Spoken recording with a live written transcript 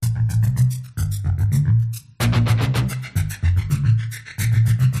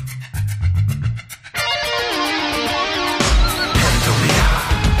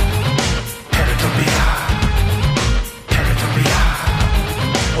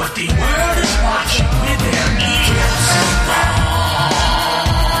The world is watching with their ears.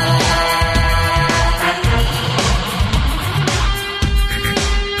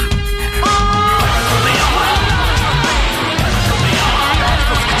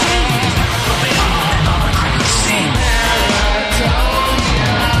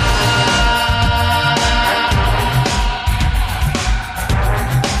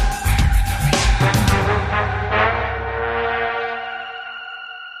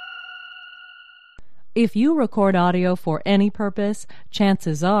 If you record audio for any purpose,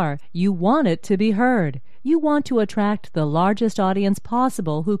 chances are you want it to be heard. You want to attract the largest audience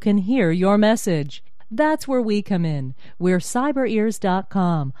possible who can hear your message. That's where we come in. We're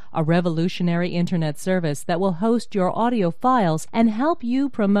cyberears.com, a revolutionary internet service that will host your audio files and help you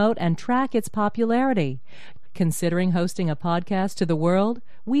promote and track its popularity. Considering hosting a podcast to the world?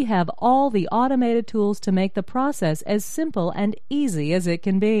 We have all the automated tools to make the process as simple and easy as it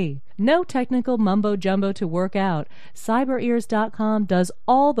can be. No technical mumbo-jumbo to work out. CyberEars.com does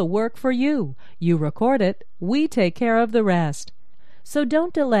all the work for you. You record it, we take care of the rest. So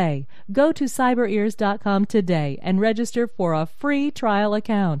don't delay. Go to CyberEars.com today and register for a free trial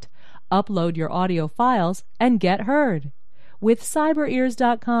account. Upload your audio files and get heard. With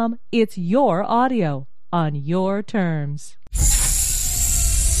CyberEars.com, it's your audio on your terms.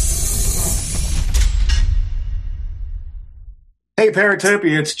 Hey,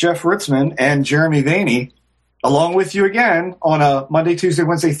 Paratopia, it's Jeff Ritzman and Jeremy Vaney, along with you again on a Monday, Tuesday,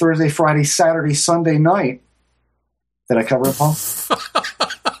 Wednesday, Thursday, Friday, Saturday, Sunday night. Did I cover it, Paul?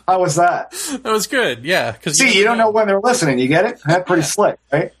 How was that? That was good, yeah. See, you don't know when they're listening. You get it? That's pretty slick,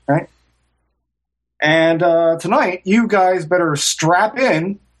 right? And tonight, you guys better strap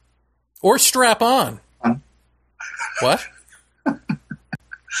in. Or strap on. What?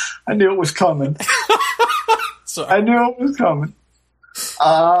 I knew it was coming. Sorry. I knew it was coming.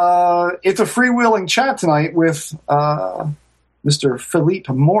 It's a freewheeling chat tonight with Mr.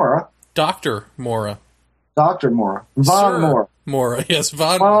 Philippe Mora. Dr. Mora. Dr. Mora. Von Mora. Mora, yes,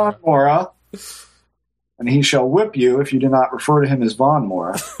 Von Mora. And he shall whip you if you do not refer to him as Von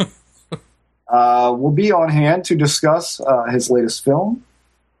Mora. We'll be on hand to discuss his latest film.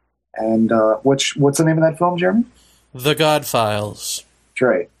 And what's the name of that film, Jeremy? The God Files. That's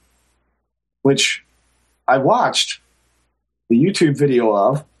right. Which I watched the YouTube video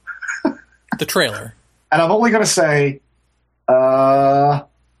of. The trailer. And I'm only going to say, And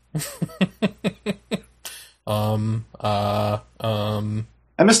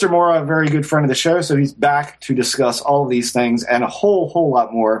Mr. Mora, a very good friend of the show, so he's back to discuss all of these things and a whole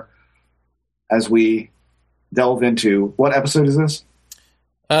lot more as we delve into, what episode is this?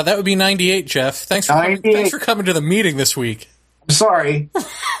 That would be 98, Jeff. Thanks for coming to the meeting this week. I'm sorry.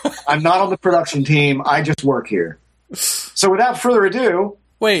 I'm not on the production team. I just work here. So without further ado...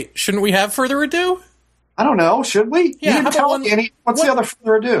 Wait, shouldn't we have further ado? I don't know. Should we? Yeah, you didn't tell me any. What's the other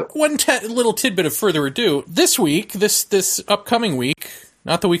further ado? One little tidbit of further ado. This week, this upcoming week,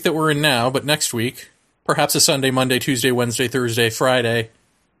 not the week that we're in now, but next week, perhaps a Sunday, Monday, Tuesday, Wednesday, Thursday, Friday,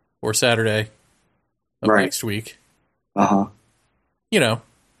 or Saturday of next week. Uh-huh. You know,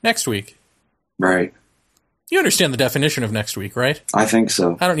 next week. Right. You understand the definition of next week, right? I think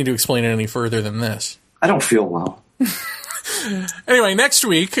so. I don't need to explain it any further than this. I don't feel well. Anyway, next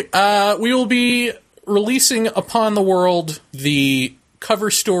week, we will be releasing upon the world the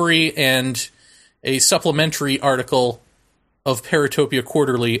cover story and a supplementary article of Paratopia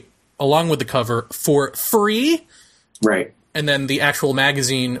Quarterly, along with the cover, for free. Right. And then the actual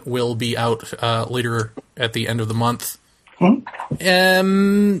magazine will be out later at the end of the month.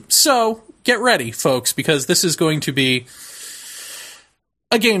 So get ready, folks, because this is going to be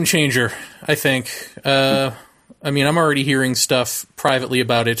a game changer, I think. I mean, I'm already hearing stuff privately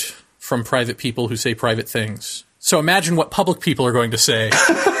about it from private people who say private things. So imagine what public people are going to say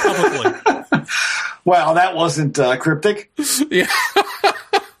publicly. Well, that wasn't cryptic. Yeah.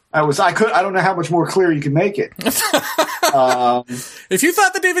 I don't know how much more clear you can make it. If you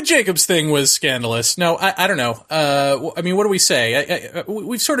thought the David Jacobs thing was scandalous, no, I don't know. I mean, what do we say?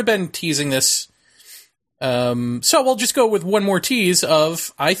 We've sort of been teasing this. So we'll just go with one more tease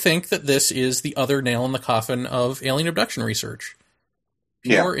of, I think that this is the other nail in the coffin of alien abduction research.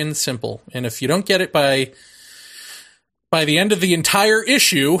 Pure and simple. And if you don't get it by the end of the entire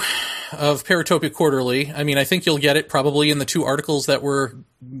issue of Paratopia Quarterly, I mean, I think you'll get it probably in the 2 articles that we're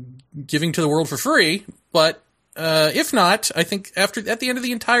giving to the world for free. But if not, I think at the end of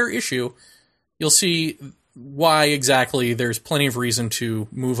the entire issue, you'll see why exactly there's plenty of reason to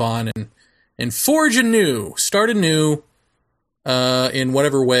move on and forge anew, start anew in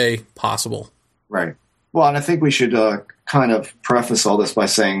whatever way possible. Right. Well, and I think we should kind of preface all this by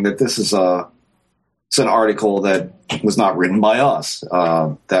saying that this is it's an article that was not written by us.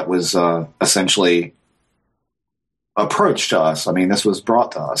 That was essentially approached to us. I mean, this was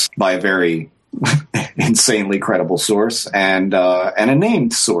brought to us by a very insanely credible source and a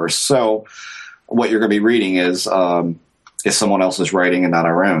named source. So what you're going to be reading is someone else's writing and not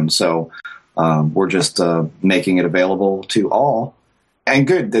our own. So we're just making it available to all. And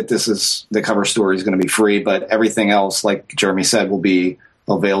good that the cover story is going to be free, but everything else, like Jeremy said, will be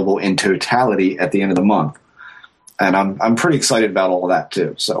available in totality at the end of the month. And I'm pretty excited about all of that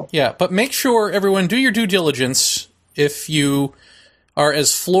too. So yeah, but make sure everyone do your due diligence. If you are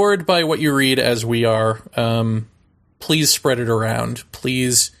as floored by what you read as we are, please spread it around.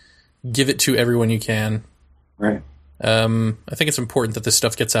 Please give it to everyone you can. Right. I think it's important that this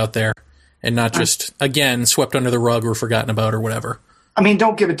stuff gets out there and not just, again, swept under the rug or forgotten about or whatever. I mean,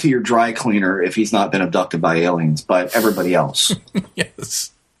 don't give it to your dry cleaner if he's not been abducted by aliens, but everybody else.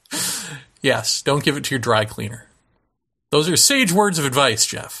 Yes. Yes, don't give it to your dry cleaner. Those are sage words of advice,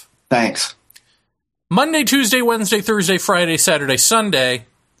 Jeff. Thanks. Monday, Tuesday, Wednesday, Thursday, Friday, Saturday, Sunday.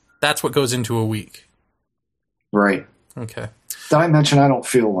 That's what goes into a week. Right. Okay. Did I mention I don't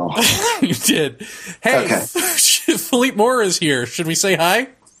feel well? You did. Hey, okay. Philippe Mora is here. Should we say hi?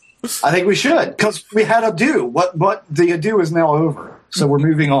 I think we should, because we had a do. What the ado is now over, so we're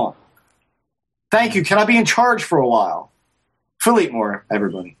moving on. Thank you. Can I be in charge for a while? Philippe Mora,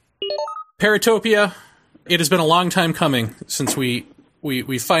 everybody. Paratopia, it has been a long time coming since we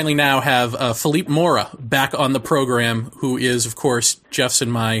finally now have Philippe Mora back on the program, who is, of course, Jeff's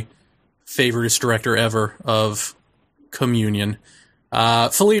and my favoriteest director ever of Communion.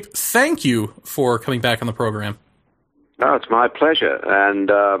 Philippe, thank you for coming back on the program. No, it's my pleasure,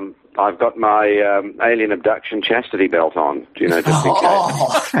 and I've got my alien abduction chastity belt on, just in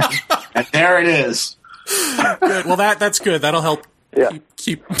case. And there it is. Good. Well, that's good. That'll help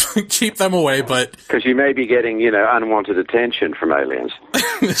keep them away, but... Because you may be getting, unwanted attention from aliens.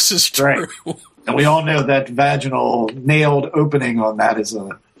 This is true. Right. And we all know that vaginal nailed opening on that is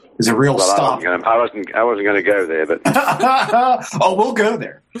a real stop. I wasn't going to go there, but... Oh, we'll go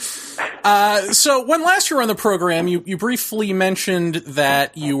there. So when last you were on the program, you briefly mentioned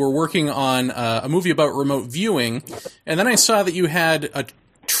that you were working on a movie about remote viewing, and then I saw that you had a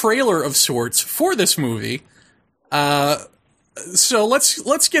trailer of sorts for this movie. So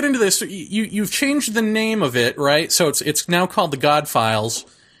let's get into this. You've changed the name of it, right? So it's now called The God Files.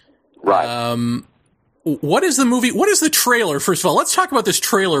 Right. What is the movie? What is the trailer? First of all, let's talk about this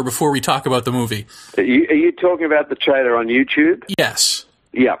trailer before we talk about the movie. Are you talking about the trailer on YouTube? Yes.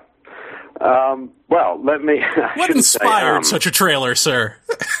 Yeah. Well, let me... What inspired such a trailer, sir?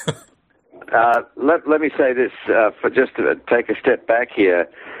 Let me say this, for just to take a step back here.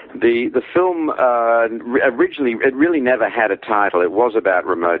 The film, originally, it really never had a title. It was about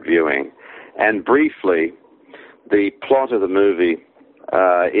remote viewing. And briefly, the plot of the movie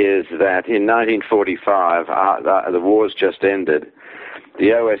is that in 1945, the war's just ended.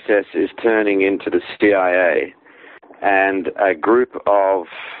 The OSS is turning into the CIA, and a group of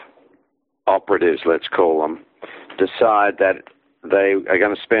operatives, let's call them, decide that they are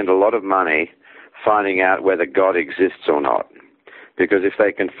going to spend a lot of money finding out whether God exists or not. Because if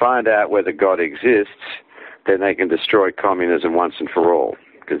they can find out whether God exists, then they can destroy communism once and for all,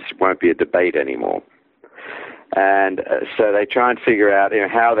 because it won't be a debate anymore. And so they try and figure out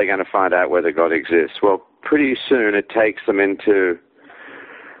how they're going to find out whether God exists. Well, pretty soon it takes them into,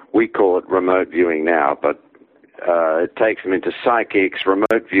 we call it remote viewing now, but it takes them into psychics,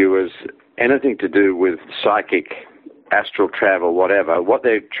 remote viewers, anything to do with psychic, astral travel, whatever. What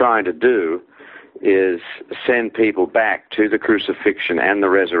they're trying to do is send people back to the crucifixion and the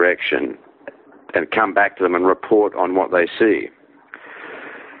resurrection and come back to them and report on what they see.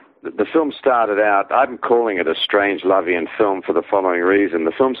 The film started out, I'm calling it a strange Lovian film for the following reason.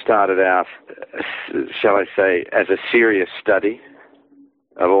 The film started out, shall I say, as a serious study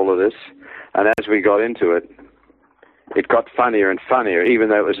of all of this. And as we got into it, it got funnier and funnier. Even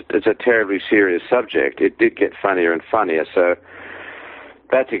though it's a terribly serious subject, it did get funnier and funnier. So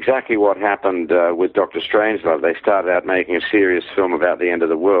that's exactly what happened with Dr. Strangelove. They started out making a serious film about the end of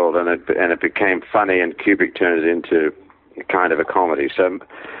the world, and it became funny, and Kubrick turned it into kind of a comedy. So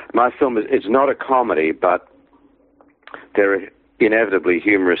my film it's not a comedy, but there are inevitably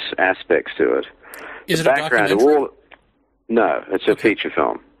humorous aspects to it. Is it a documentary? No, it's a feature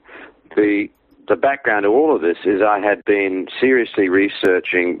film. The background to all of this is I had been seriously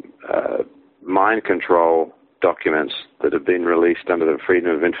researching mind control documents that have been released under the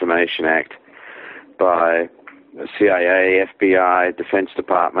Freedom of Information Act by the CIA, FBI, Defense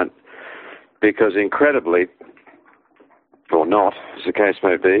Department, because incredibly, or not, as the case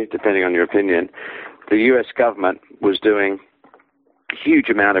may be, depending on your opinion, the U.S. government was doing a huge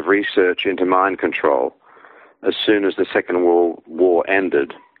amount of research into mind control as soon as the Second World War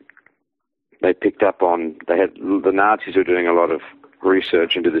ended. They picked up on, the Nazis were doing a lot of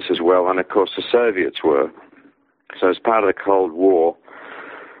research into this as well, and of course the Soviets were. So as part of the Cold War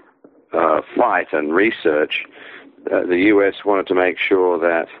fight and research, the U.S. wanted to make sure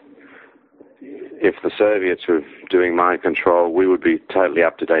that if the Soviets were doing mind control, we would be totally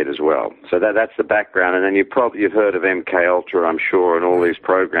up to date as well. So that's the background. And then you've heard of MK Ultra, I'm sure, and all these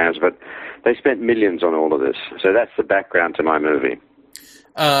programs, but they spent millions on all of this. So that's the background to my movie.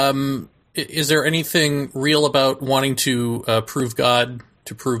 Is there anything real about wanting to prove God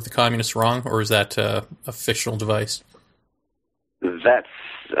to prove the communists wrong, or is that a fictional device? That's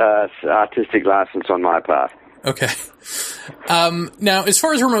artistic license on my part. Okay. Now, as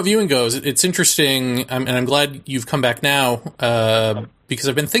far as remote viewing goes, it's interesting, and I'm glad you've come back now, because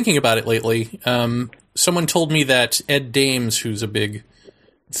I've been thinking about it lately. Someone told me that Ed Dames, who's a big,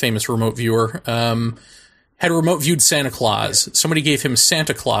 famous remote viewer, had remote viewed Santa Claus. Somebody gave him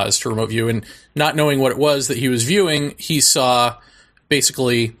Santa Claus to remote view, and not knowing what it was that he was viewing, he saw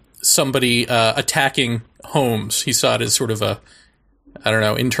basically somebody attacking homes. He saw it as sort of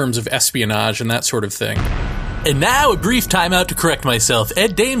in terms of espionage and that sort of thing. And now, a brief timeout to correct myself.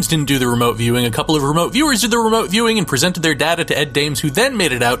 Ed Dames didn't do the remote viewing. A couple of remote viewers did the remote viewing and presented their data to Ed Dames, who then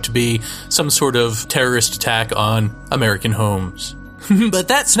made it out to be some sort of terrorist attack on American homes. But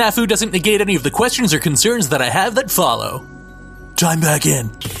that snafu doesn't negate any of the questions or concerns that I have that follow. Chime back in.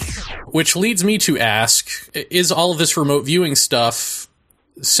 Which leads me to ask, is all of this remote viewing stuff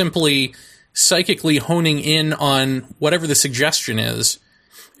simply psychically honing in on whatever the suggestion is,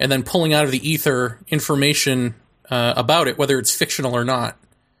 and then pulling out of the ether information about it, whether it's fictional or not,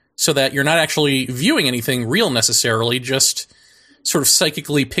 so that you're not actually viewing anything real necessarily, just sort of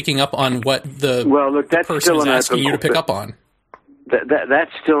psychically picking up on what the person is asking you to pick up on?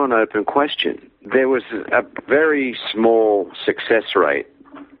 That's still an open question. There was a very small success rate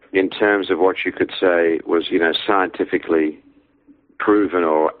in terms of what you could say was, scientifically proven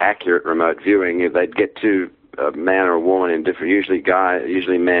or accurate remote viewing. They'd get to a man or a woman in different,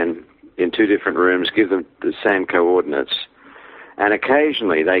 usually men, in two different rooms, give them the same coordinates, and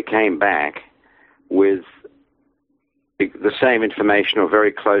occasionally they came back with the same information or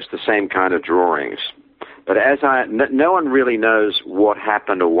very close to the same kind of drawings. But no one really knows what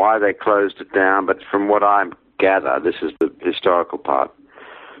happened or why they closed it down, but from what I gather, this is the historical part,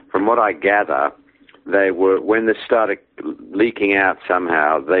 from what I gather, when this started leaking out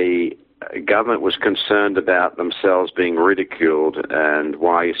somehow, the government was concerned about themselves being ridiculed and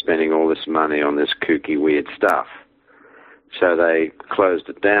why are you spending all this money on this kooky, weird stuff. So they closed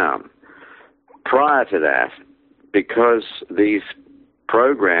it down. Prior to that, because these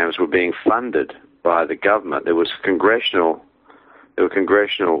programs were being funded by the government, there were congressional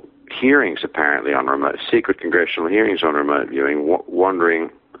hearings apparently on secret congressional hearings on remote viewing, wondering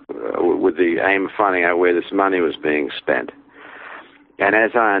with the aim of finding out where this money was being spent. And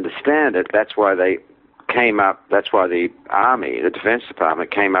as I understand it, that's why the Army, the Defense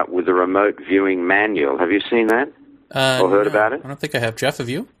Department, came up with the remote viewing manual. Have you seen that? Or heard about it? I don't think I have. Jeff, have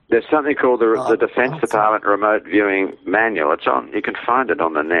you? There's something called the Defense Department Remote Viewing Manual. You can find it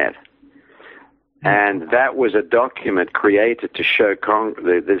on the net. And that was a document created to show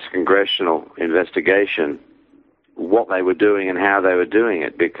this congressional investigation what they were doing and how they were doing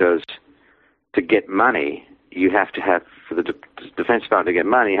it, because to get money, you have to have, for the Defense Department to get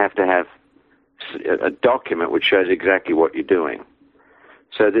money, you have to have a document which shows exactly what you're doing.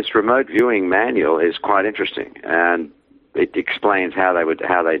 So this remote viewing manual is quite interesting, and it explains how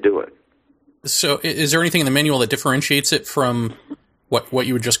they do it. So is there anything in the manual that differentiates it from what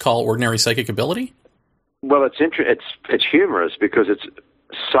you would just call ordinary psychic ability? Well, it's humorous because it's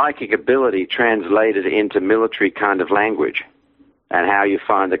psychic ability translated into military kind of language, and how you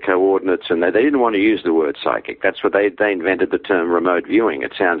find the coordinates. And they didn't want to use the word psychic. That's what they invented the term remote viewing.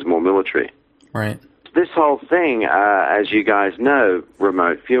 It sounds more military. Right. This whole thing, as you guys know,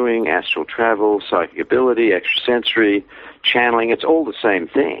 remote viewing, astral travel, psychic ability, extrasensory, channeling, it's all the same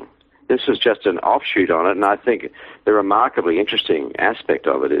thing. This was just an offshoot on it, and I think the remarkably interesting aspect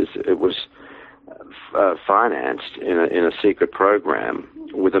of it is it was financed in a secret program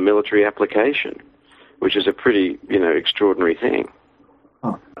with a military application, which is a pretty, extraordinary thing.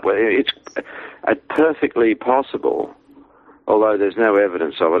 Huh. Well, it's perfectly possible, although there's no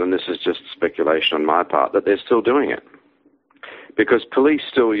evidence of it, and this is just speculation on my part, that they're still doing it. Because police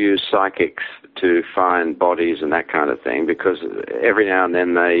still use psychics to find bodies and that kind of thing, because every now and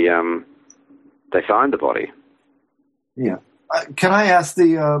then they find the body. Yeah. Can I ask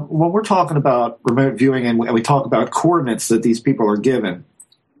when we're talking about remote viewing and we talk about coordinates that these people are given,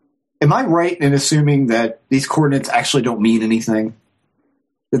 am I right in assuming that these coordinates actually don't mean anything?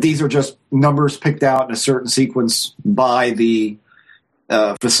 That these are just numbers picked out in a certain sequence by the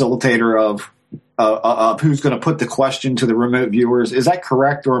facilitator of who's going to put the question to the remote viewers? Is that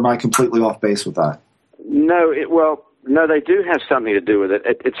correct, or am I completely off base with that? No, no, they do have something to do with it.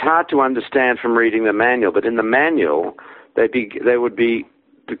 It's hard to understand from reading the manual, but in the manual,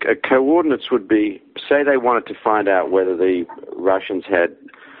 coordinates would be, say they wanted to find out whether the Russians had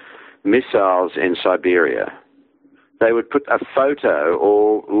missiles in Siberia. They would put a photo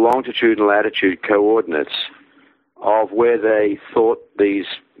or longitude and latitude coordinates of where they thought these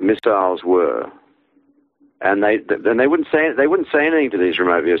missiles were, and they wouldn't say anything to these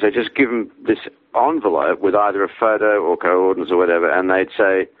remote viewers. They just give them this envelope with either a photo or coordinates or whatever, and they'd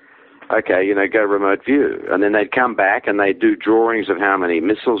say, okay, go remote view. And then they'd come back and they'd do drawings of how many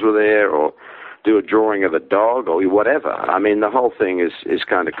missiles were there, or do a drawing of a dog or whatever. I mean, the whole thing is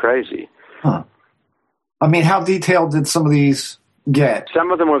kind of crazy. Huh. I mean, how detailed did some of these get?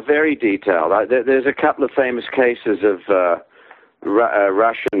 Some of them were very detailed. There's a couple of famous cases of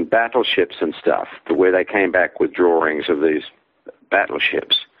Russian battleships and stuff, where they came back with drawings of these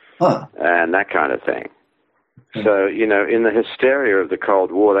battleships and that kind of thing. Okay. So, in the hysteria of the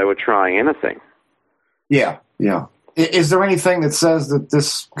Cold War, they were trying anything. Yeah. Is there anything that says that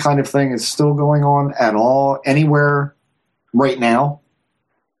this kind of thing is still going on at all, anywhere, right now?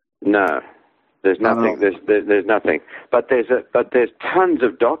 No, there's nothing. There's nothing. But there's tons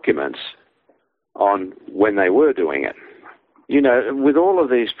of documents on when they were doing it. With all of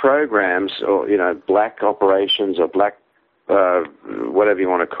these programs, or black operations, or black whatever you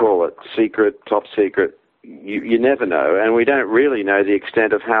want to call it, secret, top secret, you never know, and we don't really know the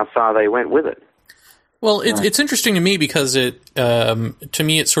extent of how far they went with it. Well, it's interesting to me because it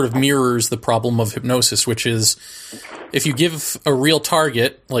sort of mirrors the problem of hypnosis, which is if you give a real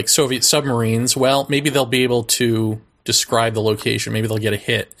target, like Soviet submarines, well, maybe they'll be able to describe the location. Maybe they'll get a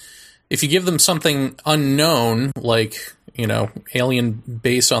hit. If you give them something unknown, like, alien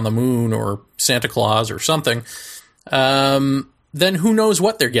base on the moon or Santa Claus or something, then who knows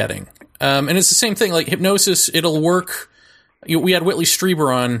what they're getting. And it's the same thing, like hypnosis, it'll work. We had Whitley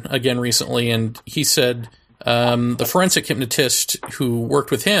Strieber on again recently, and he said the forensic hypnotist who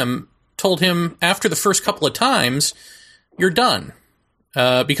worked with him told him after the first couple of times, you're done.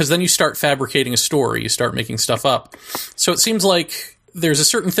 Because then you start fabricating a story, you start making stuff up. So it seems like there's a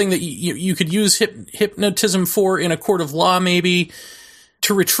certain thing that you could use hypnotism for in a court of law, maybe,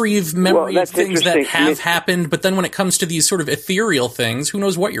 to retrieve memory of things that have happened. But then when it comes to these sort of ethereal things, who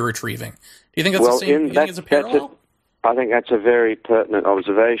knows what you're retrieving? Do you think that's the same? Do you think it's a parallel? I think that's a very pertinent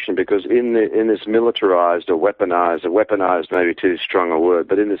observation, because in this militarized or weaponized may be too strong a word,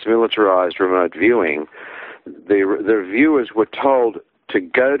 but in this militarized remote viewing, the viewers were told to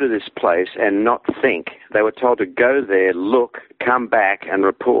go to this place and not think. They were told to go there, look, come back, and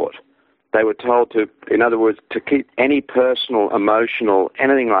report. They were told to, in other words, to keep any personal, emotional,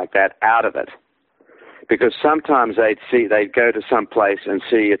 anything like that out of it. Because sometimes they'd go to some place and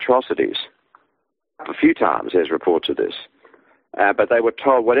see atrocities. A few times there's reports of this. But they were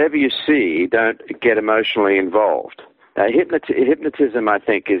told, whatever you see, don't get emotionally involved. Now, hypnotism, I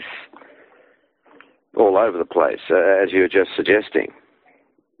think, is all over the place, as you were just suggesting.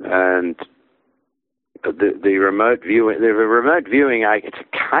 And the remote viewing, it's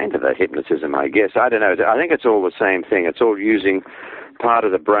kind of a hypnotism, I guess. I don't know. I think it's all the same thing. It's all using part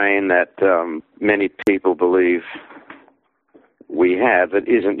of the brain that many people believe we have that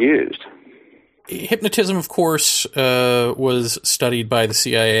isn't used. Hypnotism, of course, was studied by the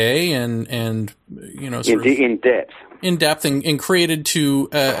CIA and in depth and created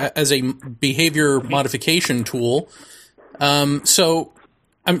as a behavior modification tool. So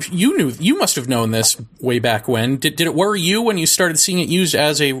you must have known this way back when. Did it worry you when you started seeing it used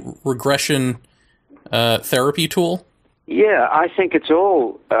as a regression therapy tool? Yeah, I think it's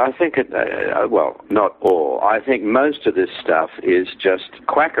all. I think it. Well, not all. I think most of this stuff is just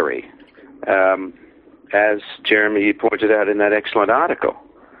quackery. As Jeremy pointed out in that excellent article.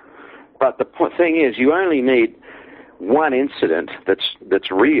 But the thing is, you only need one incident that's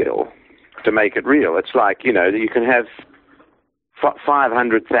real to make it real. It's like, you can have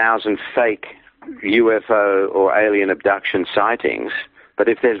 500,000 fake UFO or alien abduction sightings, but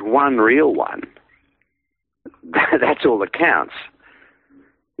if there's one real one, that's all that counts.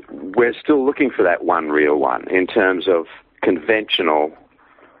 We're still looking for that one real one in terms of conventional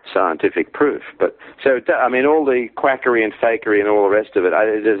scientific proof. But so I mean, all the quackery and fakery and all the rest of it,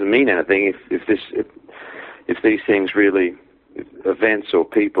 it doesn't mean anything if these things really, events or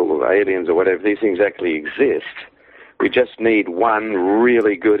people or aliens or whatever, these things actually exist. We just need one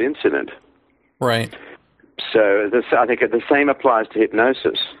really good incident. Right. So I think the same applies to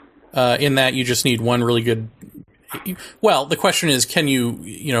hypnosis. In that you just need one really good. Well, the question is, can you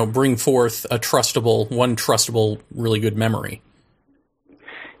bring forth one trustable, really good memory?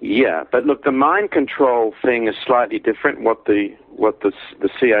 Yeah, but look, the mind control thing is slightly different. What the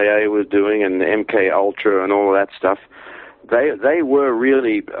CIA was doing and the MK Ultra and all of that stuff, they were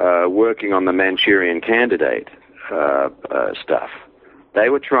really working on the Manchurian Candidate stuff. They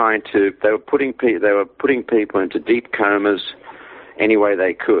were putting people into deep comas any way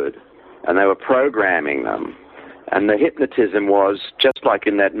they could, and they were programming them. And the hypnotism was just like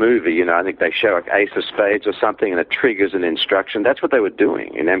in that movie, I think they show like Ace of Spades or something, and it triggers an instruction. That's what they were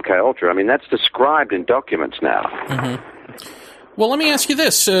doing in MK Ultra. I mean, that's described in documents now. Mm-hmm. Well, let me ask you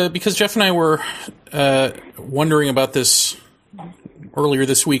this, because Jeff and I were wondering about this earlier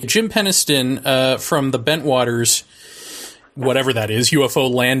this week. Jim Peniston from the Bentwaters, whatever that is,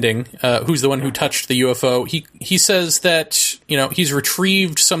 UFO landing, who's the one who touched the UFO, he says that, he's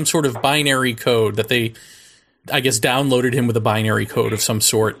retrieved some sort of binary code that they, I guess, downloaded him with a binary code of some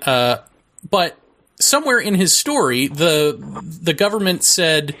sort. But somewhere in his story, the government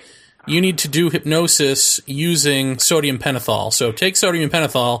said you need to do hypnosis using sodium pentothal. So take sodium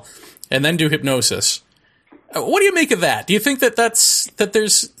pentothal and then do hypnosis. What do you make of that? Do you think that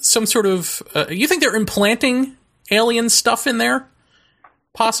there's some sort of you think they're implanting alien stuff in there?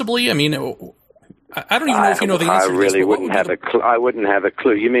 Possibly. I mean, I don't even know if you know the answer. I really wouldn't have a clue. I wouldn't have a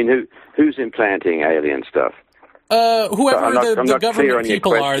clue. You mean who's implanting alien stuff? Whoever the government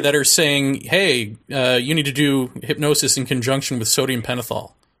people are that are saying, hey, you need to do hypnosis in conjunction with sodium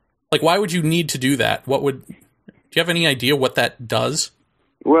pentothal. Like, why would you need to do that? Do you have any idea what that does?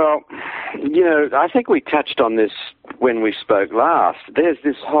 Well, I think we touched on this when we spoke last. There's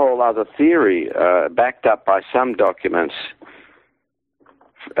this whole other theory backed up by some documents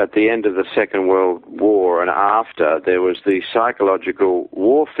at the end of the Second World War and after. There was the Psychological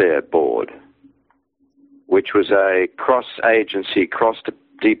Warfare Board, which was a cross-agency,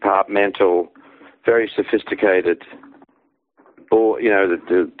 cross-departmental, very sophisticated board,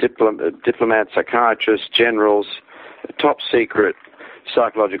 the diplomats, psychiatrists, generals, top-secret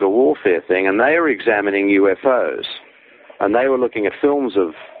psychological warfare thing, and they were examining UFOs, and they were looking at films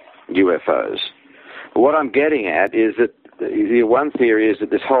of UFOs. What I'm getting at is that the one theory is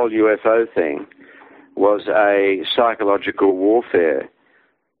that this whole UFO thing was a psychological warfare,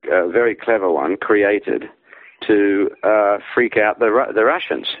 a very clever one, created to freak out the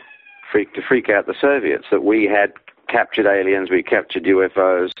Russians, to freak out the Soviets, that we had captured aliens, we captured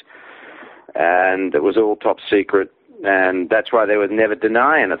UFOs, and it was all top secret, and that's why they would never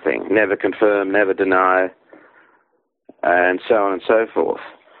deny anything, never confirm, never deny, and so on and so forth.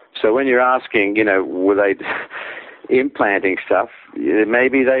 So when you're asking, were they implanting stuff,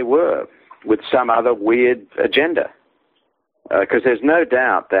 maybe they were, with some other weird agenda. Because there's no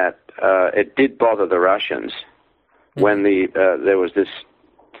doubt that it did bother the Russians when there was this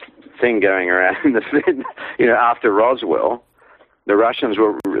thing going around after Roswell. The Russians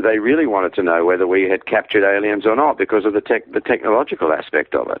they really wanted to know whether we had captured aliens or not because of the technological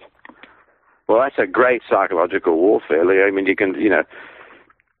aspect of it. Well, that's a great psychological warfare. I mean, you can,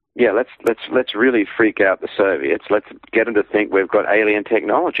 let's really freak out the Soviets. Let's get them to think we've got alien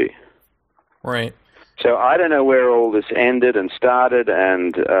technology. Right. So I don't know where all this ended and started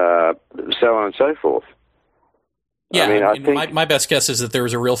and so on and so forth. Yeah, I think my best guess is that there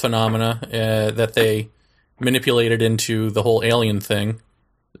was a real phenomena that they manipulated into the whole alien thing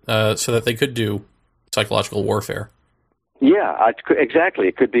so that they could do psychological warfare. Yeah, exactly.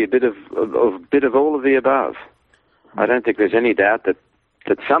 It could be a bit of all of the above. I don't think there's any doubt that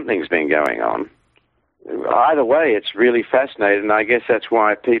something's been going on. Either way, it's really fascinating, and I guess that's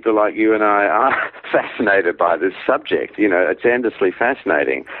why people like you and I are fascinated by this subject. It's endlessly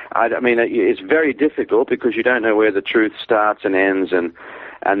fascinating. I mean, it's very difficult because you don't know where the truth starts and ends, and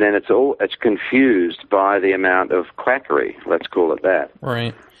then it's confused by the amount of quackery, let's call it that.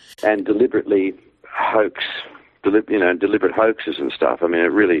 Right. And deliberate hoaxes and stuff. I mean,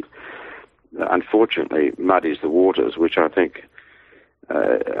 it really, unfortunately, muddies the waters, which I think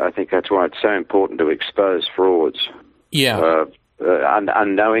that's why it's so important to expose frauds. Yeah.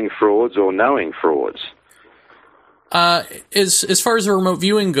 Unknowing frauds or knowing frauds. As far as the remote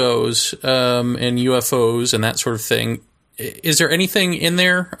viewing goes, and UFOs and that sort of thing, is there anything in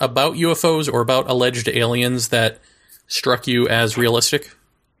there about UFOs or about alleged aliens that struck you as realistic?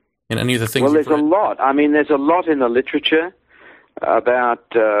 in any of the things? Well, you've there's read? a lot. I mean, there's a lot in the literature about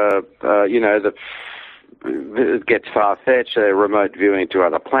it gets far-fetched. Remote viewing to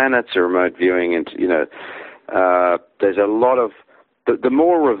other planets, or remote viewing into there's a lot of the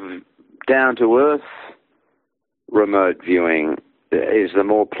more down-to-earth remote viewing is the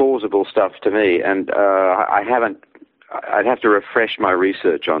more plausible stuff to me, and I'd have to refresh my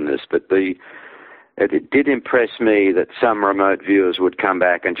research on this, but it did impress me that some remote viewers would come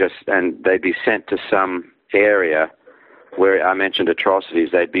back and they'd be sent to some area where I mentioned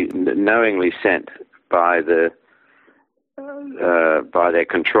atrocities. They'd be knowingly sent by their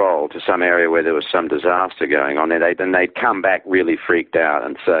control to some area where there was some disaster going on, and they'd come back really freaked out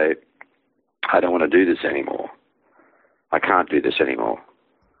and say, "I don't want to do this anymore. I can't do this anymore."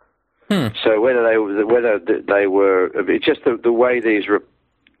 So whether they were, it's just the way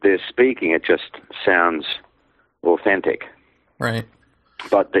they're speaking, it just sounds authentic. Right.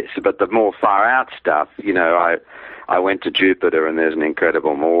 But the more far out stuff, I went to Jupiter and there's an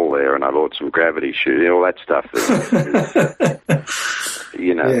incredible mall there, and I bought some gravity shoes. All that stuff is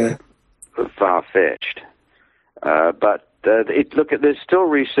far fetched. But there's still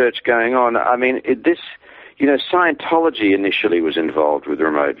research going on. I mean, Scientology initially was involved with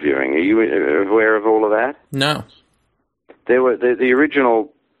remote viewing. Are you aware of all of that? No. There were the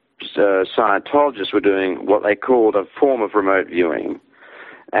original Scientologists were doing what they called a form of remote viewing,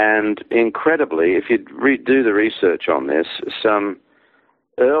 and incredibly, if you do the research on this, some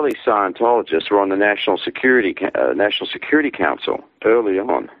early Scientologists were on the National Security Council early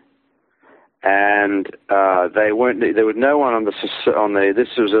on. And there was no one on the.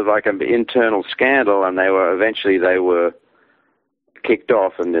 This was like an internal scandal, and they were kicked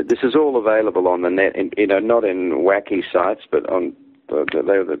off. And this is all available on the net, not in wacky sites, but on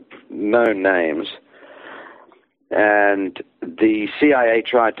they were the known names. And the CIA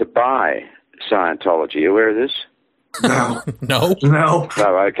tried to buy Scientology. Are you aware of this? No. No.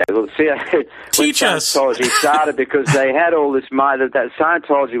 Oh, okay. Well, the CIA Teach us. Scientology started because they had all this mind. That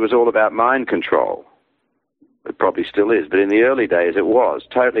Scientology was all about mind control. It probably still is, but in the early days it was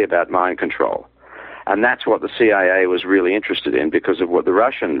totally about mind control. And that's what the CIA was really interested in because of what the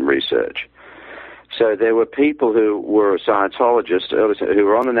Russian research. So there were people who were Scientologists who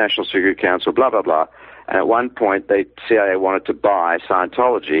were on the National Security Council, blah, blah, blah. And at one point, the CIA wanted to buy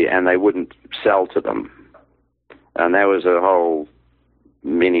Scientology, and they wouldn't sell to them. And there was a whole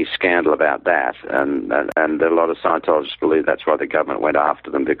mini scandal about that. And a lot of Scientologists believe that's why the government went after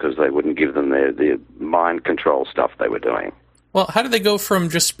them, because they wouldn't give them the mind control stuff they were doing. Well, how did they go from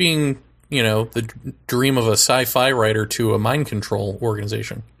just being, the dream of a sci-fi writer to a mind control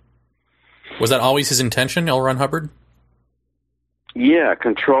organization? Was that always his intention, L. Ron Hubbard? Yeah,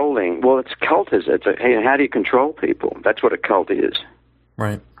 controlling. Well, it's cultism. How do you control people? That's what a cult is.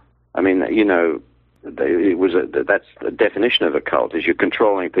 Right. I mean, that's the definition of a cult, is you're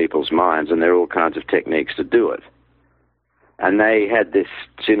controlling people's minds, and there are all kinds of techniques to do it. And they had this,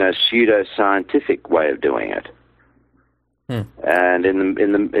 pseudo-scientific way of doing it. And in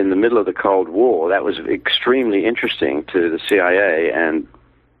the middle of the Cold War, that was extremely interesting to the CIA and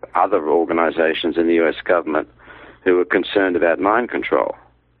other organizations in the U.S. government who were concerned about mind control.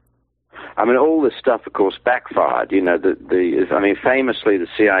 I mean, all this stuff, of course, backfired. Famously, the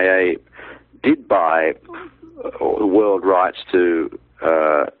CIA did buy world rights to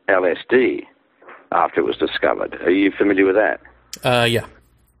LSD after it was discovered. Are you familiar with that? Yeah.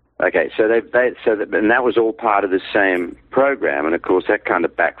 Okay, so and that was all part of the same program, and of course that kind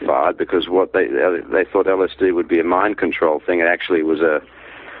of backfired because what they thought LSD would be a mind control thing. It actually was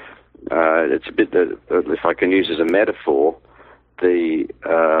it's a bit, if I can use as a metaphor, they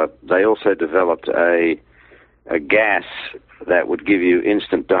also developed a gas that would give you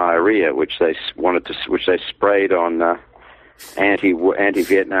instant diarrhea, which they sprayed on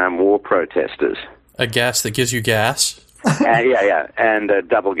anti-Vietnam War protesters. A gas that gives you gas? And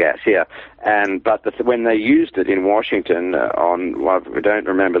double gas, yeah. But when they used it in Washington I don't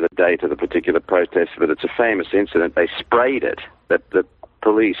remember the date of the particular protest, but it's a famous incident. They sprayed it. The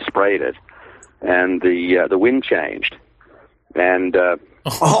police sprayed it, and the wind changed, and all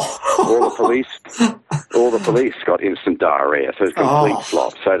the police got instant diarrhea. So it's complete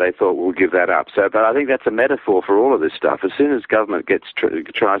flop. So they thought we'll give that up. But I think that's a metaphor for all of this stuff. As soon as government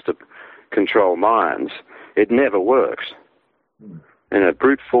tries to control minds, it never works.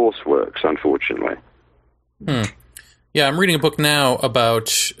 Brute force works, unfortunately. Yeah, I'm reading a book now about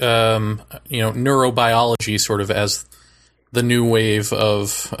neurobiology, sort of as the new wave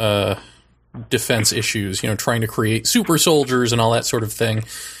of defense issues. Trying to create super soldiers and all that sort of thing.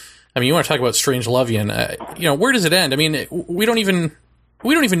 I mean, you want to talk about Strangelovian? Where does it end? I mean, we don't even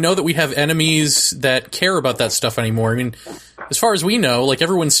we don't even know that we have enemies that care about that stuff anymore. I mean, as far as we know, like,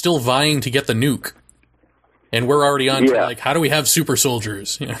 everyone's still vying to get the nuke. And we're already on to, like, how do we have super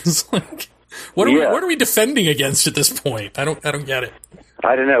soldiers? You know, it's like, what are we defending against at this point? I don't get it.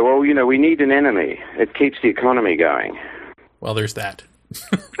 I don't know. Well, you know, we need an enemy. It keeps the economy going. Well, there's that.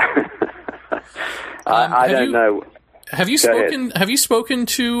 I don't know. Have you spoken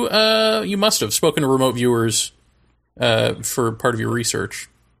to, you must have spoken to remote viewers for part of your research?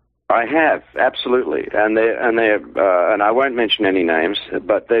 I have, absolutely, and I won't mention any names,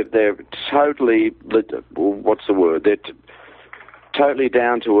 but they're totally, what's the word? They're totally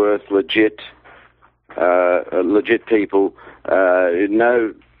down to earth, legit people.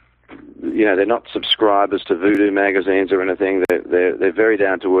 No, you know, they're not subscribers to voodoo magazines or anything. They're very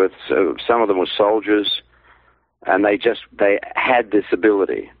down to earth. So some of them were soldiers, and they had this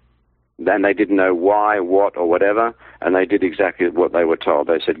ability. Then they didn't know why, what, or whatever, and they did exactly what they were told.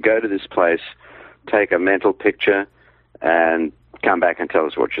 They said, go to this place, take a mental picture, and come back and tell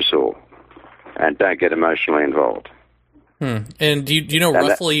us what you saw. And don't get emotionally involved. And do you know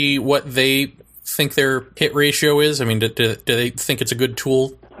roughly what they think their hit ratio is? I mean, do they think it's a good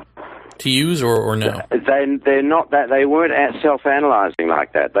tool to use, or no? They're not that. They weren't self-analyzing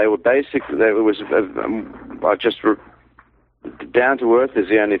like that. They were basically, down to earth is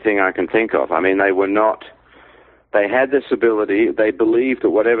the only thing I can think of. I mean, they were not. They had this ability. They believed that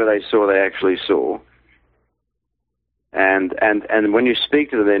whatever they saw, they actually saw. And when you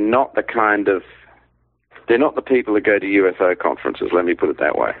speak to them, they're not the people that go to UFO conferences. Let me put it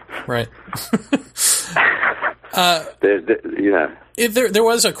that way. Right. You know. There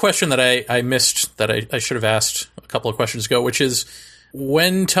was a question that I missed that I should have asked a couple of questions ago, which is,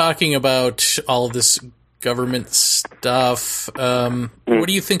 when talking about all of this government stuff, what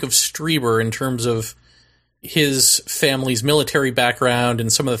do you think of Strieber in terms of his family's military background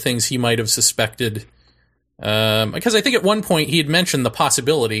and some of the things he might have suspected? Because I think at one point he had mentioned the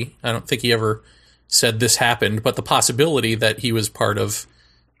possibility, I don't think he ever said this happened, but the possibility that he was part of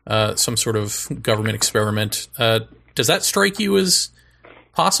some sort of government experiment. Does that strike you as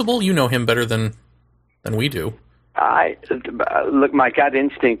possible? You know him better than we do. Look, my gut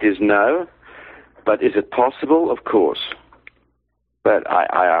instinct is no. But is it possible? Of course. But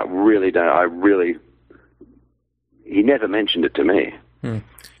I really don't. He never mentioned it to me. Well,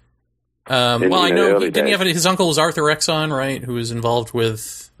 I know, didn't he have his uncle was Arthur Exon, right, who was involved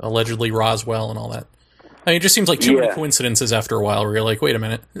with, allegedly, Roswell and all that? I mean, it just seems like too many coincidences after a while where you're like, wait a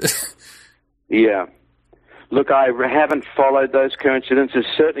minute. Yeah. Look, I haven't followed those coincidences.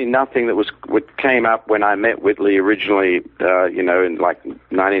 Certainly nothing that came up when I met Whitley originally, in like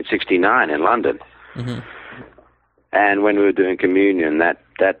 1969 in London. Mm-hmm. And when we were doing communion, that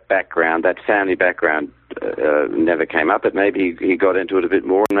background, that family background, never came up. But maybe he got into it a bit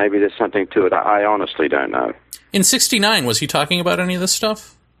more, and maybe there's something to it. I honestly don't know. In '69, was he talking about any of this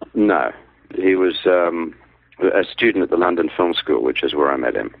stuff? No, he was a student at the London Film School, which is where I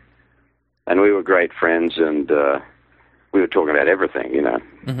met him. And we were great friends, and we were talking about everything, you know.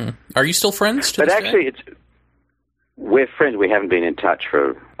 Mm-hmm. Are you still friends? But actually, we're friends. We haven't been in touch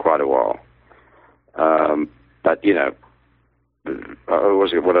for quite a while. But, you know, what I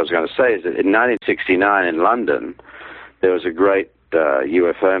was going to say is that in 1969 in London, there was a great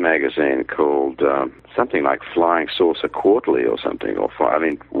UFO magazine called something like Flying Saucer Quarterly or something. Do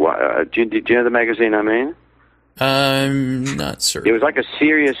you know the magazine I mean? I'm not certain. It was like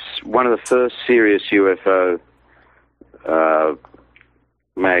one of the first serious UFO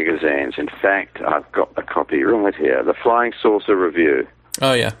magazines. In fact, I've got a copy right here. The Flying Saucer Review.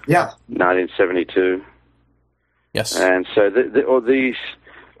 Oh, yeah. Yeah. 1972. Yes. And so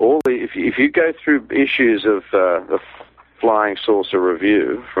if you go through issues of the Flying Saucer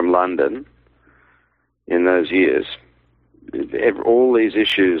Review from London in those years, all these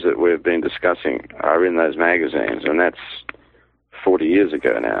issues that we've been discussing are in those magazines, and that's 40 years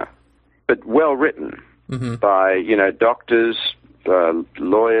ago now. But well written by, you know, doctors,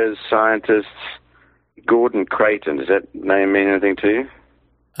 lawyers, scientists. Gordon Creighton, does that name mean anything to you?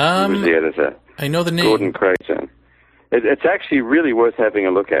 Who was the editor? I know the name. Gordon Creighton. It's actually really worth having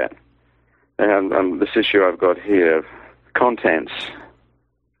a look at. And this issue I've got here, contents.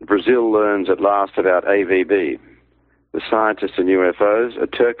 Brazil learns at last about AVB. The scientists and UFOs. A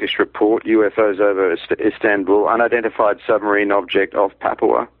Turkish report, UFOs over Istanbul. Unidentified submarine object off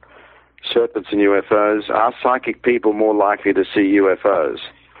Papua. Serpents and UFOs. Are psychic people more likely to see UFOs?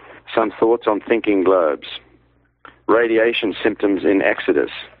 Some thoughts on thinking globes. Radiation symptoms in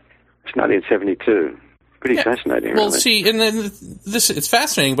Exodus. It's 1972. Pretty fascinating, well, really. see, and then it's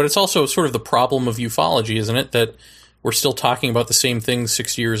fascinating, but it's also sort of the problem of ufology, isn't it? That we're still talking about the same things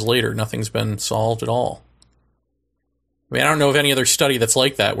 60 years later. Nothing's been solved at all. I mean, I don't know of any other study that's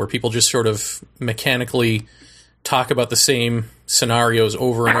like that, where people just sort of mechanically talk about the same scenarios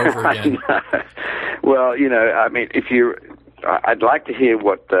over and over again. Well, I mean, I'd like to hear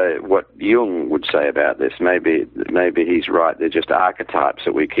what Jung would say about this. Maybe he's right. They're just archetypes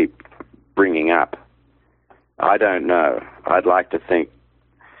that we keep bringing up. I don't know. I'd like to think.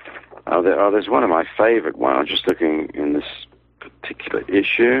 There's one of my favorite ones. I'm just looking in this particular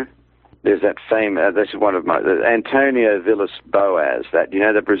issue. There's that famous. This is one of my Antonio Villas-Boas. That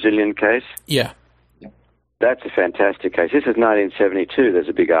the Brazilian case. Yeah. That's a fantastic case. This is 1972. There's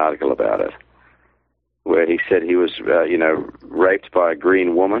a big article about it, where he said he was, raped by a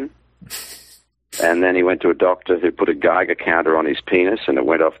green woman, and then he went to a doctor who put a Geiger counter on his penis, and it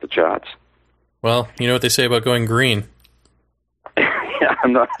went off the charts. Well, you know what they say about going green.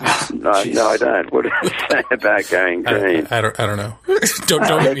 I'm not. No, I don't. What do they say about going green? I don't know. don't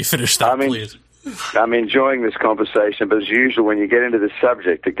let me finish that, please. I'm enjoying this conversation, but as usual, when you get into this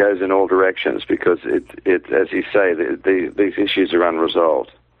subject, it goes in all directions because it as you say, these issues are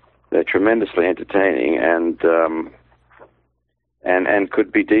unresolved. They're tremendously entertaining and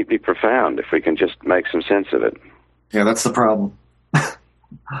could be deeply profound if we can just make some sense of it. Yeah, that's the problem.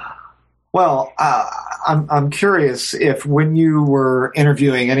 Well, I'm curious if when you were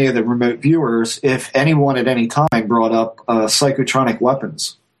interviewing any of the remote viewers, if anyone at any time brought up psychotronic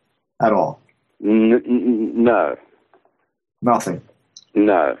weapons at all. No. Nothing.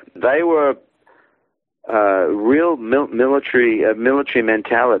 No. They were real military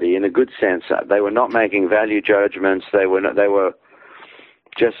mentality in a good sense. They were not making value judgments. They were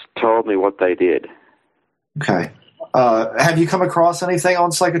just told me what they did. Okay. Have you come across anything on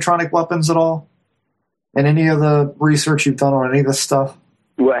psychotronic weapons at all? In any of the research you've done on any of this stuff?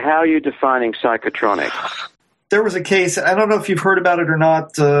 Well, how are you defining psychotronic? There was a case, I don't know if you've heard about it or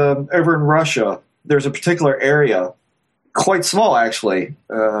not, over in Russia. There's a particular area, quite small actually,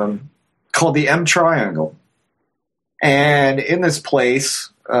 called the M Triangle. And in this place,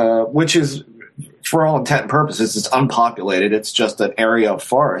 which is, for all intent and purposes, it's unpopulated. It's just an area of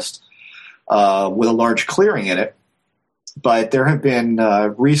forest with a large clearing in it. But there have been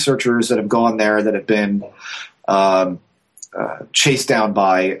researchers that have gone there that have been chased down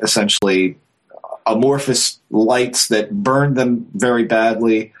by essentially amorphous lights that burned them very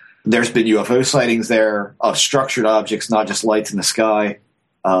badly. There's been UFO sightings there of structured objects, not just lights in the sky,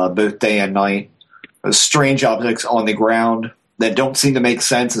 both day and night. Strange objects on the ground that don't seem to make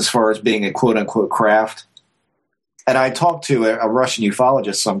sense as far as being a quote-unquote craft. And I talked to a Russian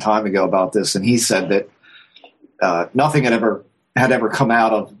ufologist some time ago about this, and he said that nothing had ever come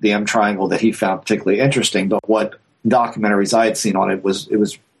out of the M Triangle that he found particularly interesting, but what documentaries I had seen on it was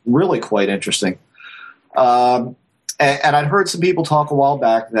really quite interesting. And I'd heard some people talk a while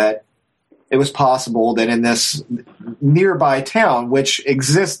back that it was possible that in this nearby town, which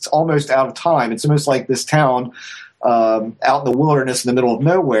exists almost out of time, it's almost like this town out in the wilderness in the middle of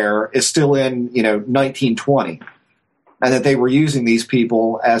nowhere is still in 1920. And that they were using these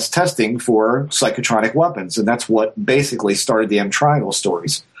people as testing for psychotronic weapons. And that's what basically started the M Triangle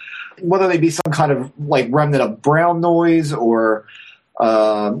stories. Whether they be some kind of like remnant of brown noise or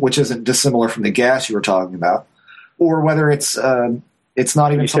which isn't dissimilar from the gas you were talking about, or whether it's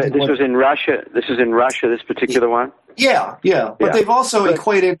not even something. This was in Russia. This is in Russia, this particular one? Yeah. But they've also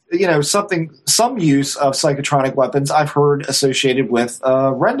equated, some use of psychotronic weapons I've heard associated with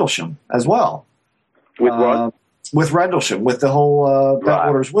Rendlesham as well. With what? With Rendlesham, with the whole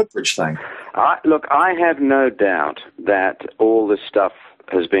Bentwaters Woodbridge thing. Look, I have no doubt that all this stuff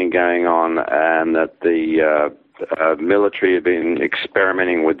has been going on and that the military have been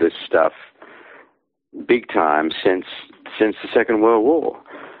experimenting with this stuff big time since the Second World War.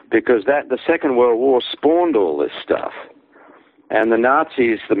 Because the Second World War spawned all this stuff. And the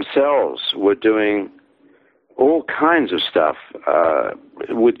Nazis themselves were doing all kinds of stuff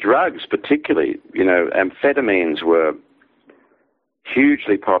with drugs, particularly. Amphetamines were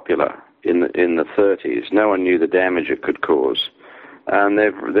hugely popular in the 30s. No one knew the damage it could cause, and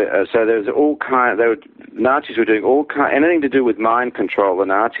so there's all kind. Nazis were doing anything to do with mind control. The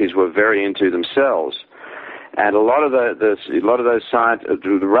Nazis were very into themselves, and a lot of those scientists,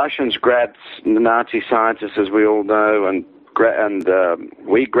 the Russians grabbed the Nazi scientists, as we all know, and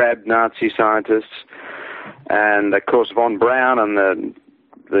we grabbed Nazi scientists. And, of course, von Braun and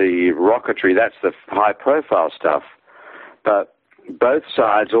the rocketry, that's the high-profile stuff. But both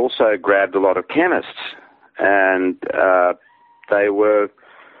sides also grabbed a lot of chemists, and they were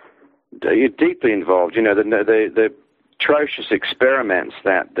deeply involved. The atrocious experiments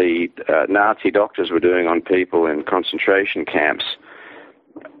that the Nazi doctors were doing on people in concentration camps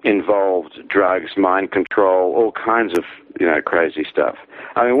involved drugs, mind control, all kinds of, crazy stuff.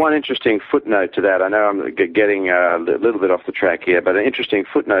 I mean, one interesting footnote to that, I know I'm getting a little bit off the track here, but an interesting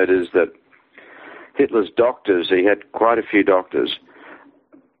footnote is that Hitler's doctors, he had quite a few doctors,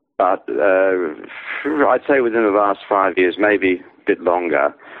 but I'd say within the last 5 years, maybe a bit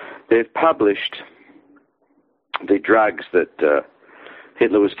longer, they've published the drugs that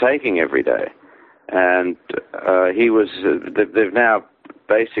Hitler was taking every day. And they've now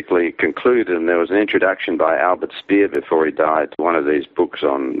basically concluded, and there was an introduction by Albert Speer before he died to one of these books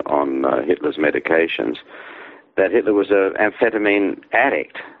on Hitler's medications, that Hitler was an amphetamine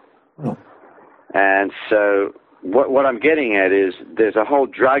addict. Oh. And so what I'm getting at is there's a whole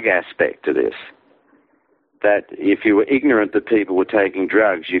drug aspect to this, that if you were ignorant that people were taking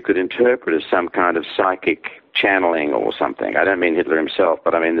drugs, you could interpret as some kind of psychic channeling or something. I don't mean Hitler himself,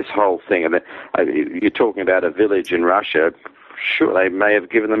 but I mean this whole thing. You're talking about a village in Russia. Sure, they may have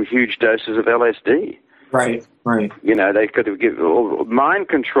given them huge doses of LSD. Right. They could have given... Mind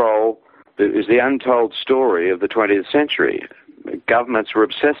control is the untold story of the 20th century. Governments were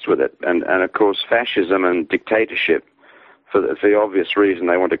obsessed with it. And of course, fascism and dictatorship, for the obvious reason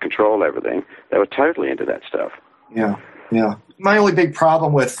they want to control everything, they were totally into that stuff. Yeah. My only big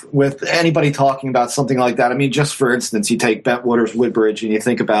problem with anybody talking about something like that, I mean, just for instance, you take Bentwaters Woodbridge and you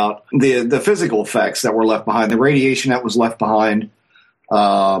think about the physical effects that were left behind, the radiation that was left behind,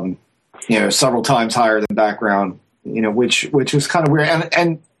 several times higher than background, which was kind of weird.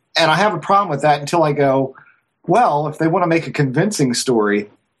 And I have a problem with that until I go, well, if they want to make a convincing story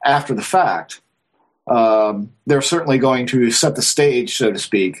after the fact, they're certainly going to set the stage, so to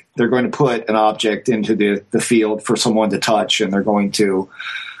speak. They're going to put an object into the field for someone to touch, and they're going to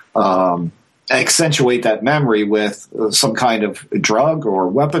accentuate that memory with some kind of drug or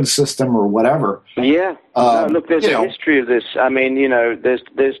weapon system or whatever. Yeah. Look, there's a history of this. I mean,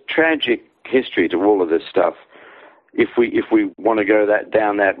 there's tragic history to all of this stuff. If we want to go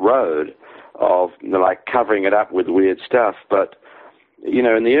down that road of like covering it up with weird stuff, but in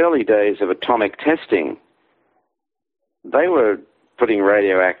the early days of atomic testing, they were putting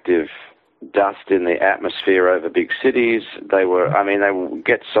radioactive dust in the atmosphere over big cities. They would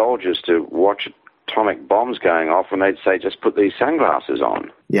get soldiers to watch atomic bombs going off, and they'd say, just put these sunglasses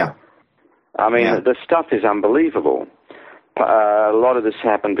on. Yeah. The stuff is unbelievable. A lot of this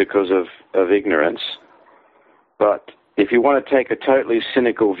happened because of ignorance. But if you want to take a totally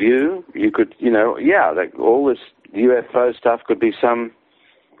cynical view, you could, all this UFO stuff could be some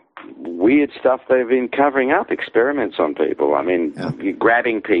weird stuff they've been covering up, experiments on people. I mean,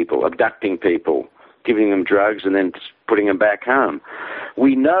 grabbing people, abducting people, giving them drugs, and then putting them back home.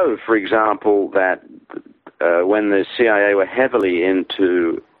 We know, for example, that when the CIA were heavily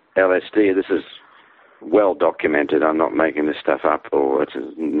into LSD, this is well documented, I'm not making this stuff up, or it's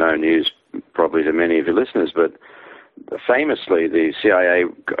no news probably to many of your listeners, but famously the CIA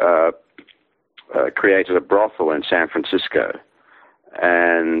created a brothel in San Francisco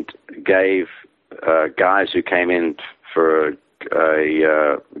and gave guys who came in for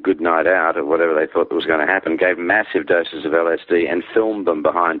a good night out or whatever they thought was going to happen, gave massive doses of LSD and filmed them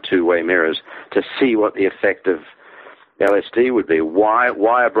behind two-way mirrors to see what the effect of LSD would be. Why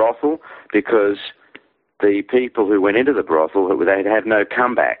a brothel? Because the people who went into the brothel, they'd have no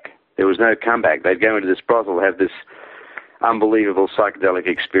comeback. There was no comeback. They'd go into this brothel, have this unbelievable psychedelic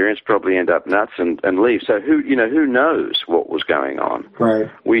experience, probably end up nuts and leave. So who knows what was going on? Right.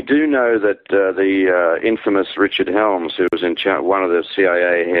 We do know that the infamous Richard Helms, who was one of the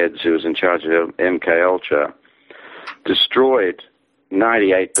CIA heads who was in charge of MK Ultra, destroyed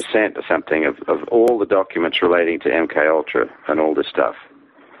 98% or something of all the documents relating to MK Ultra and all this stuff.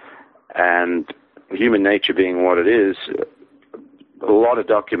 And human nature being what it is, a lot of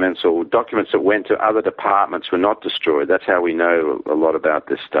documents or documents that went to other departments were not destroyed. That's how we know a lot about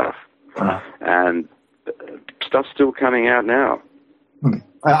this stuff. And stuff's still coming out now.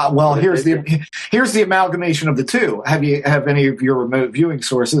 Well, here's the amalgamation of the two. Have any of your remote viewing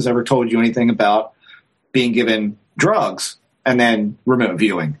sources ever told you anything about being given drugs and then remote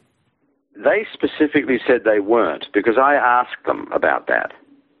viewing? They specifically said they weren't, because I asked them about that.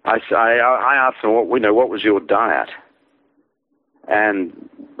 I asked them, what was your diet? And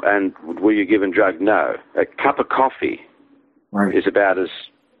were you given drug? No. A cup of coffee is about as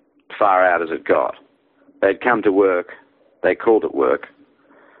far out as it got. They'd come to work, they called it work,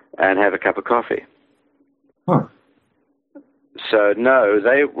 and have a cup of coffee. Huh. So no,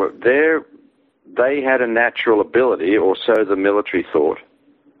 they had a natural ability, or so the military thought,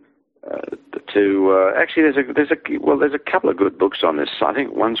 Actually, there's a couple of good books on this. I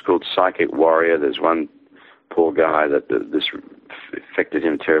think one's called Psychic Warrior. There's one poor guy that this affected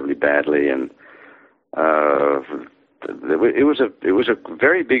him terribly badly, and it was a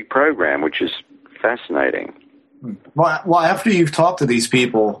very big program, which is fascinating. Well, after you've talked to these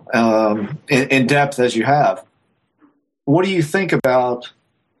people in depth as you have, what do you think about?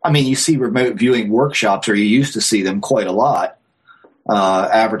 I mean, you see remote viewing workshops, or you used to see them quite a lot,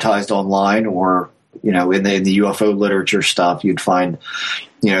 advertised online, or in the UFO literature stuff. You'd find,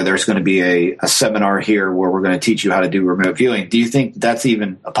 there's going to be a seminar here where we're going to teach you how to do remote viewing. Do you think that's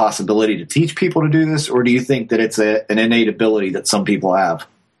even a possibility to teach people to do this, or do you think that it's an innate ability that some people have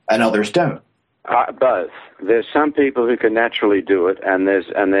and others don't? Both. There's some people who can naturally do it, and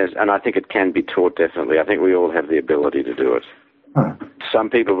I think it can be taught. Definitely, I think we all have the ability to do it. Huh. Some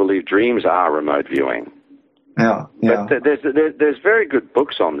people believe dreams are remote viewing. Yeah. But there's very good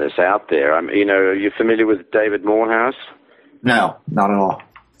books on this out there. Are you familiar with David Morehouse? No, not at all.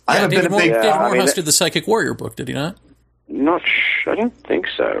 David Morehouse did the Psychic Warrior book, did he not? I don't think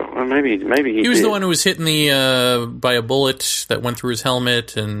so. Or maybe he was did. The one who was hit by a bullet that went through his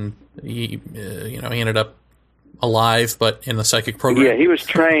helmet, and he ended up alive, but in the psychic program. Yeah, he was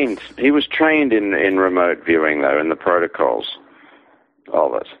trained. He was trained in remote viewing, though, in the protocols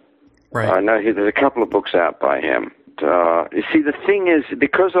of it. Right. I know there's a couple of books out by him. You see, the thing is,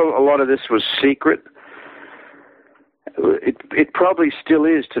 because a lot of this was secret, it probably still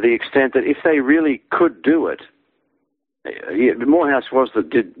is, to the extent that if they really could do it, Morehouse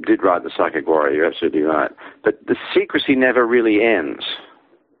did write the Psychic Warrior. You're absolutely right, but the secrecy never really ends.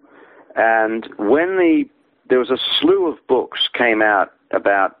 And when there was a slew of books came out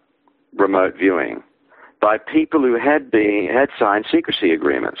about remote viewing by people who had signed secrecy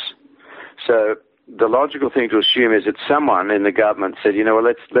agreements. So the logical thing to assume is that someone in the government said,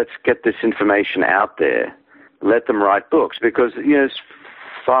 let's get this information out there, let them write books, because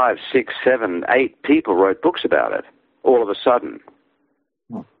 5, 6, 7, 8 people wrote books about it all of a sudden,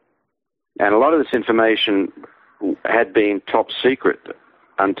 and a lot of this information had been top secret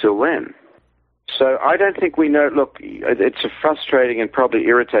until then. So I don't think we know. Look, it's frustrating and probably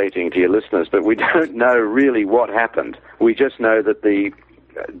irritating to your listeners, but we don't know really what happened. We just know that the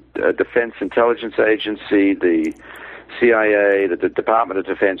Defense Intelligence Agency, the CIA, the Department of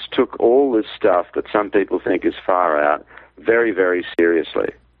Defense took all this stuff that some people think is far out very, very seriously.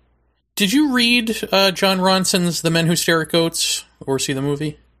 Did you read John Ronson's The Men Who Stare at Goats, or see the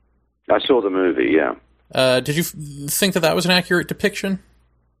movie? I saw the movie, yeah. Did you think that was an accurate depiction?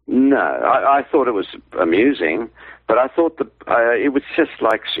 No, I thought it was amusing, but I thought it was just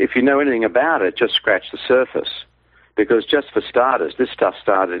like, if you know anything about it, just scratch the surface. Because just for starters, this stuff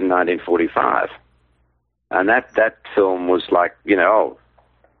started in 1945. And that film was like,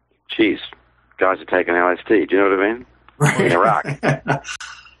 geez, guys are taking LSD. Do you know what I mean? Right. In Iraq.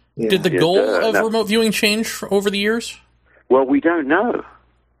 Yeah. Did the goal of remote viewing change over the years? Well, we don't know.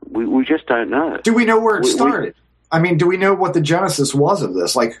 We just don't know. Do we know where it started? Do we know what the genesis was of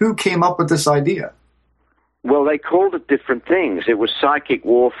this? Like, who came up with this idea? Well, they called it different things. It was psychic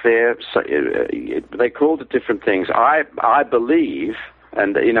warfare. They called it different things. I believe,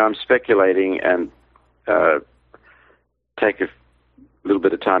 and I'm speculating and take a little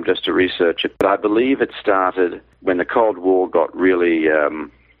bit of time just to research it, but I believe it started when the Cold War got really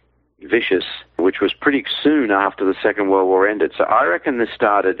vicious, which was pretty soon after the Second World War ended. So I reckon this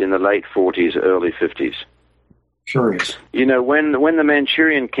started in the late 40s, early 50s. Curious. When the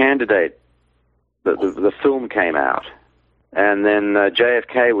Manchurian Candidate, the film came out, and then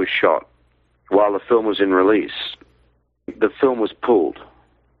JFK was shot while the film was in release, the film was pulled.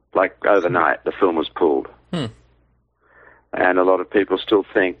 Like overnight, the film was pulled. And a lot of people still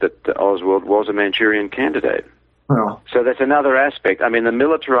think that Oswald was a Manchurian Candidate. Well. So that's another aspect. The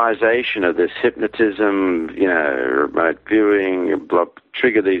militarization of this hypnotism, remote viewing,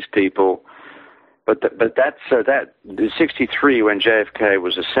 trigger these people. But that in 1963, when JFK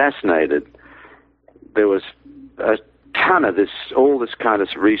was assassinated, there was a ton of all this kind of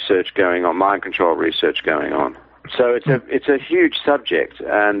research going on, mind control research going on. So it's a huge subject,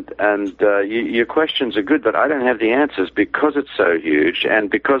 and your questions are good, but I don't have the answers because it's so huge and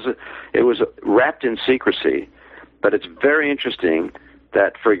because it was wrapped in secrecy. But it's very interesting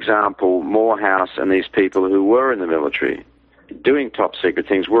that, for example, Morehouse and these people who were in the military doing top secret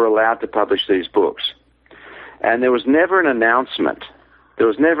things were allowed to publish these books. And there was never an announcement. There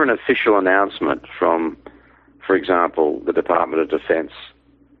was never an official announcement from, for example, the Department of Defense,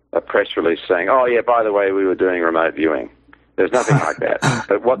 a press release saying, oh, yeah, by the way, we were doing remote viewing. There's nothing like that.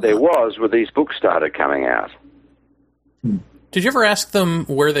 But what there was were these books started coming out. Did you ever ask them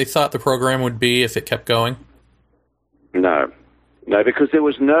where they thought the program would be if it kept going? No, because there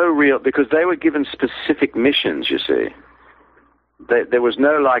was no real, because they were given specific missions, you see. There was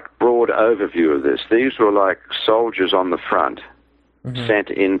no, like, broad overview of this. These were like soldiers on the front sent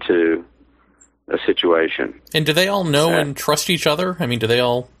into a situation. And do they all know and trust each other? I mean, do they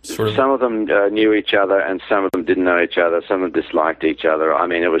all sort of... Some of them knew each other, and some of them didn't know each other. Some of them disliked each other. I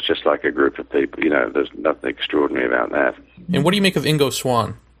mean, it was just like a group of people. You know, there's nothing extraordinary about that. And what do you make of Ingo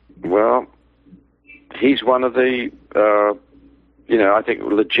Swann? Well, he's one of the, I think,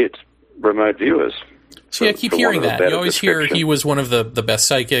 legit remote viewers. See, I keep hearing that. You always hear he was one of the best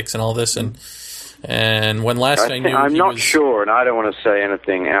psychics and all this, and when last I knew, I'm not sure, and I don't want to say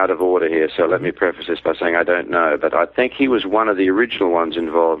anything out of order here, so let me preface this by saying I don't know, but I think he was one of the original ones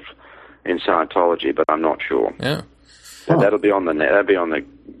involved in Scientology, but I'm not sure. Yeah. So that'll be on the net. That'll be on the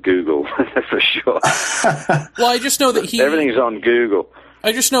Google for sure. Well, I just know that everything's on Google.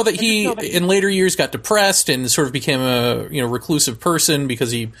 I just know that he, in later years, got depressed and sort of became a reclusive person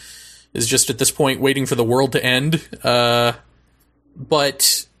because he is just at this point waiting for the world to end.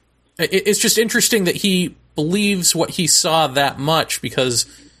 But it's just interesting that he believes what he saw that much, because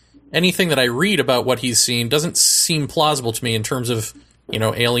anything that I read about what he's seen doesn't seem plausible to me in terms of,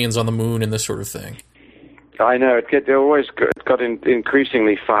 aliens on the moon and this sort of thing. I know, it always got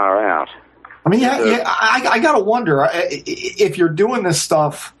increasingly far out. I mean, I got to wonder, if you're doing this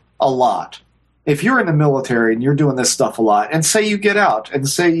stuff a lot, if you're in the military and you're doing this stuff a lot, and say you get out, and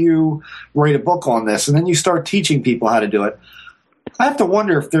say you write a book on this, and then you start teaching people how to do it, I have to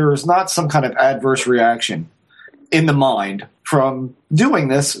wonder if there is not some kind of adverse reaction in the mind from doing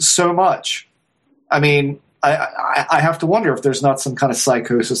this so much. I mean, I have to wonder if there's not some kind of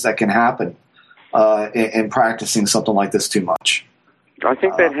psychosis that can happen in practicing something like this too much. I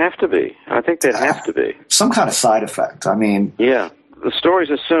think there'd have to be. Some kind of side effect. I mean... Yeah. The stories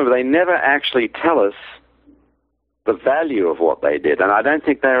are similar, but they never actually tell us the value of what they did, and I don't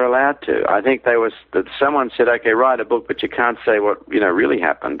think they're allowed to. I think that someone said, okay, write a book, but you can't say what really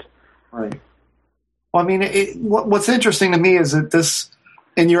happened. Right. Well, I mean, what's interesting to me is that this,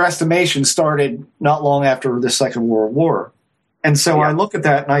 in your estimation, started not long after the Second World War. And so I look at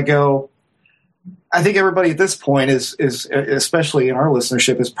that and I go, I think everybody at this point is especially in our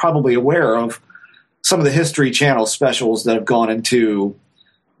listenership, is probably aware of some of the History Channel specials that have gone into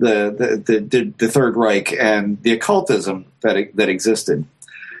the Third Reich and the occultism that existed.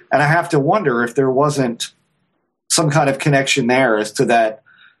 And I have to wonder if there wasn't some kind of connection there as to that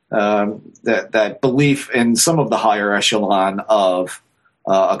belief in some of the higher echelon of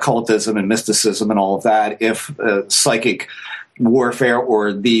occultism and mysticism and all of that, if psychic warfare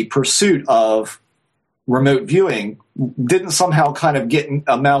or the pursuit of remote viewing didn't somehow kind of get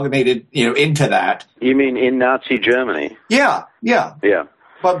amalgamated, into that. You mean in Nazi Germany? Yeah.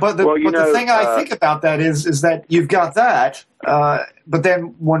 But the thing I think about that is that you've got that, but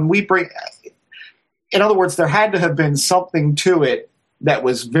then when we bring, in other words, there had to have been something to it that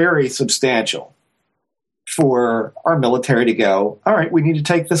was very substantial for our military to go, all right, we need to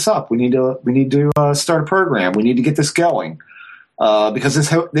take this up. We need to start a program. We need to get this going. Because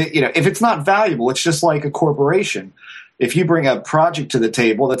if it's not valuable, it's just like a corporation. If you bring a project to the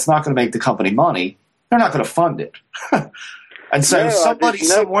table that's not going to make the company money, they're not going to fund it. And so somebody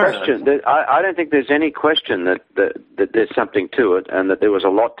somewhere. I don't think there's any question that there's something to it and that there was a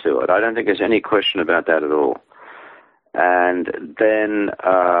lot to it. I don't think there's any question about that at all. And then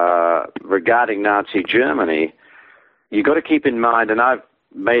regarding Nazi Germany, you've got to keep in mind, and I've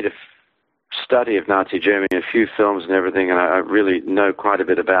made a study of Nazi Germany, a few films and everything, and I really know quite a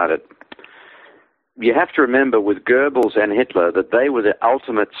bit about it. You have to remember with Goebbels and Hitler that they were the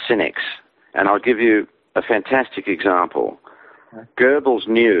ultimate cynics. And I'll give you a fantastic example. Goebbels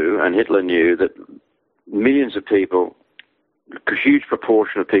knew and Hitler knew that millions of people, a huge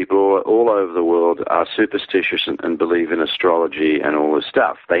proportion of people all over the world are superstitious and believe in astrology and all this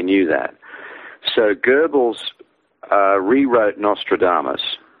stuff. They knew that. So Goebbels rewrote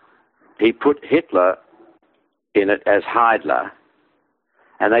Nostradamus. He put Hitler in it as Heidler,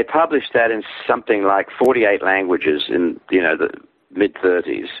 and they published that in something like 48 languages in the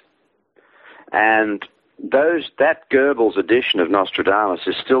mid-30s. And that Goebbels edition of Nostradamus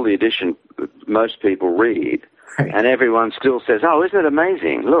is still the edition most people read, and everyone still says, "Oh, isn't it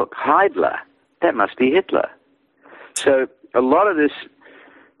amazing? Look, Heidler, that must be Hitler." So a lot of this.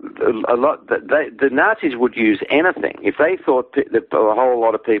 The Nazis would use anything if they thought a whole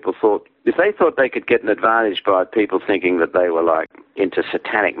lot of people thought if they thought they could get an advantage by people thinking that they were like into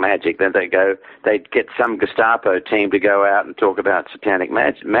satanic magic, then they'd get some Gestapo team to go out and talk about satanic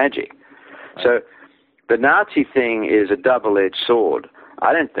magic. So the Nazi thing is a double-edged sword.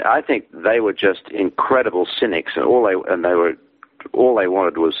 I think they were just incredible cynics, and all they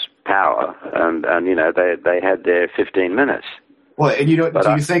wanted was power, and they had their 15 minutes. Well, and do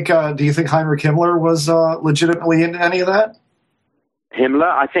you think Heinrich Himmler was legitimately into any of that? Himmler?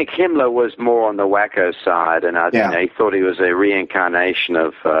 I think Himmler was more on the wacko side, and he thought he was a reincarnation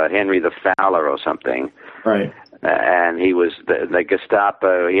of Henry the Fowler or something. Right. And he was the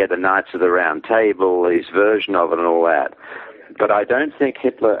Gestapo. He had the Knights of the Round Table, his version of it, and all that. But I don't think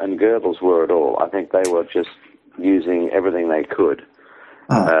Hitler and Goebbels were at all. I think they were just using everything they could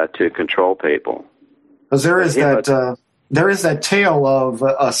to control people. Because there is that tale of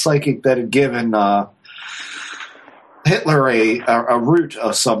a psychic that had given Hitler a root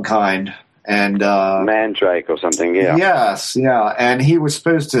of some kind, and Mandrake or something. Yeah. Yes, yeah, and he was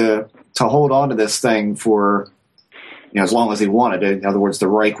supposed to hold on to this thing for as long as he wanted it. In other words, the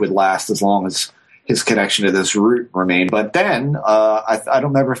Reich would last as long as his connection to this root remained. But then I don't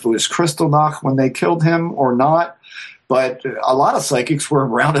remember if it was Kristallnacht when they killed him or not. But a lot of psychics were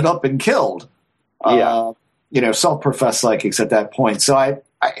rounded up and killed. Self-professed psychics at that point. So I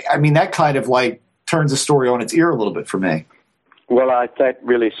mean that kind of like turns the story on its ear a little bit for me. Well, that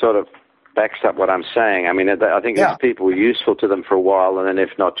really sort of backs up what I'm saying. I mean, I think these people were useful to them for a while, and then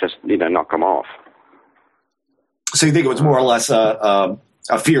if not, just knock them off. So you think it was more or less a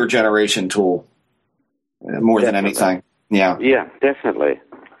fear generation tool, more than anything? Yeah. Yeah, definitely.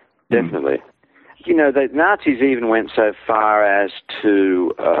 Definitely. The Nazis even went so far as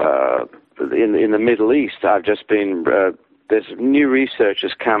to, in the Middle East, I've just been, there's new research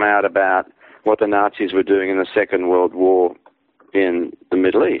has come out about what the Nazis were doing in the Second World War in the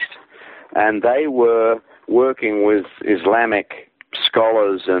Middle East. And they were working with Islamic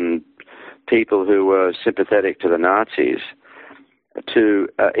scholars and people who were sympathetic to the Nazis to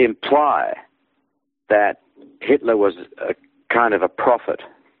imply that Hitler was a kind of a prophet,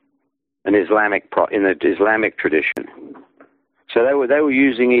 in the Islamic tradition. So they were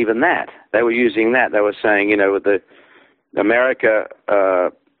using even that. They were using that. They were saying, with the America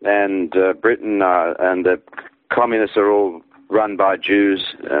and Britain and the communists are all run by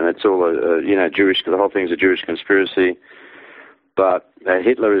Jews, and it's all Jewish. The whole thing's a Jewish conspiracy. But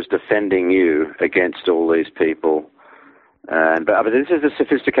Hitler is defending you against all these people, but this is the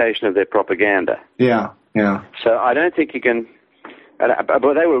sophistication of their propaganda. Yeah, yeah. So I don't think you can. But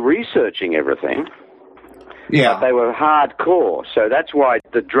they were researching everything. Yeah. But they were hardcore. So that's why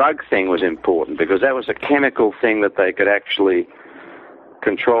the drug thing was important, because that was a chemical thing that they could actually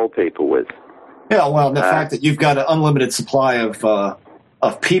control people with. Yeah, well, the fact that you've got an unlimited supply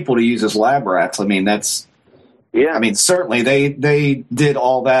of people to use as lab rats, I mean, that's... Yeah. I mean, certainly they did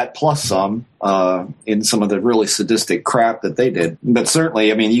all that plus some in some of the really sadistic crap that they did. But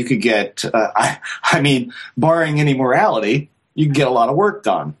certainly, I mean, you could get, barring any morality, you can get a lot of work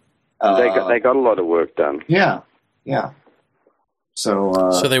done. They got a lot of work done. Yeah, yeah.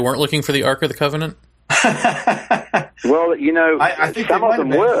 So they weren't looking for the Ark of the Covenant? Well, I think some of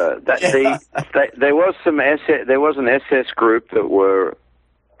them were. There was an SS group that were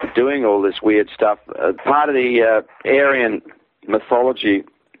doing all this weird stuff. Part of the Aryan mythology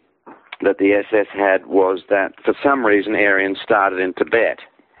that the SS had was that for some reason Aryans started in Tibet.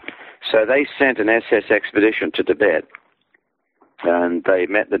 So they sent an SS expedition to Tibet, and they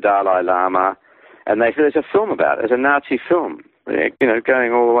met the Dalai Lama, and there's a film about it. There's a Nazi film,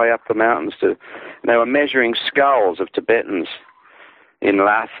 going all the way up the mountains and they were measuring skulls of Tibetans in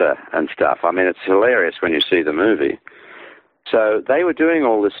Lhasa and stuff. I mean, it's hilarious when you see the movie. So they were doing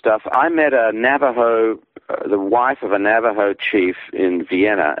all this stuff. I met a Navajo, the wife of a Navajo chief in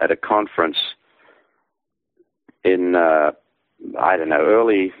Vienna at a conference in,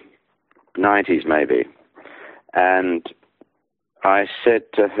 early 90s maybe. And I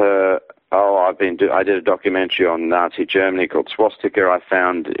said to her, I did a documentary on Nazi Germany called Swastika. I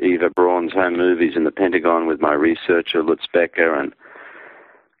found Eva Braun's home movies in the Pentagon with my researcher, Lutz Becker,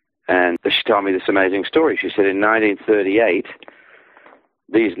 and she told me this amazing story. She said in 1938,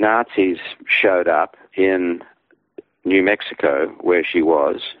 these Nazis showed up in New Mexico, where she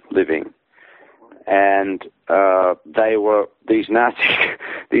was living, and these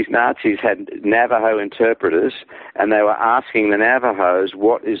Nazis had Navajo interpreters, and they were asking the Navajos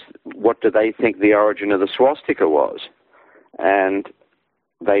what do they think the origin of the swastika was, and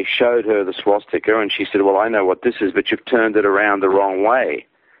they showed her the swastika, and she said, "Well, I know what this is, but you've turned it around the wrong way.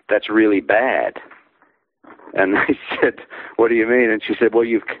 That's really bad." And they said, "What do you mean?" And she said, "Well,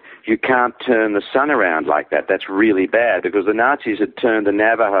 you can't turn the sun around like that. That's really bad," because the Nazis had turned the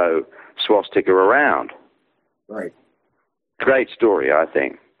Navajo swastika around. Right. Great story, I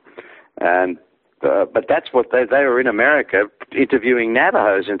think. And But that's what they were in America interviewing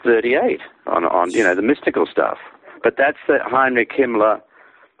Navajos in '38 on the mystical stuff. But that's the Heinrich Himmler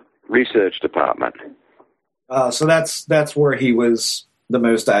Research Department. So that's where he was the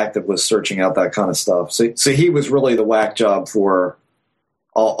most active, was searching out that kind of stuff. So he was really the whack job for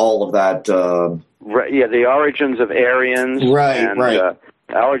all of that. The origins of Aryans. Right.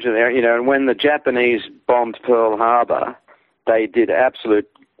 Origin, and when the Japanese bombed Pearl Harbor, they did absolute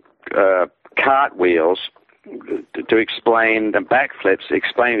cartwheels to explain, the backflips,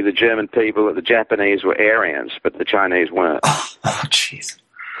 explaining to the German people that the Japanese were Aryans, but the Chinese weren't. Oh, jeez.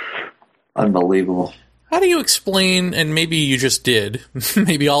 Unbelievable. How do you explain, and maybe you just did,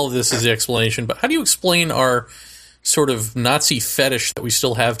 maybe all of this is the explanation, but how do you explain our sort of Nazi fetish that we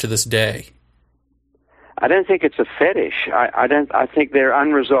still have to this day? I don't think it's a fetish. I think they're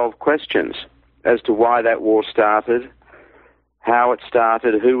unresolved questions as to why that war started, how it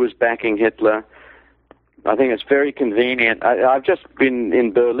started, who was backing Hitler. I think it's very convenient. I've just been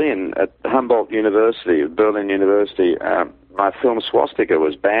in Berlin at Berlin University. My film Swastika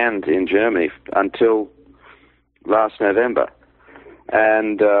was banned in Germany until last November.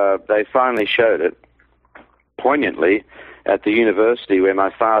 And they finally showed it poignantly at the university where my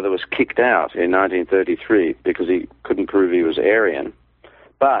father was kicked out in 1933 because he couldn't prove he was Aryan.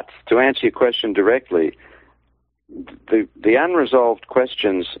 But to answer your question directly, the unresolved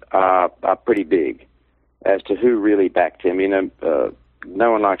questions are pretty big as to who really backed him.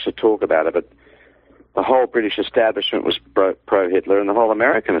 No one likes to talk about it, but the whole British establishment was pro-Hitler, and the whole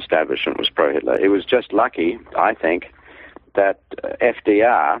American establishment was pro-Hitler. It was just lucky, I think, that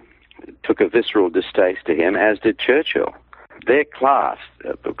FDR took a visceral distaste to him, as did Churchill. Their class,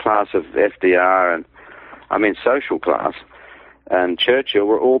 the class of FDR social class, and Churchill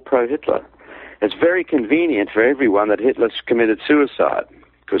were all pro-Hitler. It's very convenient for everyone that Hitler's committed suicide,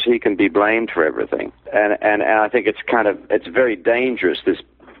 because he can be blamed for everything. And I think it's very dangerous, this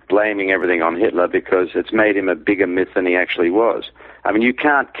blaming everything on Hitler, because it's made him a bigger myth than he actually was. I mean, you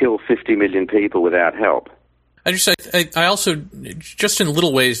can't kill 50 million people without help. I also, just in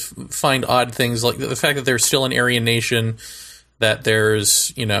little ways, find odd things, like the fact that there's still an Aryan nation, that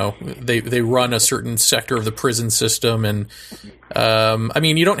there's, they run a certain sector of the prison system, and,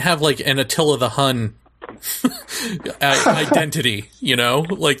 you don't have, like, an Attila the Hun identity,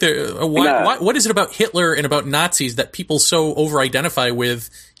 what is it about Hitler and about Nazis that people so over-identify with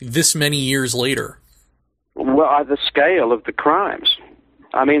this many years later? Well, the scale of the crimes.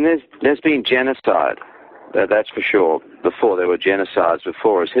 I mean, there's been genocide. That's for sure. Before there were genocides,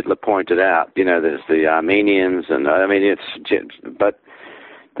 as Hitler pointed out, there's the Armenians, and but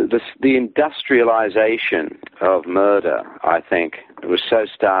the industrialization of murder, I think, was so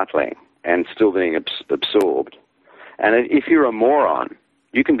startling and still being absorbed. And if you're a moron,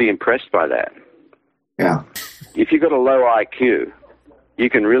 you can be impressed by that. Yeah. If you've got a low IQ, you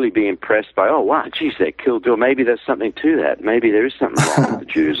can really be impressed by, oh, wow, geez, they killed, or maybe there's something to that. Maybe there is something wrong with the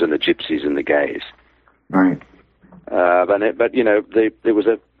Jews and the gypsies and the gays. Right. There was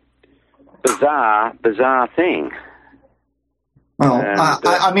a bizarre thing. Well,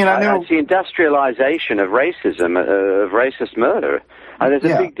 I know it's the industrialization of racism, of racist murder. There's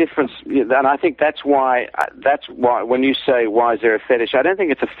a big difference, and I think that's why. When you say why is there a fetish, I don't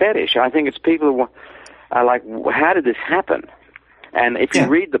think it's a fetish. I think it's people who are like, how did this happen? And if you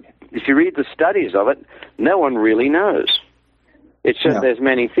read the studies of it, no one really knows. It's just there's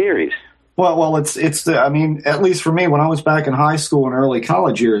many theories. Well, it's at least for me, when I was back in high school and early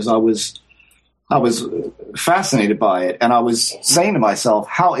college years, I was fascinated by it, and I was saying to myself,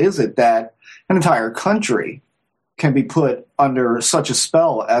 how is it that an entire country can be put under such a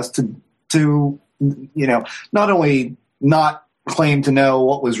spell as to not only not claim to know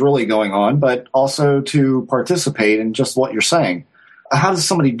what was really going on, but also to participate in just what you're saying? How does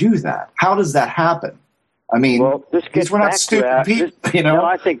somebody do that? How does that happen? I mean, we're not stupid people, No,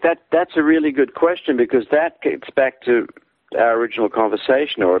 I think that's a really good question, because that gets back to our original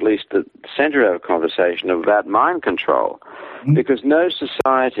conversation, or at least the center of our conversation, about mind control. Mm-hmm. Because no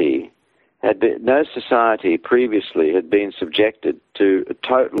society previously had been subjected to a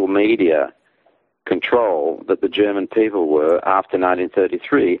total media control that the German people were after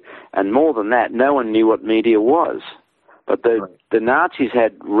 1933, and more than that, no one knew what media was. But the Nazis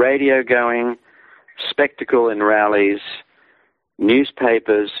had radio going, spectacle in rallies,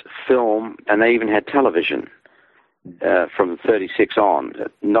 newspapers, film, and they even had television from 36 on.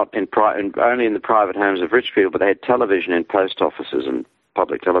 Only in the private homes of rich people, but they had television in post offices and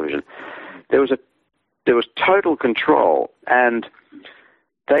public television. There was total control, and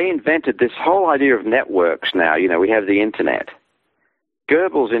they invented this whole idea of networks. Now we have the internet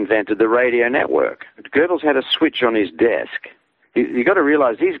Goebbels invented the radio network. Goebbels had a switch on his desk. You got to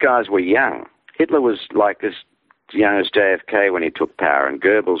realize these guys were young. Hitler was like as young as JFK when he took power, and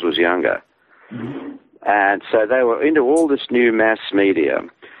Goebbels was younger. Mm-hmm. And so they were into all this new mass media.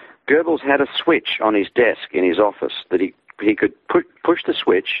 Goebbels had a switch on his desk in his office that he could push the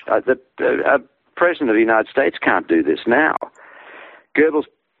switch. The President of the United States can't do this now. Goebbels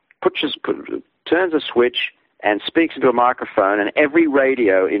turns a switch and speaks into a microphone, and every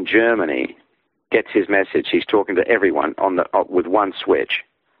radio in Germany gets his message. He's talking to everyone with one switch.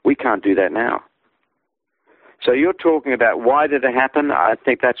 We can't do that now. So you're talking about why did it happen? I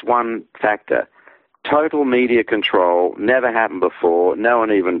think that's one factor. Total media control never happened before.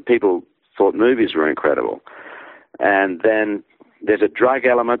 People thought movies were incredible. And then there's a drug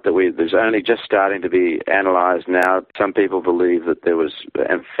element that there's only just starting to be analyzed now. Some people believe that there was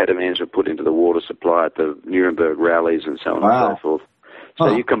amphetamines were put into the water supply at the Nuremberg rallies and so on and so forth.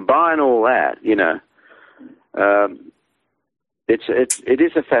 So you combine all that, it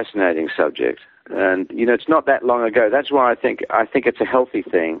is a fascinating subject. And, it's not that long ago. That's why I think it's a healthy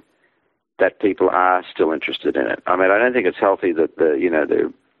thing that people are still interested in it. I mean, I don't think it's healthy that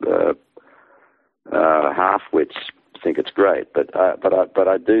the half-wits think it's great, but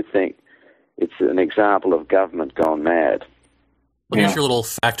I do think it's an example of government gone mad. Well, here's your little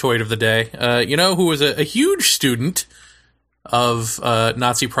factoid of the day. Who was a huge student of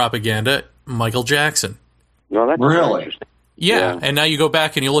Nazi propaganda? Michael Jackson. No, that's really interesting. Yeah, and now you go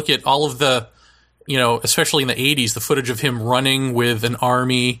back and you look at all of the, especially in the 80s, the footage of him running with an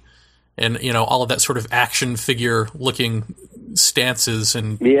army and, all of that sort of action figure-looking stances.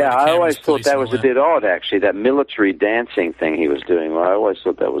 And yeah, I always thought that was a bit odd, actually, that military dancing thing he was doing. I always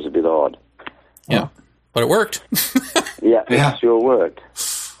thought that was a bit odd. Yeah, but it worked. Yeah, it sure worked.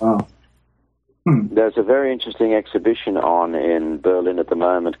 Oh. There's a very interesting exhibition on in Berlin at the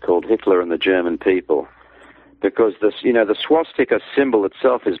moment called Hitler and the German People, because the swastika symbol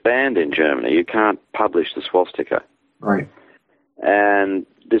itself is banned in Germany. You can't publish the swastika. Right. And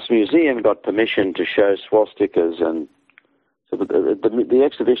this museum got permission to show swastikas, and so the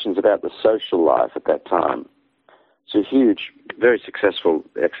exhibition's about the social life at that time. It's a huge, very successful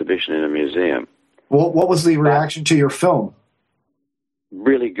exhibition in a museum. What was the reaction to your film?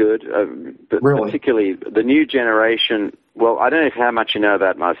 Really good, but really? Particularly the new generation. Well, I don't know how much you know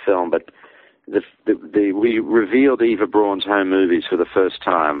about my film, but we revealed Eva Braun's home movies for the first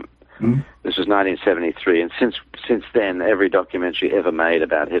time. Mm-hmm. This was 1973, and since then, every documentary ever made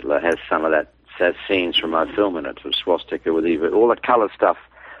about Hitler has some of that, has scenes from my film in it, from swastika with Eva. All the color stuff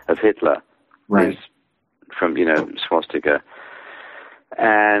of Hitler is from, swastika.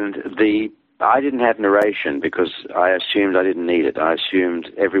 And I didn't have narration because I assumed I didn't need it. I assumed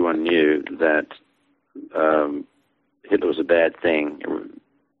everyone knew that Hitler was a bad thing,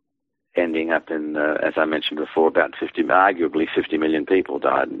 ending up in, as I mentioned before, arguably 50 million people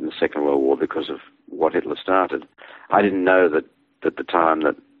died in the Second World War because of what Hitler started. I didn't know that at the time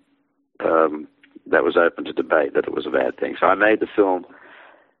that that was open to debate, that it was a bad thing. So I made the film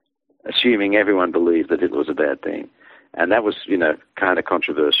assuming everyone believed that Hitler was a bad thing. And that was, kind of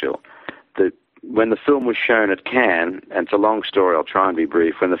controversial. When the film was shown at Cannes, and it's a long story, I'll try and be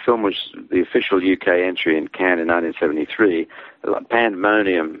brief, when the film was the official UK entry in Cannes in 1973,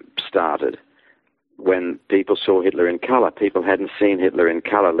 pandemonium started when people saw Hitler in color. People hadn't seen Hitler in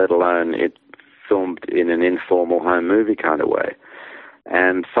color, let alone it filmed in an informal home movie kind of way.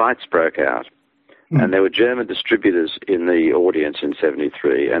 And fights broke out. And there were German distributors in the audience in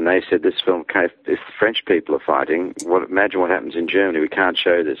 73, and they said, this film, if the French people are fighting, imagine what happens in Germany. We can't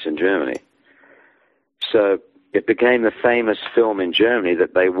show this in Germany. So it became the famous film in Germany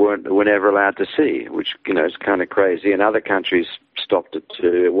that they were never allowed to see, which, is kind of crazy. And other countries stopped it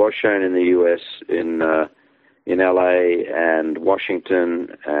too. It was shown in the US, in LA and Washington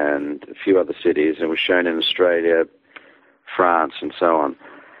and a few other cities. It was shown in Australia, France, and so on.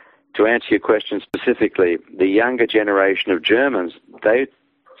 To answer your question specifically, the younger generation of Germans, they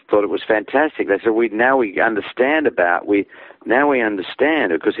thought it was fantastic. They said, now we understand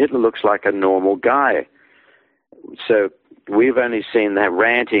because Hitler looks like a normal guy. So we've only seen that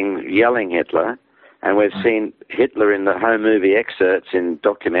ranting, yelling Hitler, and we've seen Hitler in the home movie excerpts in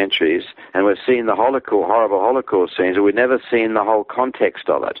documentaries, and we've seen the Holocaust, horrible Holocaust scenes, and we've never seen the whole context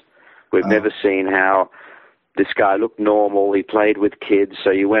of it. We've never seen how this guy looked normal, he played with kids,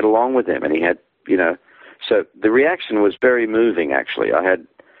 so you went along with him, and he had, so the reaction was very moving, actually. I had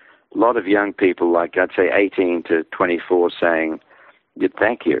a lot of young people, like I'd say 18 to 24, saying,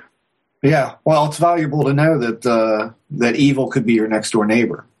 thank you. Yeah, well, it's valuable to know that that evil could be your next-door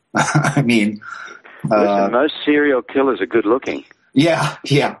neighbor. I mean... Listen, most serial killers are good-looking. Yeah.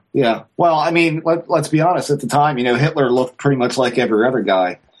 Well, I mean, let's be honest. At the time, Hitler looked pretty much like every other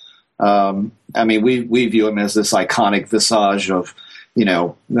guy. I mean, we view him as this iconic visage of,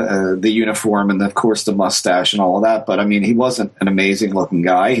 the uniform and, of course, the mustache and all of that. But, I mean, he wasn't an amazing-looking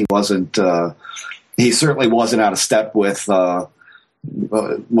guy. He wasn't. He certainly wasn't out of step with what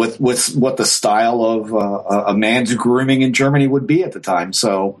the style of a man's grooming in Germany would be at the time.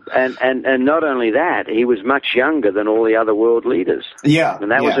 So, and not only that, he was much younger than all the other world leaders. Yeah,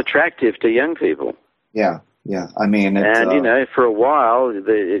 and that was attractive to young people. Yeah. I mean, for a while,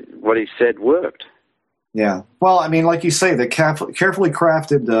 what he said worked. Yeah. Well, I mean, like you say, the carefully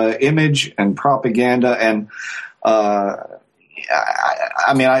crafted image and propaganda, and I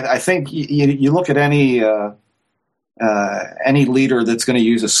think you look at any leader that's going to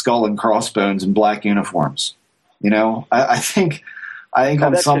use a skull and crossbones and black uniforms. I think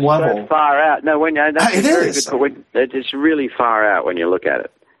on some level, so far out. No, it is. It's really far out when you look at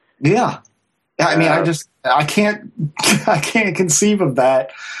it. Yeah. I mean, I can't conceive of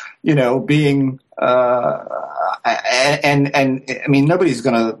that, being, and I mean, nobody's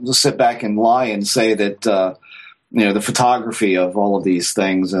going to sit back and lie and say that, the photography of all of these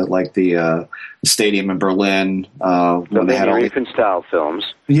things, like the stadium in Berlin, when they had all the style films.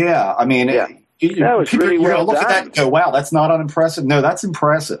 Yeah. I mean, that was really well look done. at that and go, wow, that's not unimpressive. No, that's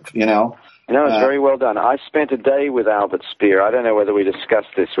impressive, No, it's very well done. I spent a day with Albert Speer. I don't know whether we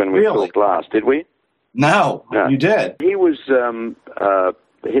discussed this when we talked last. Did we? No, you did. He was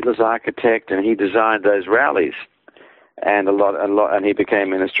Hitler's architect, and he designed those rallies, and a lot, and he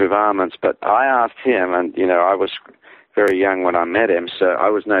became Minister of Armaments. But I asked him, and I was very young when I met him, so I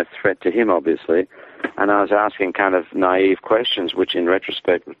was no threat to him, obviously. And I was asking kind of naive questions, which in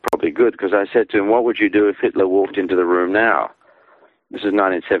retrospect was probably good, because I said to him, "What would you do if Hitler walked into the room now?" This is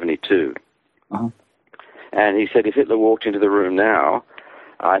 1972. Uh-huh. And he said, if Hitler walked into the room now,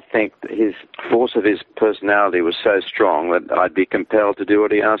 I think his force of his personality was so strong that I'd be compelled to do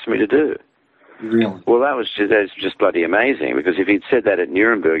what he asked me to do. Really? Well, that's just bloody amazing, because if he'd said that at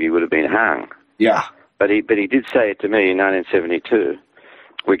Nuremberg, he would have been hung. Yeah. But he did say it to me in 1972.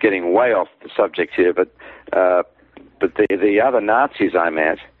 We're getting way off the subject here, but the other Nazis I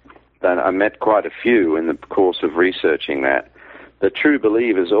met quite a few in the course of researching that. The true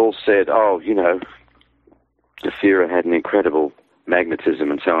believers all said, the Führer had an incredible magnetism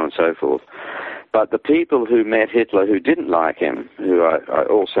and so on and so forth. But the people who met Hitler who didn't like him, who I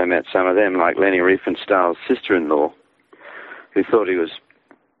also met some of them, like Leni Riefenstahl's sister-in-law, who thought he was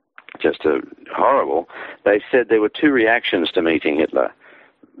just horrible, they said there were two reactions to meeting Hitler.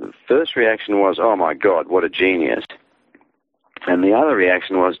 The first reaction was, oh my God, what a genius. And the other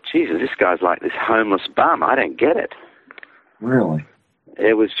reaction was, Jesus, this guy's like this homeless bum. I don't get it. Really?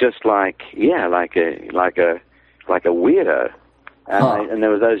 It was just like a weirdo. And there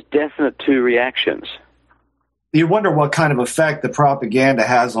were those definite two reactions. You wonder what kind of effect the propaganda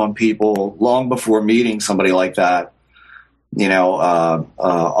has on people long before meeting somebody like that. You look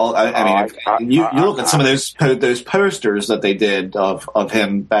at some of those posters that they did of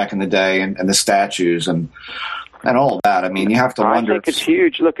him back in the day, and the statues and all that. I mean, you have to wonder. I think it's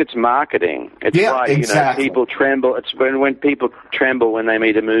huge. Look, it's marketing. It's exactly. People tremble. It's when people tremble when they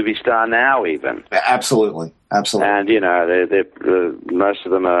meet a movie star now, even. Absolutely. And they're most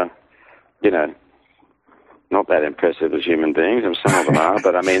of them are, not that impressive as human beings, and some of them are.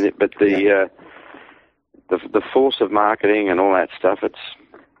 But I mean, the force of marketing and all that stuff, it's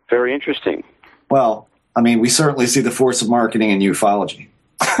very interesting. Well, I mean, we certainly see the force of marketing in ufology.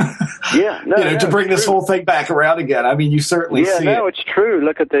 To bring this whole thing back around again. I mean, you certainly see it. Yeah, no, it's true.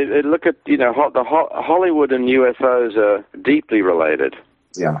 Look at Hollywood and UFOs are deeply related.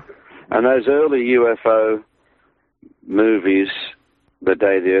 Yeah. And those early UFO movies, The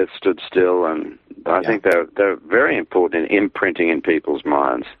Day the Earth Stood Still, and I think they're very important in imprinting in people's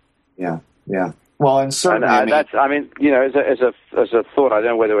minds. Yeah. Well, and certainly, as a thought, I don't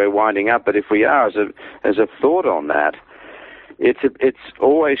know whether we're winding up, but if we are, as a thought on that, it's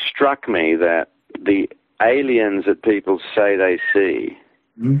always struck me that the aliens that people say they see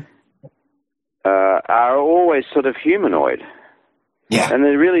are always sort of humanoid. Yeah. And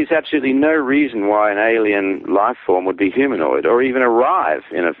there really is absolutely no reason why an alien life form would be humanoid or even arrive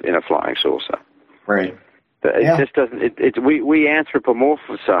in a flying saucer. Right. It just doesn't. We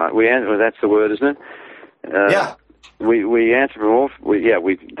anthropomorphize. That's the word, isn't it? We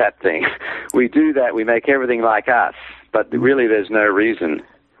anthropomorphize. That thing. We do that. We make everything like us. But really, there's no reason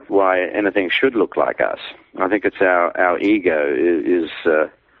why anything should look like us. I think it's our ego is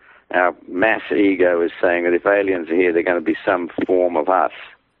our mass ego is saying that if aliens are here, they're going to be some form of us.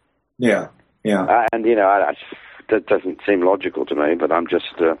 Yeah. And that doesn't seem logical to me, but I'm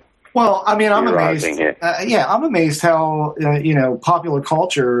just well, I mean, I'm amazed. Here. I'm amazed how popular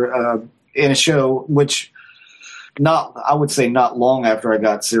culture in a show which I would say not long after I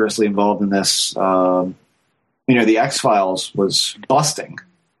got seriously involved in this, the X-Files was busting,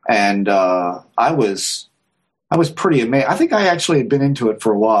 and I was pretty amazed. I think I actually had been into it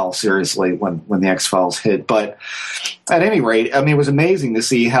for a while, seriously, when the X-Files hit. But at any rate, I mean, it was amazing to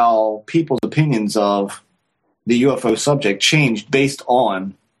see how people's opinions of the UFO subject changed based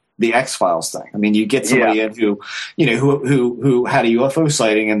on the X-Files thing. I mean, you get somebody in who had a UFO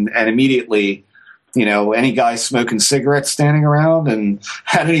sighting and immediately, any guy smoking cigarettes standing around and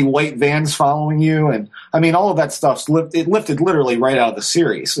had any white vans following you. And I mean, all of that stuff's lifted literally right out of the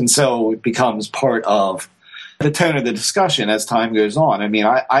series. And so it becomes part of the tone of the discussion as time goes on. I mean,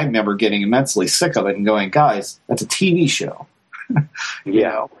 I remember getting immensely sick of it and going, guys, that's a TV show.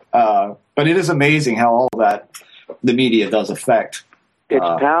 But it is amazing how all of that the media does affect. It's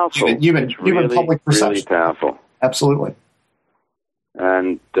powerful. Even public perception. Really powerful. Absolutely.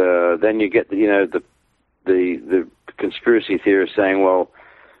 And then you get the conspiracy theorists saying, well,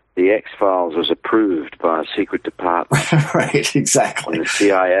 the X-Files was approved by a secret department, right? Exactly. In the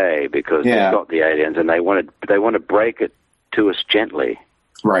CIA because they've got the aliens and they want to break it to us gently,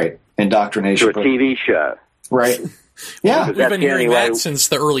 right? Indoctrination to a TV show, right? Yeah, we've been hearing that since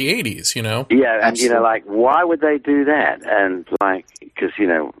the early '80s. Yeah, and why would they do that? And because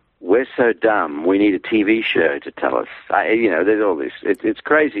we're so dumb, we need a TV show to tell us. There's all this. It's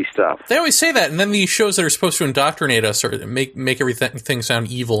crazy stuff. They always say that, and then these shows that are supposed to indoctrinate us or make everything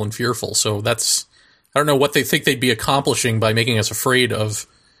sound evil and fearful. So I don't know what they think they'd be accomplishing by making us afraid of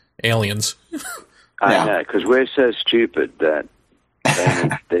aliens. I know, because we're so stupid that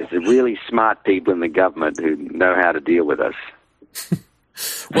there's really smart people in the government who know how to deal with us.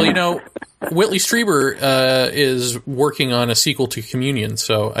 Well, Whitley Strieber is working on a sequel to Communion,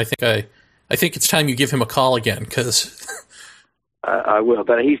 so I think it's time you give him a call again, because I will.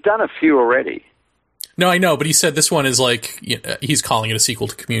 But he's done a few already. No, I know, but he said this one is he's calling it a sequel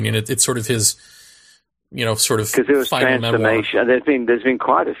to Communion. It's sort of his, sort of because there was transformation. Memoir. There's been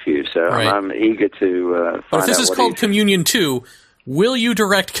quite a few, so right. I'm eager to find out. But if this is called Communion 2, will you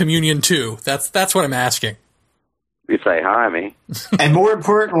direct Communion 2? That's what I'm asking. If they hire me. And more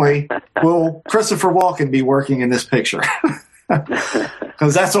importantly, will Christopher Walken be working in this picture?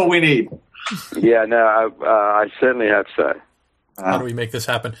 Because that's what we need. Yeah, no, I certainly hope so. How do we make this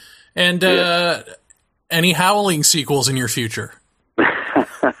happen? And any Howling sequels in your future?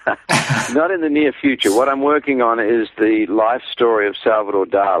 Not in the near future. What I'm working on is the life story of Salvador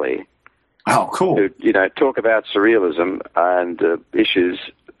Dali. Oh, cool. Who, talk about surrealism and issues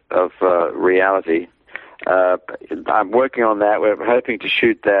of reality. I'm working on that. We're hoping to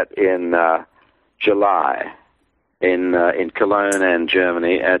shoot that in July in Cologne and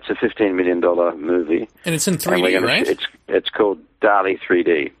Germany. It's a $15 million movie. And it's in 3D, right? It's called Dali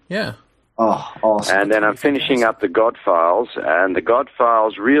 3D. Yeah. Oh, awesome. And then I'm finishing up The God Files, and The God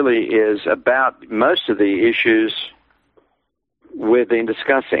Files really is about most of the issues we've been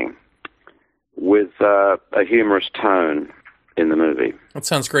discussing with a humorous tone in the movie. That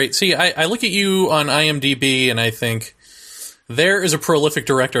sounds great. See, I look at you on IMDb and I think there is a prolific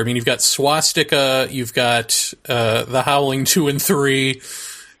director. I mean, you've got Swastika, you've got The Howling 2 and 3,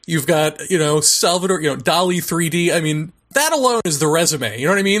 you've got, Salvador, Dali 3D. I mean, that alone is the resume. You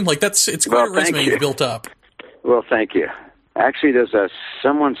know what I mean? It's quite a resume you've built up. Well, thank you. Actually,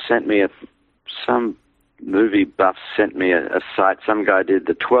 someone sent me some movie buff sent me a site. Some guy did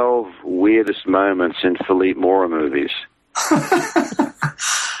the 12 weirdest moments in Philippe Mora movies.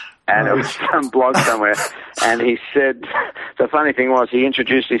 And it was some blog somewhere, and he said, the funny thing was, he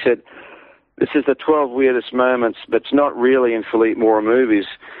said, this is the 12 weirdest moments, but it's not really in Philippe Mora movies.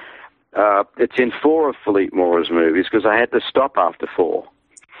 It's in 4 of Philippe Mora's movies, because I had to stop after 4.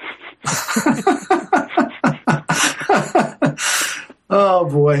 Oh,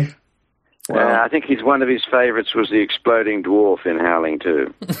 boy. Wow. I think one of his favorites was the exploding dwarf in Howling II.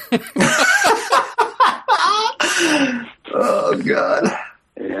 Oh, God.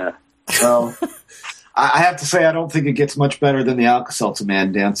 Yeah. Well, I have to say, I don't think it gets much better than the Alka-Seltzer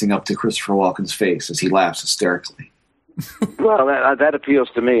Man dancing up to Christopher Walken's face as he laughs hysterically. Well, that appeals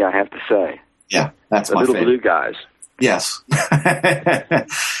to me, I have to say. Yeah, that's my favorite. The little blue guys. Yes.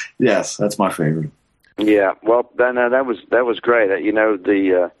 Yes, that's my favorite. Yeah, well, that was great.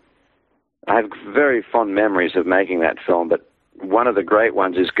 I have very fond memories of making that film, but one of the great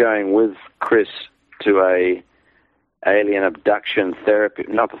ones is going with Chris to a alien abduction therapy,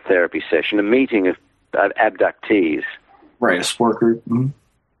 not a therapy session, a meeting of abductees. Right, a sport group. Mm-hmm.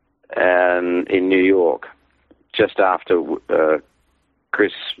 And in New York. just after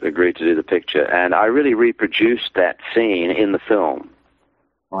Chris agreed to do the picture, and I really reproduced that scene in the film.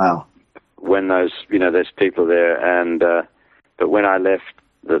 Wow. When there's people there, and but when I left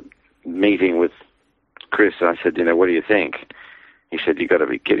the meeting with Chris, I said, what do you think? He said, "You got to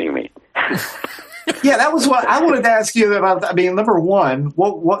be kidding me." Yeah, that was what I wanted to ask you about. I mean, number one,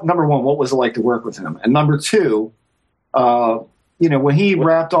 what was it like to work with him? And number two, when he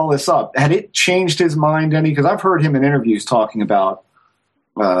wrapped all this up, had it changed his mind any? Because I've heard him in interviews talking about,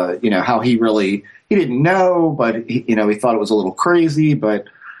 how he didn't know, but he thought it was a little crazy, but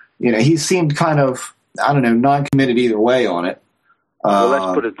he seemed kind of, non-committed either way on it. Well,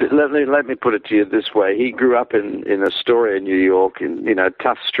 let me put it to you this way. He grew up in Astoria, New York, in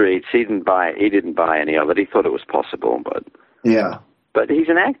tough streets. He didn't buy any of it. He thought it was possible, but yeah. But he's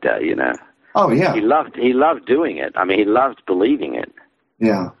an actor, Oh yeah. He loved doing it. I mean, he loved believing it.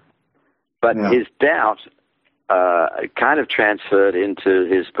 Yeah. But his doubt kind of transferred into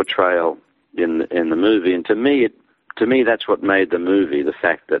his portrayal in the movie, and to me, that's what made the movie. The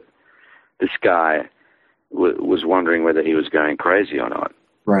fact that this guy was wondering whether he was going crazy or not.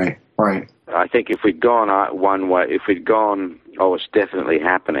 Right. I think if we'd gone one way, it's definitely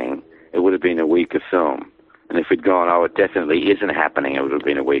happening, it would have been a weaker film. And if we'd gone, it definitely isn't happening, it would have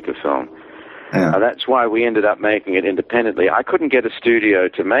been a weaker film. Yeah. That's why we ended up making it independently. I couldn't get a studio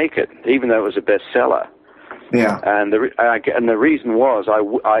to make it, even though it was a bestseller. Yeah. And the reason was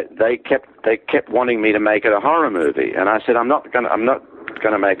they kept wanting me to make it a horror movie, and I said I'm not going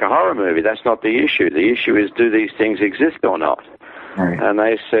to make a horror movie. That's not the issue. The issue is, do these things exist or not? Right. And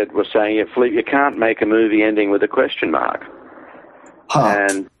they were saying, Philippe, you can't make a movie ending with a question mark. Huh.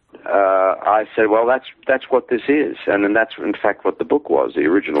 And I said, well, that's what this is, and then that's in fact what the book was. The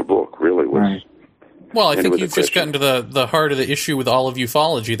original book really was. Right. Well, I think you've just gotten to the heart of the issue with all of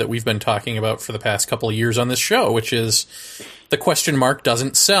ufology that we've been talking about for the past couple of years on this show, which is the question mark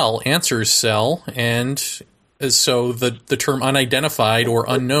doesn't sell, answers sell, and so the term unidentified or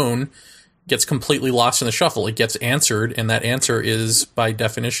unknown gets completely lost in the shuffle. It gets answered, and that answer is, by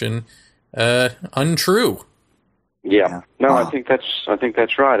definition, untrue. Yeah. No, I think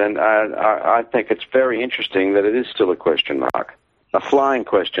that's right, and I think it's very interesting that it is still a question mark. A flying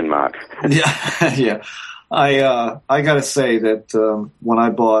question mark. Yeah. I got to say that when I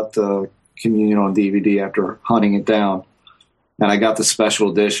bought Communion on DVD after hunting it down, and I got the special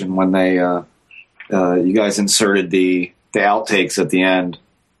edition when they you guys inserted the outtakes at the end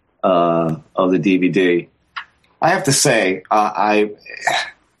of the DVD. I have to say,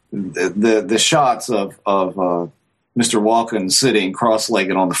 the shots of Mr. Walken sitting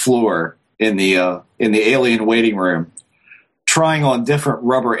cross-legged on the floor in the alien waiting room, trying on different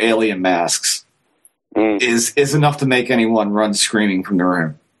rubber alien masks, is enough to make anyone run screaming from the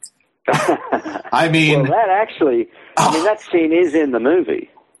room. I mean, well, that scene is in the movie.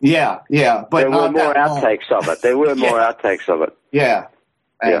 Yeah, but there were more outtakes of it. Yeah,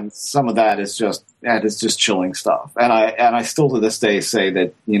 and some of that is just chilling stuff. And I still to this day say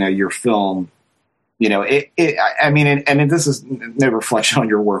that your film, and this is no reflection on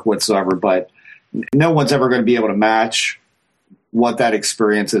your work whatsoever, but no one's ever going to be able to match what that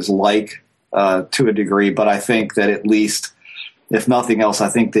experience is like to a degree. But I think that at least, if nothing else, I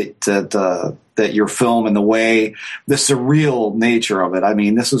think that your film and the way, the surreal nature of it, I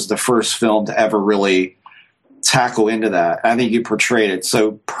mean, this was the first film to ever really tackle into that. I think you portrayed it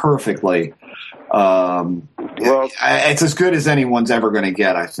so perfectly. It's as good as anyone's ever going to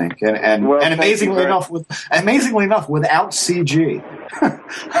get, I think. And amazingly enough, without CG.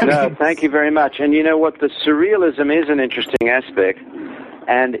 Thank you very much. And you know what? The surrealism is an interesting aspect.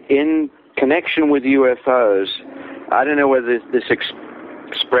 And in connection with UFOs, I don't know whether this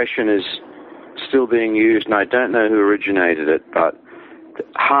expression is still being used, and I don't know who originated it, but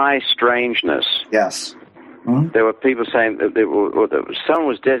high strangeness. Yes. Mm-hmm. There were people saying that someone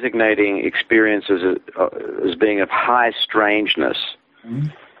was designating experiences as being of high strangeness. Mm-hmm.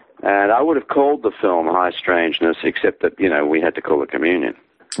 And I would have called the film High Strangeness, except that, we had to call it Communion.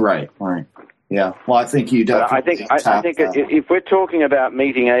 Right. Yeah. Well, I think you definitely. I think if we're talking about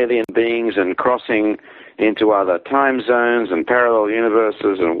meeting alien beings and crossing into other time zones and parallel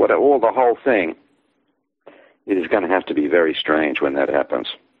universes and all the whole thing, it is going to have to be very strange when that happens.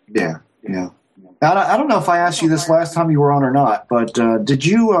 Yeah. I don't know if I asked you this last time you were on or not, but did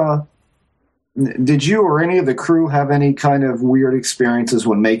you or any of the crew have any kind of weird experiences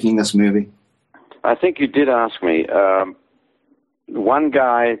when making this movie? I think you did ask me. One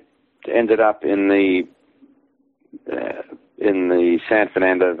guy ended up in the San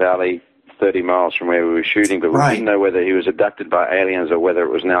Fernando Valley, 30 miles from where we were shooting, but we didn't know whether he was abducted by aliens or whether it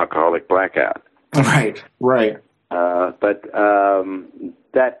was an alcoholic blackout. Right. But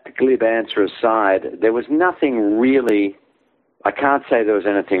that glib answer aside, there was nothing really. I can't say there was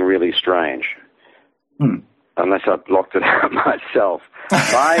anything really strange, unless I blocked it out myself.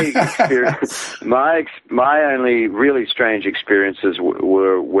 My experience, my only really strange experiences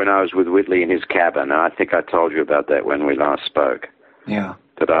were when I was with Whitley in his cabin. And I think I told you about that when we last spoke. Yeah.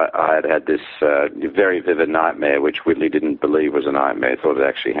 That I had this very vivid nightmare, which Whitley didn't believe was a nightmare, thought it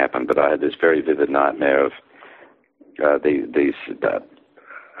actually happened. But I had this very vivid nightmare of these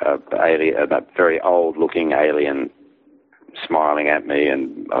alien, a very old-looking alien smiling at me,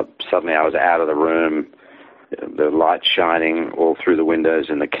 and suddenly I was out of the room, the light shining all through the windows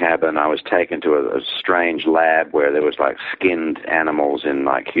in the cabin. I was taken to a strange lab where there was like skinned animals in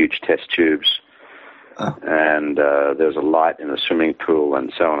like huge test tubes, and there was a light in the swimming pool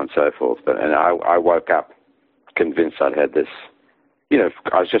and so on and so forth. And I woke up convinced I'd had this,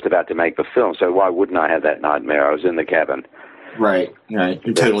 I was just about to make the film, so why wouldn't I have that nightmare? I was in the cabin. Right. You're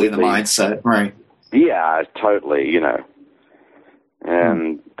totally in the mindset. Right. Yeah, totally,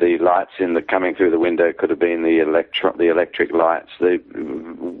 And the lights coming through the window could have been the electric lights.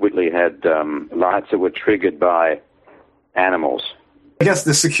 Whitley had lights that were triggered by animals. I guess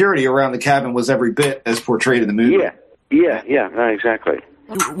the security around the cabin was every bit as portrayed in the movie. Yeah, no, exactly.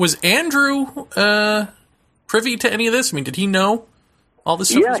 Was Andrew privy to any of this? I mean, did he know all this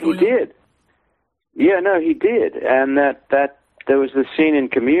stuff? Yeah, he did. Yeah, no, he did. And that there was the scene in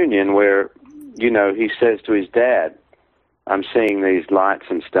Communion where, he says to his dad, I'm seeing these lights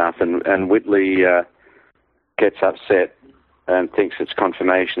and stuff, and Whitley gets upset and thinks it's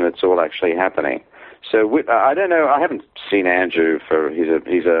confirmation it's all actually happening. So I don't know. I haven't seen Andrew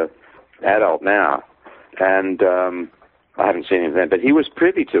he's a adult now, and I haven't seen him then. But he was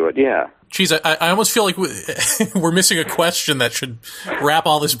privy to it. Yeah. Geez, I almost feel like we're missing a question that should wrap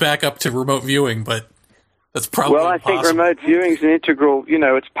all this back up to remote viewing, but that's probably I think remote viewing is an integral.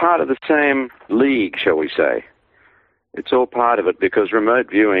 It's part of the same league, shall we say? It's all part of it because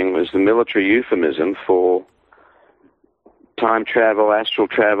remote viewing was the military euphemism for time travel, astral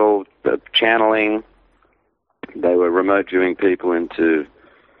travel, channeling. They were remote viewing people into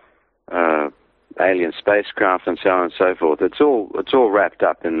alien spacecraft and so on and so forth. It's all wrapped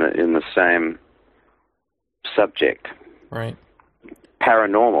up in the same subject. Right.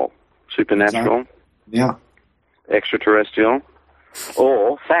 Paranormal, supernatural, yeah, extraterrestrial,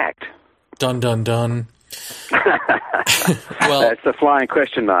 or fact. Dun dun dun. Well, that's the flying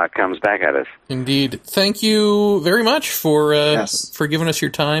question mark comes back at us. Indeed. Thank you very much for giving us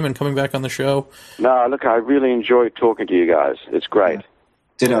your time and coming back on the show. No, look, I really enjoyed talking to you guys. It's great. Yeah.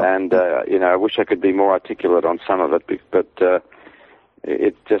 Ditto. And I wish I could be more articulate on some of it, but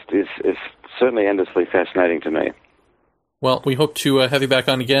it just is certainly endlessly fascinating to me. Well, we hope to have you back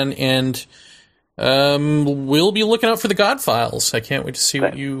on again, and we'll be looking out for the God Files. I can't wait to see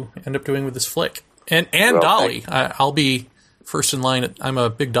what you end up doing with this flick. And Dolly. I'll be first in line. I'm a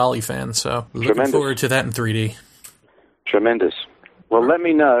big Dolly fan, so looking forward to that in 3D. Tremendous. Well, let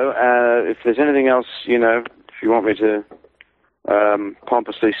me know if there's anything else, if you want me to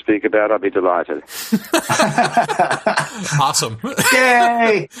pompously speak about, I'll be delighted. Awesome.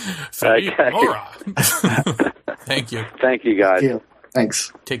 Yay! Philippe Mora. Thank you. Thank you, guys. Thank you.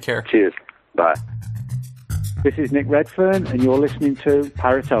 Thanks. Take care. Cheers. Bye. This is Nick Redfern, and you're listening to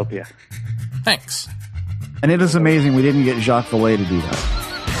Paratopia. Thanks. And it is amazing we didn't get Jacques Vallée to do that.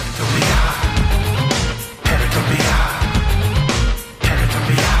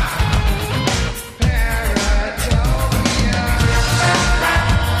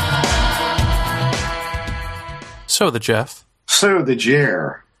 So the Jeff. So the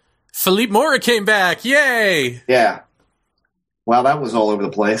Jer. Philippe Mora came back. Yay! Yeah. Wow, that was all over the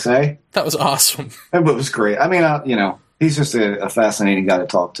place, eh? That was awesome. It was great. I mean, he's just a fascinating guy to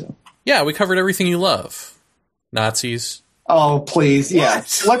talk to. Yeah, we covered everything you love. Nazis. Oh, please. Yeah.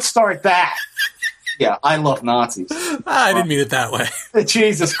 Let's start that. Yeah, I love Nazis. I didn't mean it that way.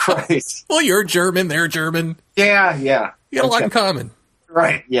 Jesus Christ. Well, you're German. They're German. Yeah. You got a lot in common.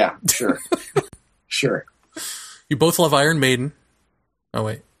 Right. Yeah, sure. Sure. You both love Iron Maiden. Oh,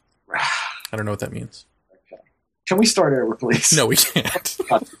 wait. I don't know what that means. Okay. Can we start over, please? No, we can't.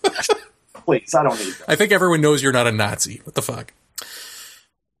 Please, I don't need that. I think everyone knows you're not a Nazi. What the fuck?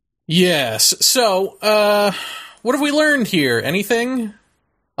 Yes. So, what have we learned here? Anything?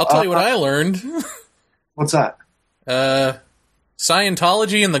 I'll tell you what I learned. What's that?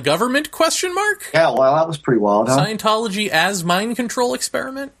 Scientology and the government? ? Yeah, well, that was pretty wild, huh? Scientology as mind control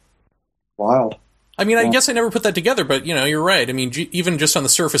experiment? Wild. I mean, I guess I never put that together, but, you're right. I mean, even just on the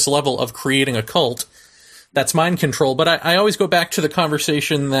surface level of creating a cult, that's mind control. But I always go back to the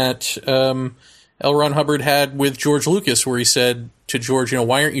conversation that L. Ron Hubbard had with George Lucas, where he said to George,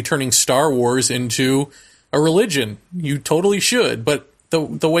 why aren't you turning Star Wars into a religion? You totally should. But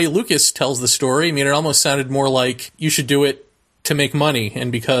the way Lucas tells the story, it almost sounded more like you should do it to make money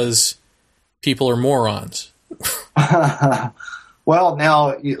and because people are morons. Well,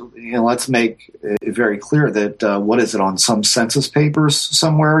 now, let's make it very clear that, what is it, on some census papers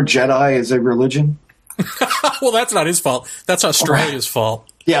somewhere, Jedi is a religion? Well, that's not his fault. That's Australia's fault.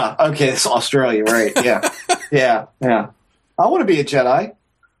 Yeah, okay, it's Australia, right, yeah. yeah. I want to be a Jedi.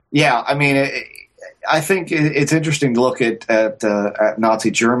 Yeah, I think it's interesting to look at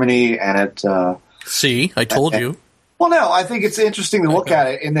Nazi Germany and at... See, I told you. Well, no, I think it's interesting to look at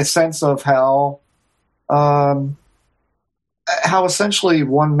it in the sense of how essentially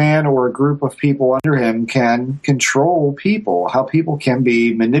one man or a group of people under him can control people, how people can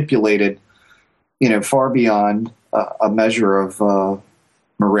be manipulated, far beyond a measure of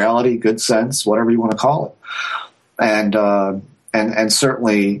morality, good sense, whatever you want to call it. And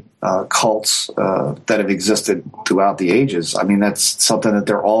certainly cults that have existed throughout the ages. That's something that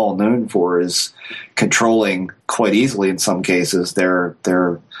they're all known for, is controlling quite easily in some cases their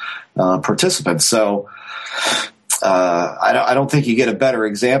participants. So I don't think you get a better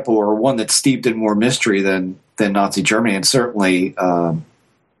example or one that's steeped in more mystery than Nazi Germany. And certainly,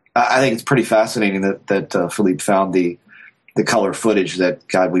 I think it's pretty fascinating that Philippe found the color footage that,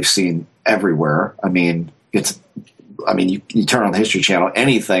 God, we've seen everywhere. You turn on the History Channel,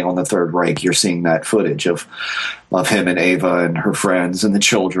 anything on the Third Reich, you're seeing that footage of him and Ava and her friends and the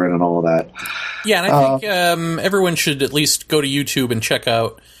children and all of that. Yeah, and I think everyone should at least go to YouTube and check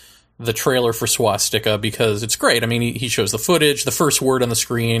out the trailer for Swastika, because it's great. He shows the footage. The first word on the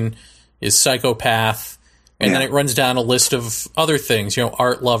screen is psychopath, and then it runs down a list of other things,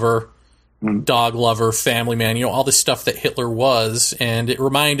 art lover, dog lover, family man, all this stuff that Hitler was. And it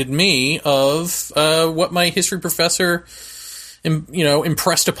reminded me of what my history professor,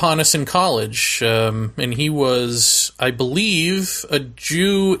 impressed upon us in college. And he was, I believe, a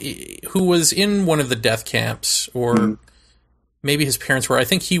Jew who was in one of the death camps, or maybe his parents were. I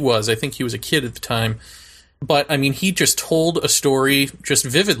think he was a kid at the time. But, he just told a story just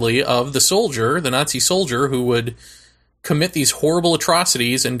vividly of the Nazi soldier who would commit these horrible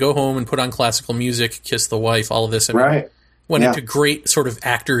atrocities and go home and put on classical music, kiss the wife, all of this. Went into great sort of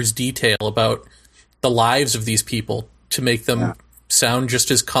actor's detail about the lives of these people to make them sound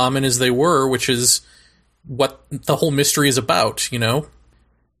just as common as they were, which is what the whole mystery is about,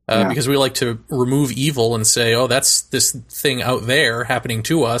 because we like to remove evil and say, oh, that's this thing out there happening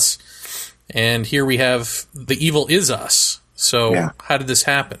to us. And here we have the evil is us. So how did this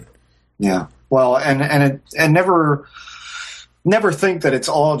happen? Yeah. Well, and never think that it's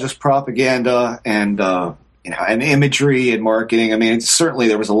all just propaganda and and imagery and marketing. Certainly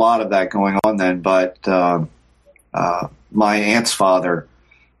there was a lot of that going on then. But my aunt's father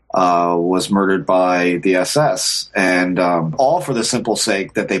was murdered by the SS, and all for the simple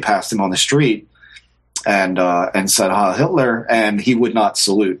sake that they passed him on the street and said "Heil Hitler," and he would not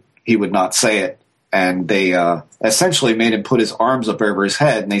salute. He would not say it. And they essentially made him put his arms up over his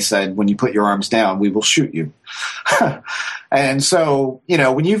head, and they said, when you put your arms down, we will shoot you. And so,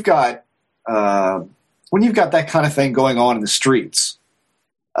 when you've got that kind of thing going on in the streets,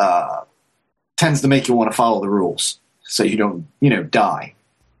 tends to make you want to follow the rules so you don't, die.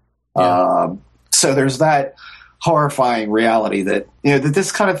 So there's that horrifying reality that, that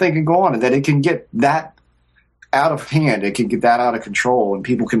this kind of thing can go on, and that it can get that out of hand, it can get that out of control, and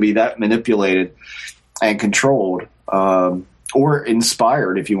people can be that manipulated and controlled, or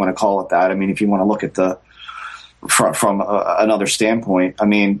inspired, if you want to call it that. If you want to look at from another standpoint,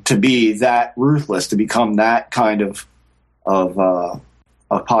 to be that ruthless, to become that kind of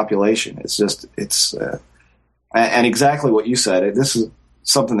population, and exactly what you said. This is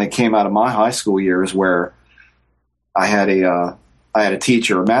something that came out of my high school years, where I had a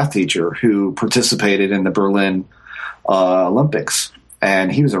teacher, a math teacher, who participated in the Berlin Olympics,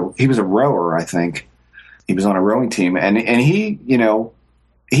 and he was a rower. I think he was on a rowing team, and he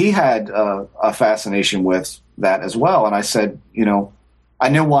had a fascination with that as well. And I said, I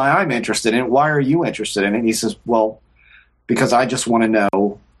know why I'm interested in it. Why are you interested in it? And he says, well, because I just want to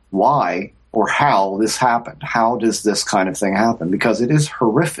know why or how this happened. How does this kind of thing happen? Because it is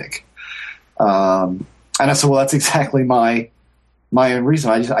horrific. And I said, well, that's exactly my own reason.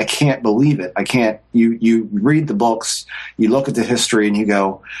 I can't believe it. I can't. You read the books, you look at the history, and you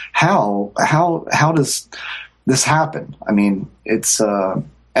go, how does this happen? It's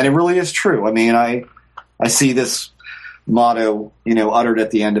and it really is true. I see this motto, uttered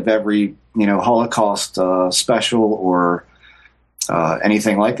at the end of every Holocaust special or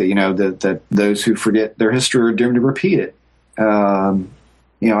anything like that. That those who forget their history are doomed to repeat it.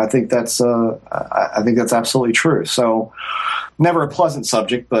 I think that's absolutely true. So, never a pleasant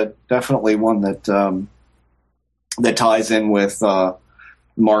subject, but definitely one that that ties in with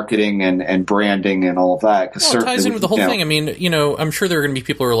marketing and branding and all of that. Well, it ties in with the whole thing. I mean, I'm sure there are going to be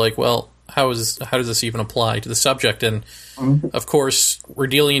people who are like, well, how does this even apply to the subject? And of course, we're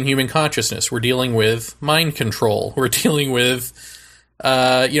dealing in human consciousness. We're dealing with mind control. We're dealing with,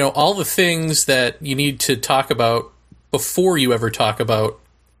 all the things that you need to talk about before you ever talk about,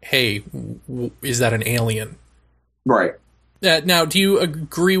 hey, is that an alien? Right. Now, do you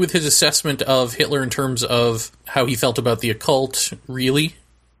agree with his assessment of Hitler in terms of how he felt about the occult, really?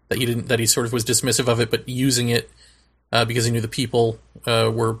 That he sort of was dismissive of it, but using it because he knew the people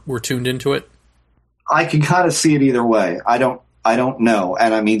were tuned into it? I can kind of see it either way. I don't know.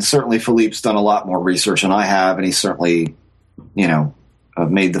 And I mean, certainly Philippe's done a lot more research than I have, and he certainly,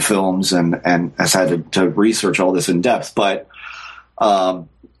 made the films and has had to research all this in depth. But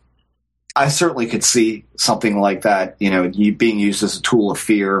I certainly could see something like that, being used as a tool of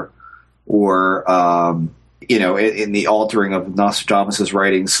fear, or, in the altering of Nostradamus'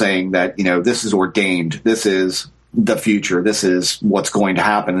 writings, saying that, this is ordained, this is the future, this is what's going to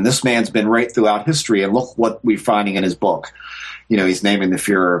happen. And this man's been right throughout history, and look what we're finding in his book. He's naming the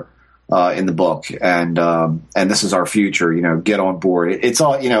Führer in the book, and this is our future, get on board. It's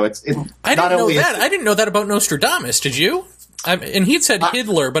all, I didn't know that. I didn't know that about Nostradamus. Did you? And he'd said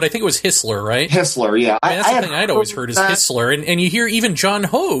Hitler, but I think it was Hissler, right? Hissler, yeah. I mean, that's the thing I'd always heard is Hissler. And you hear even John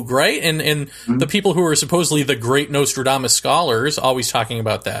Hogue, right? And the people who are supposedly the great Nostradamus scholars always talking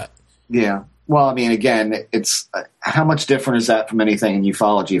about that. Yeah. Well, I mean, again, it's how much different is that from anything in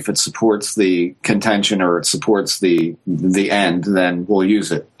ufology? If it supports the contention or it supports the end, then we'll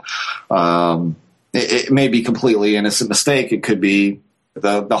use it. It may be completely innocent mistake. It could be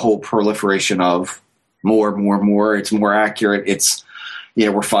the whole proliferation of more. It's more accurate. It's,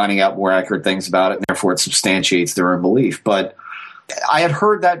 we're finding out more accurate things about it, and therefore it substantiates their own belief. But I had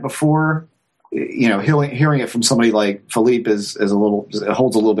heard that before. Hearing it from somebody like Philippe is it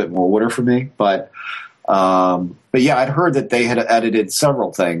holds a little bit more water for me. But yeah, I'd heard that they had edited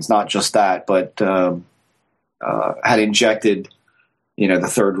several things, not just that, but had injected, the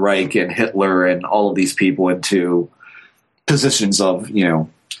Third Reich and Hitler and all of these people into positions of,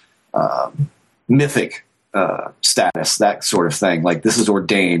 mythic status, that sort of thing. Like, this is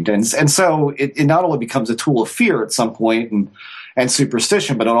ordained. And so it not only becomes a tool of fear at some point and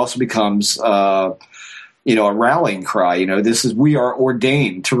superstition, but it also becomes, a rallying cry. We are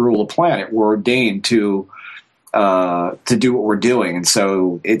ordained to rule a planet. We're ordained to do what we're doing. And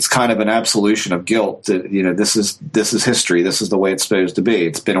so it's kind of an absolution of guilt that, this is history. This is the way it's supposed to be.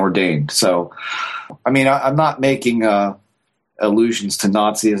 It's been ordained. So, I mean, I'm not making, allusions to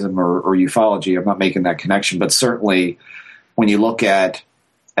Nazism or ufology. I'm not making that connection, but certainly when you look at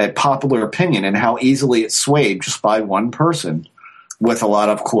popular opinion and how easily it's swayed just by one person with a lot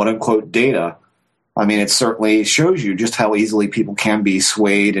of quote unquote data, I mean, it certainly shows you just how easily people can be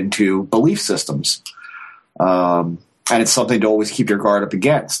swayed into belief systems. And it's something to always keep your guard up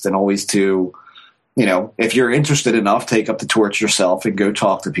against, and always to, if you're interested enough, take up the torch yourself and go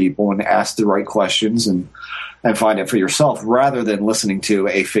talk to people and ask the right questions and find it for yourself, rather than listening to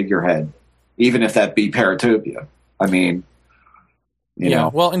a figurehead, even if that be Paratopia. I mean, you know.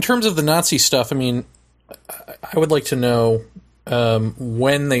 Well, in terms of the Nazi stuff, I mean, I would like to know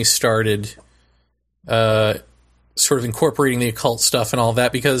when they started sort of incorporating the occult stuff and all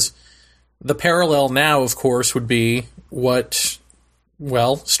that, because the parallel now, of course, would be what,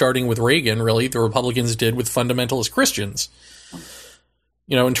 starting with Reagan, really, the Republicans did with fundamentalist Christians.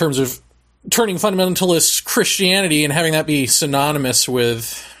 In terms of turning fundamentalist Christianity and having that be synonymous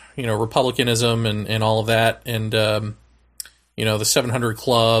with, republicanism and all of that, and the 700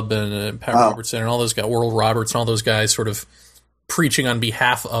 Club and Pat Robertson and all those guys, Oral Roberts and all those guys, sort of preaching on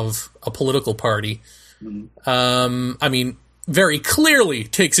behalf of a political party. Mm-hmm. I mean, very clearly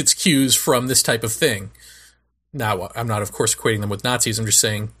takes its cues from this type of thing. Now, I'm not, of course, equating them with Nazis. I'm just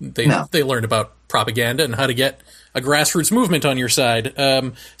saying they learned about propaganda and how to get a grassroots movement on your side.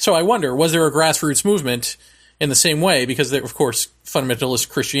 So I wonder, was there a grassroots movement in the same way? Because, of course, fundamentalist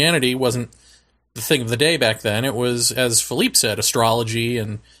Christianity wasn't the thing of the day back then. It was, as Philippe said, astrology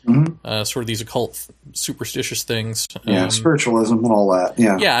and sort of these occult, superstitious things. Spiritualism and all that.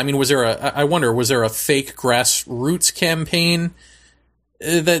 Yeah. I mean, was there a fake grassroots campaign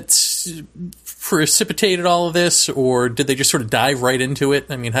that precipitated all of this, or did they just sort of dive right into it?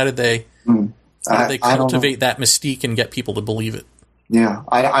 I mean, how did they cultivate that mystique and get people to believe it? Yeah,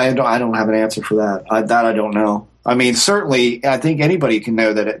 I don't have an answer for that. I don't know. I mean, certainly, I think anybody can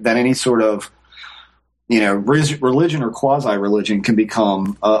know that any sort of, religion or quasi-religion can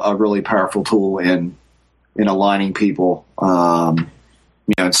become a really powerful tool in aligning people. And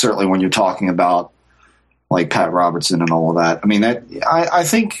certainly when you're talking about like Pat Robertson and all of that. I mean, I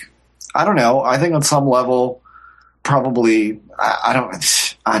think, I don't know. I think on some level, probably, I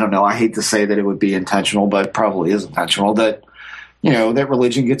don't know. I hate to say that it would be intentional, but it probably is intentional that, that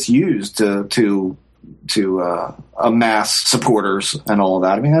religion gets used to amass supporters and all of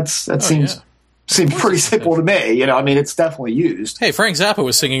that. I mean, that seems pretty simple to me. I mean, it's definitely used. Hey, Frank Zappa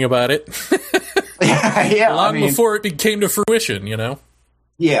was singing about it. yeah. Long before it came to fruition,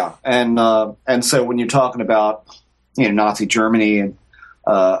 Yeah, and so when you're talking about Nazi Germany and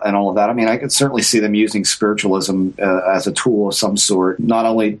all of that, I mean, I could certainly see them using spiritualism as a tool of some sort, not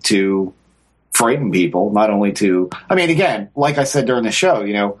only to frighten people, not only to. I mean, again, like I said during the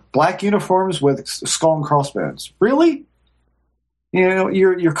show, black uniforms with skull and crossbones. Really,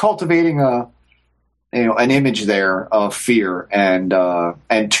 you're cultivating an image there of fear and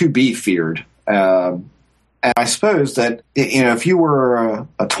to be feared. And I suppose that, if you were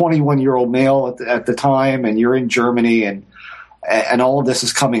a 21-year-old male at the time and you're in Germany and all of this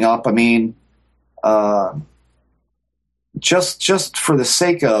is coming up, I mean, just for the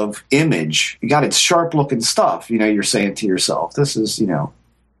sake of image, you got its sharp looking stuff, you're saying to yourself, this is, you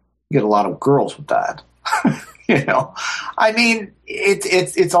get a lot of girls with that. I mean,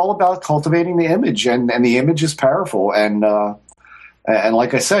 it's all about cultivating the image and the image is powerful. And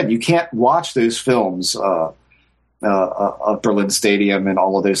like I said, you can't watch those films of Berlin Stadium and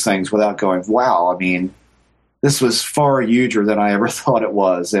all of those things without going, wow, I mean, this was far huger than I ever thought it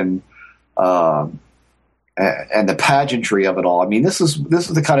was. And the pageantry of it all. I mean, this is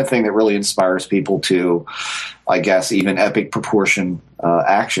the kind of thing that really inspires people to, I guess, even epic proportion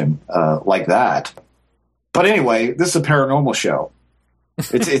action like that. But anyway, this is a paranormal show.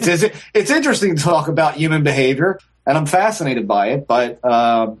 It's interesting to talk about human behavior, and I'm fascinated by it. But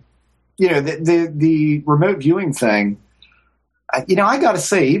the remote viewing thing, I got to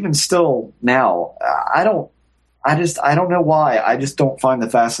say, even still now, I don't know why. I just don't find the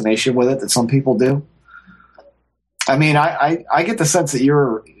fascination with it that some people do. I mean, I get the sense that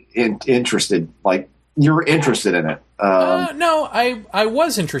you're interested, like you're interested in it. No, I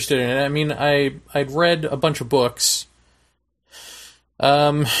was interested in it. I mean, I'd read a bunch of books.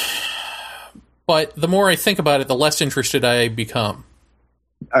 But the more I think about it, the less interested I become.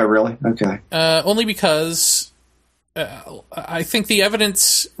 Oh, really? Okay. Only because I think the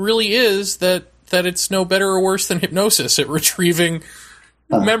evidence really is that it's no better or worse than hypnosis at retrieving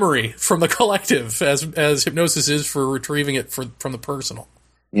memory from the collective, as hypnosis is for retrieving it from the personal.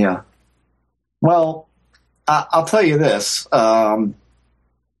 Yeah. Well, I'll tell you this. A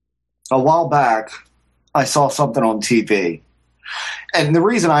while back, I saw something on TV. And the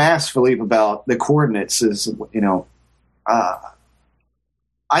reason I asked Philippe about the coordinates is,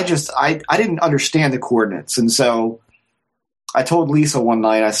 I didn't understand the coordinates. And so I told Lisa one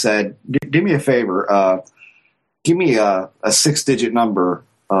night, I said, do me a favor. Give me a 6-digit number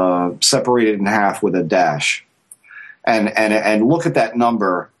separated in half with a dash. And look at that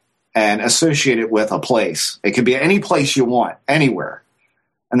number and associate it with a place. It could be any place you want, anywhere.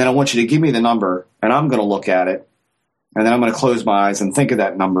 And then I want you to give me the number, and I'm going to look at it. And then I'm going to close my eyes and think of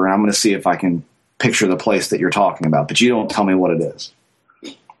that number, and I'm going to see if I can picture the place that you're talking about. But you don't tell me what it is.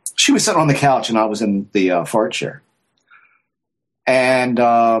 She was sitting on the couch, and I was in the fart chair. And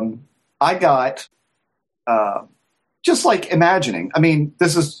I got just like imagining. I mean,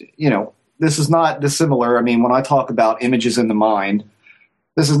 this is not dissimilar. I mean, when I talk about images in the mind,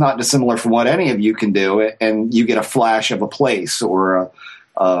 this is not dissimilar from what any of you can do. And you get a flash of a place or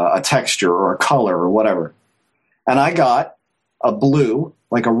a texture or a color or whatever. And I got a blue,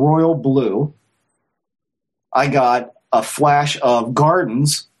 like a royal blue. I got a flash of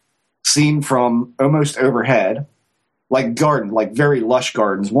gardens seen from almost overhead, like very lush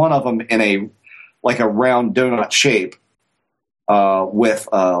gardens. One of them in a round donut shape with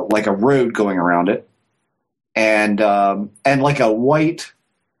like a road going around it, and like a white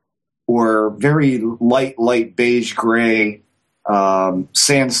or very light beige gray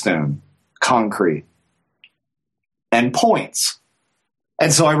sandstone concrete. And points.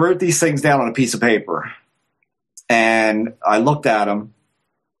 And so I wrote these things down on a piece of paper. And I looked at them.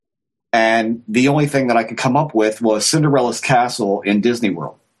 And the only thing that I could come up with was Cinderella's castle in Disney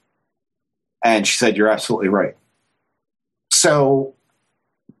World. And she said, you're absolutely right. So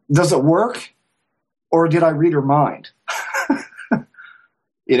does it work? Or did I read her mind?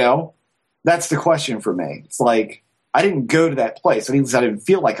 That's the question for me. It's like, I didn't go to that place. At least I didn't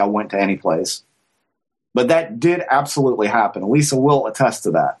feel like I went to any place. But that did absolutely happen. Lisa will attest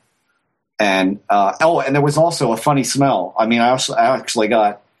to that. And and there was also a funny smell. I mean, I actually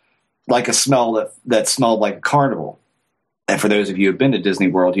got like a smell that smelled like a carnival. And for those of you who've been to Disney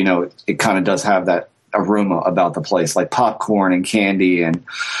World, you know it kind of does have that aroma about the place, like popcorn and candy and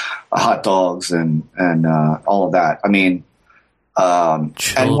hot dogs and all of that. I mean, and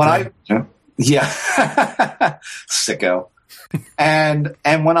when sicko. And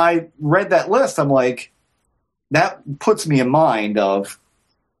when I read that list, I'm like, that puts me in mind of,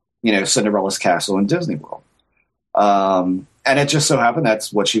 you know, Cinderella's castle in Disney World. And it just so happened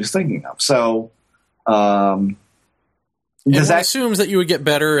that's what she was thinking of. So, and that assumes that you would get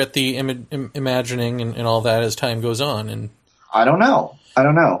better at the imagining and all that as time goes on. And I don't know.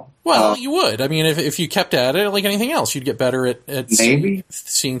 Well, you would. I mean, if you kept at it like anything else, you'd get better at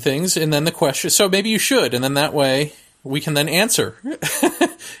seeing things. And then the question, so maybe you should. And then that way we can then answer.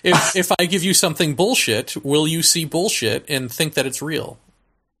 If I give you something bullshit, will you see bullshit and think that it's real?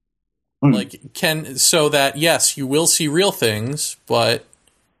 So that, yes, you will see real things, but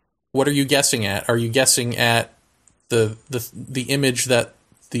what are you guessing at? Are you guessing at the image that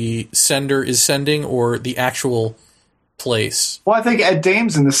the sender is sending or the actual place? Well, I think Ed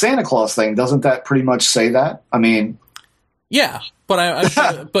Dames in the Santa Claus thing, doesn't that pretty much say that? I mean, yeah,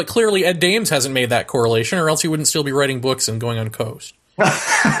 but but clearly Ed Dames hasn't made that correlation, or else he wouldn't still be writing books and going on coast.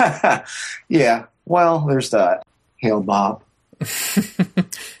 Yeah, well, there's that. Hail Bob.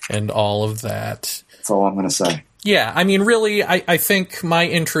 And all of that. That's all I'm going to say. Yeah, I mean, really, I think my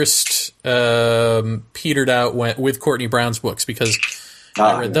interest petered out with Courtney Brown's books, because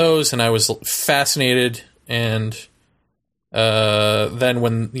I read those and I was fascinated, and then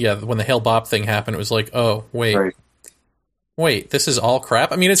when the Hail Bob thing happened, it was like, oh, wait, this is all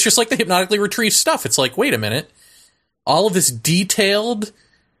crap? I mean, it's just like the hypnotically retrieved stuff. It's like, wait a minute, all of this detailed,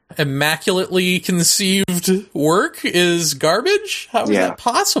 immaculately conceived work is garbage? How is that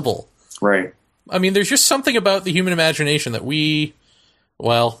possible? Right. I mean, there's just something about the human imagination that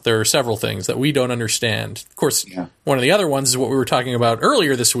there are several things that we don't understand. Of course, one of the other ones is what we were talking about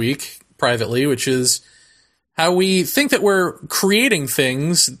earlier this week, privately, which is how we think that we're creating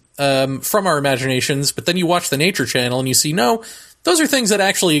things from our imaginations, but then you watch the Nature Channel and you see, no, those are things that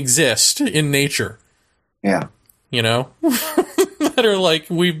actually exist in nature. Yeah. You know? That are like,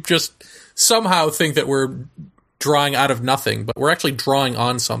 we just somehow think that we're drawing out of nothing, but we're actually drawing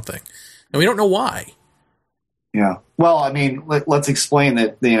on something. And we don't know why. Yeah. Well, I mean, let's explain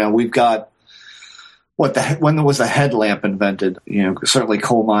that, you know, we've got when there was a headlamp invented, you know, certainly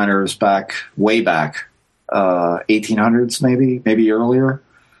coal miners way back, 1800s, maybe earlier.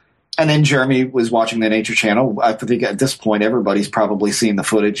 And then Jeremy was watching the Nature Channel. I think at this point, everybody's probably seen the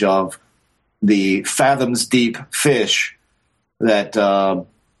footage of the fathoms deep fish that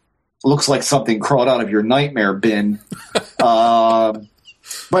looks like something crawled out of your nightmare bin.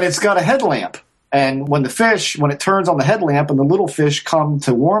 But it's got a headlamp. And when it turns on the headlamp and the little fish come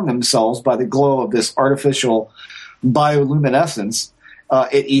to warm themselves by the glow of this artificial bioluminescence,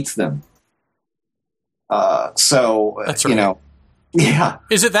 it eats them. So, that's right. You know, yeah.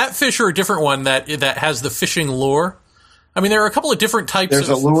 Is it that fish or a different one that has the fishing lure? I mean, there are a couple of different types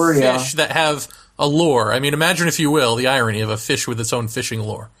of fish that have a lure. I mean, imagine, if you will, the irony of a fish with its own fishing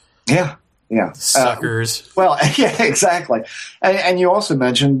lure. Yeah. Yeah. Suckers. Well, yeah, exactly. And you also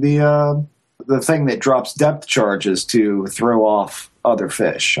mentioned the thing that drops depth charges to throw off other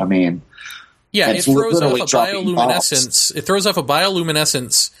fish. I mean, yeah, it throws off a bioluminescence. It throws off a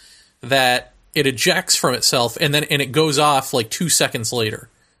bioluminescence that it ejects from itself, and it goes off like 2 seconds later,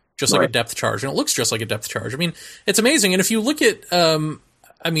 just like a depth charge, and it looks just like a depth charge. I mean, it's amazing. And if you look at,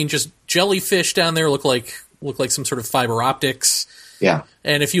 just jellyfish down there look like some sort of fiber optics. Yeah.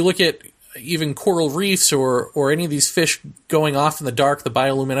 And if you look at even coral reefs or any of these fish going off in the dark, the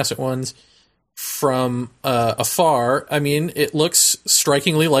bioluminescent ones from afar, I mean, it looks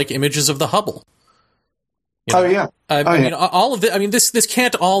strikingly like images of the Hubble. You know? Oh yeah. I mean, all of it. I mean, this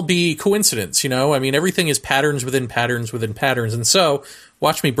can't all be coincidence. You know, I mean, everything is patterns within patterns within patterns. And so,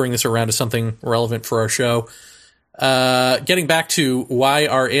 watch me bring this around to something relevant for our show. Getting back to why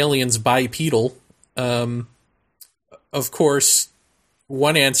are aliens bipedal? Of course,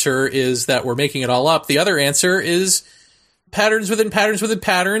 one answer is that we're making it all up. The other answer is patterns within patterns within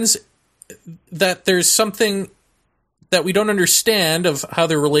patterns. That there's something that we don't understand of how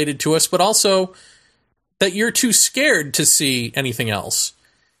they're related to us, but also that you're too scared to see anything else.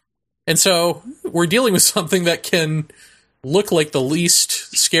 And so we're dealing with something that can look like the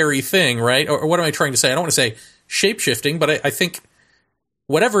least scary thing, right? Or what am I trying to say? I don't want to say shape-shifting, but I think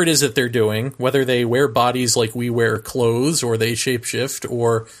whatever it is that they're doing, whether they wear bodies like we wear clothes, or they shape-shift,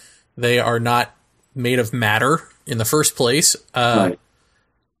 or they are not made of matter in the first place. Right.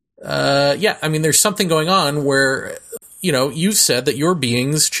 Yeah, I mean, there's something going on where, you've said that your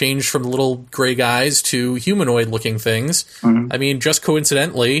beings changed from little gray guys to humanoid-looking things. Mm-hmm. I mean, just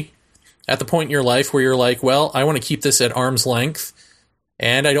coincidentally, at the point in your life where you're like, well, I want to keep this at arm's length,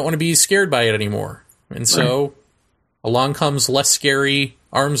 and I don't want to be scared by it anymore. And so along comes less scary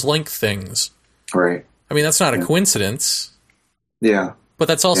arm's length things. Right. I mean, that's not a coincidence. Yeah. But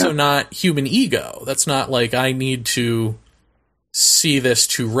that's also not human ego. That's not like I need to see this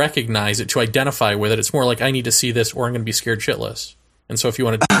to recognize it, to identify with it. It's more like I need to see this or I'm going to be scared shitless. And so if you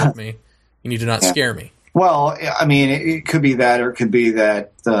want to deal with me, you need to not scare me. Well, I mean, it could be that, or it could be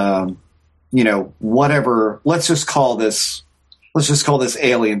that, whatever. Let's just call this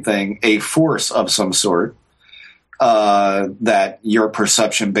alien thing a force of some sort. That your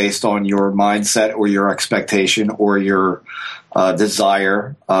perception based on your mindset or your expectation or your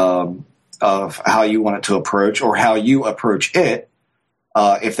desire of how you want it to approach or how you approach it,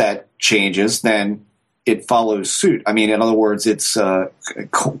 if that changes, then it follows suit. I mean, in other words, it's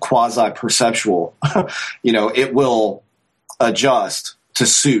quasi-perceptual. It will adjust to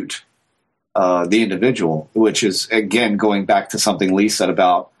suit the individual, which is, again, going back to something Lee said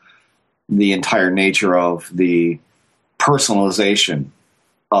about the entire nature of the personalization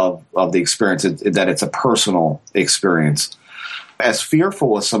of the experience, that it's a personal experience. As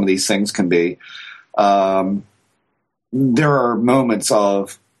fearful as some of these things can be, there are moments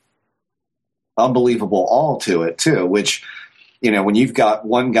of unbelievable awe to it too, which, when you've got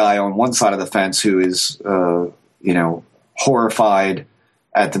one guy on one side of the fence who is, horrified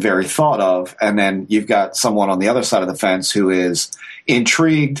at the very thought of, and then you've got someone on the other side of the fence who is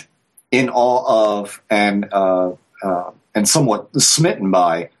intrigued, in awe of, and somewhat smitten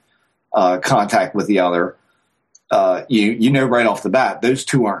by contact with the other, right off the bat, those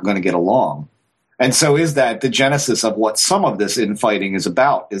two aren't going to get along. And so is that the genesis of what some of this infighting is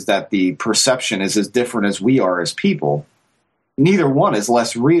about, is that the perception is as different as we are as people. Neither one is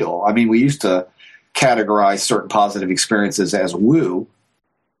less real. I mean, we used to categorize certain positive experiences as woo,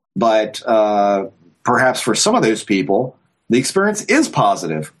 but perhaps for some of those people, the experience is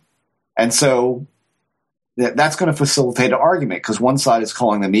positive. And so that's going to facilitate an argument because one side is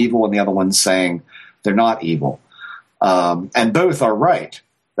calling them evil and the other one's saying they're not evil. And both are right.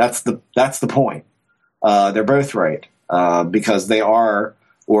 That's the point. They're both right because they are,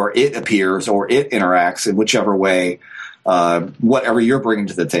 or it appears, or it interacts in whichever way, whatever you're bringing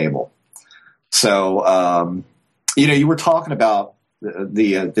to the table. So, you were talking about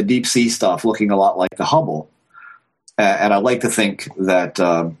the deep sea stuff looking a lot like the Hubble. And I like to think that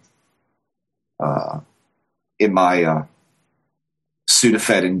in my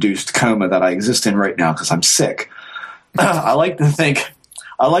Sudafed-induced coma that I exist in right now because I'm sick, I like to think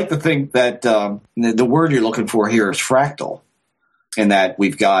that the word you're looking for here is fractal, and that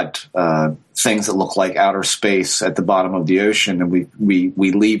we've got things that look like outer space at the bottom of the ocean, and we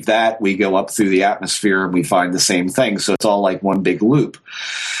leave that, we go up through the atmosphere, and we find the same thing. So it's all like one big loop,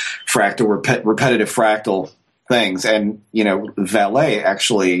 repetitive fractal things. And Vallée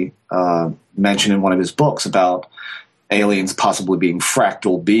actually mentioned in one of his books about aliens possibly being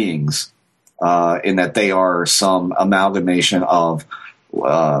fractal beings, in that they are some amalgamation of,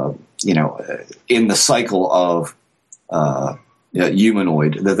 in the cycle of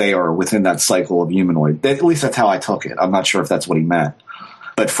humanoid, that they are within that cycle of humanoid. At least that's how I took it. I'm not sure if that's what he meant.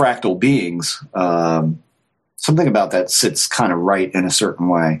 But fractal beings, something about that sits kind of right in a certain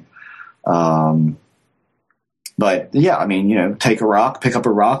way. But yeah, I mean, take a rock, pick up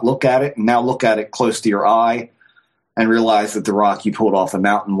a rock, look at it, and now look at it close to your eye and realize that the rock you pulled off the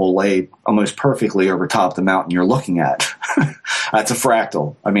mountain will lay almost perfectly over top the mountain you're looking at. That's a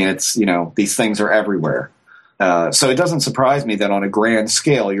fractal. I mean, it's, these things are everywhere. So it doesn't surprise me that on a grand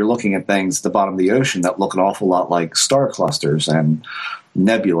scale, you're looking at things at the bottom of the ocean that look an awful lot like star clusters and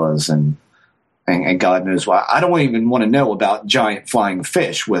nebulas and God knows why. I don't even want to know about giant flying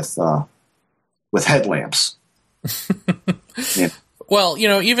fish with headlamps. Yeah. Well,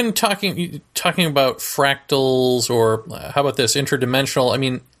 even talking about fractals, or how about this, interdimensional? I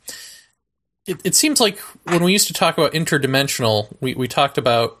mean, it seems like when we used to talk about interdimensional, we talked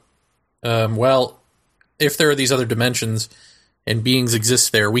about, if there are these other dimensions and beings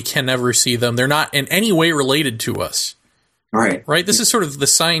exist there, we can never see them. They're not in any way related to us. Right. Right? This is sort of the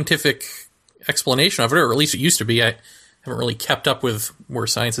scientific explanation of it, or at least it used to be. I haven't really kept up with where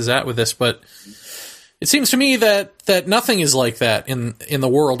science is at with this, but it seems to me that nothing is like that in the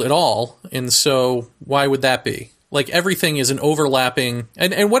world at all. And so why would that be? Like, everything is an overlapping,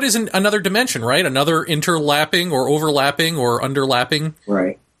 and what is another dimension, right? Another interlapping or overlapping or underlapping.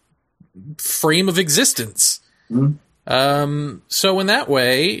 Right. frame of existence. So in that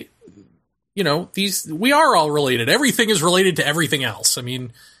way, you know, we are all related. Everything is related to everything else. I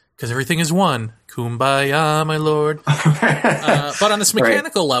mean, because everything is one. Kumbaya, my lord. But on this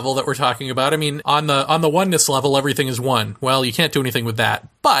mechanical level that we're talking about, I mean, on the oneness level, everything is one. Well, you can't do anything with that.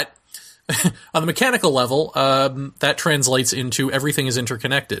 But on the mechanical level, that translates into everything is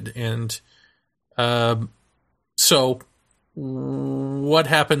interconnected. And so what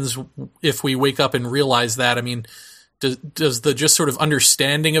happens if we wake up and realize that? I mean, does the just sort of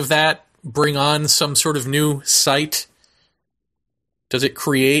understanding of that bring on some sort of new sight? Does it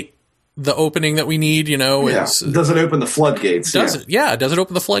create the opening that we need, you know? Yeah. Does it open the floodgates? Does it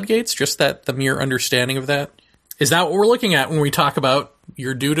open the floodgates? Just the mere understanding of that? Is that what we're looking at when we talk about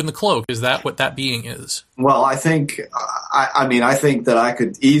your dude in the cloak? Is that what that being is? Well, I think, I think that I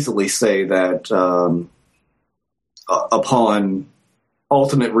could easily say that upon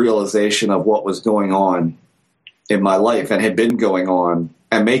ultimate realization of what was going on in my life and had been going on,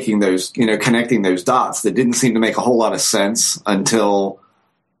 and making those, you know, connecting those dots that didn't seem to make a whole lot of sense until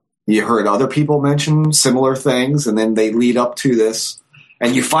you heard other people mention similar things, and then they lead up to this,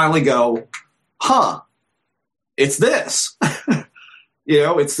 and you finally go, huh, it's this. You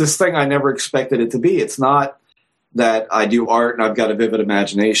know, it's this thing I never expected it to be. It's not that I do art and I've got a vivid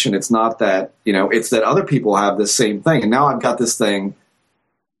imagination. It's not that, you know, it's that other people have this same thing. And now I've got this thing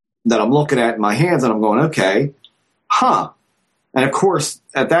that I'm looking at in my hands, and I'm going, okay, huh. And of course,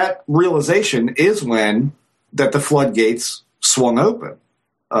 at that realization is when that the floodgates swung open,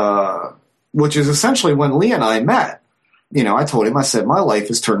 which is essentially when Lee and I met. You know, I told him, I said, my life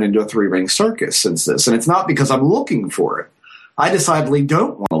has turned into a 3-ring circus since this. And it's not because I'm looking for it. I decidedly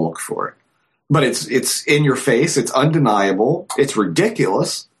don't want to look for it. But it's in your face. It's undeniable. It's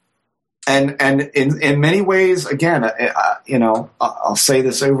ridiculous. And in many ways, again, you know, I'll say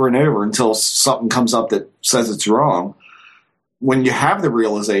this over and over until something comes up that says it's wrong. When you have the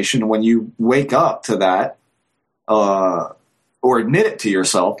realization, when you wake up to that, or admit it to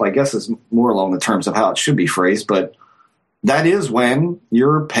yourself, I guess is more along the terms of how it should be phrased, but that is when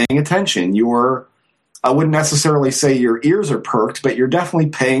you're paying attention. I wouldn't necessarily say your ears are perked, but you're definitely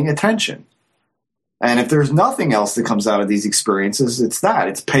paying attention. And if there's nothing else that comes out of these experiences, it's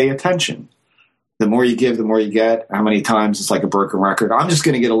pay attention. The more you give, the more you get. How many times it's like a broken record. I'm just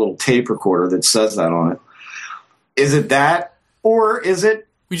going to get a little tape recorder that says that on it. Is it that? Or is it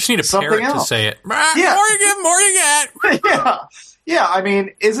we just need a something parrot else? to say it. Yeah. More you give, more you get. Yeah. I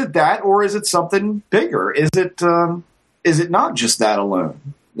mean, is it that, or is it something bigger? Is it not just that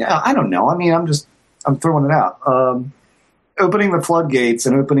alone? Yeah, I don't know. I mean, I'm throwing it out. Opening the floodgates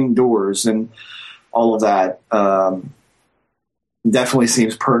and opening doors and all of that definitely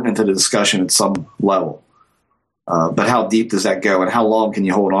seems pertinent to the discussion at some level. But how deep does that go, and how long can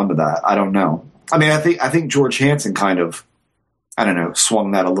you hold on to that? I don't know. I mean, I think George Hansen kind of, I don't know,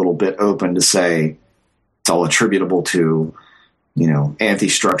 swung that a little bit open to say it's all attributable to, you know,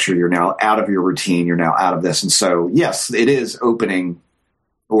 anti-structure. You're now out of your routine. You're now out of this. And so, yes, it is opening,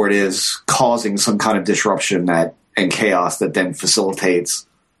 or it is causing some kind of disruption and chaos that then facilitates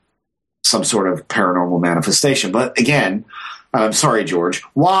some sort of paranormal manifestation. But again, I'm sorry, George,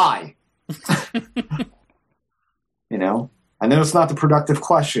 why? You know, I know it's not the productive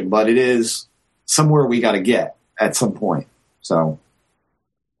question, but it is somewhere we got to get at some point. So,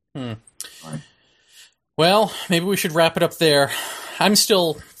 right. Well, maybe we should wrap it up there. I'm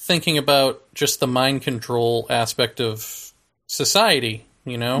still thinking about just the mind control aspect of society,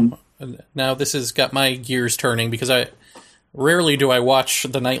 you know? Mm-hmm. Now this has got my gears turning, because rarely do I watch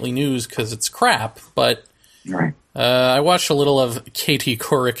the nightly news because it's crap, but right. I watched a little of Katie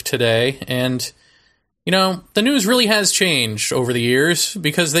Couric today, and you know, the news really has changed over the years,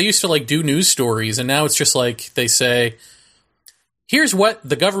 because they used to like do news stories, and now it's just like they say, here's what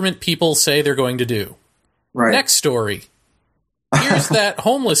the government people say they're going to do. Right. Next story. Here's that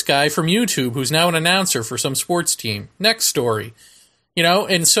homeless guy from YouTube who's now an announcer for some sports team. Next story. You know,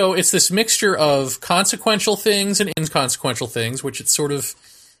 and so it's this mixture of consequential things and inconsequential things, which it's sort of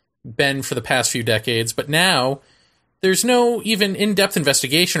been for the past few decades. But now there's no even in-depth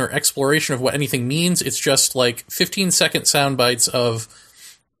investigation or exploration of what anything means. It's just like 15-second sound bites of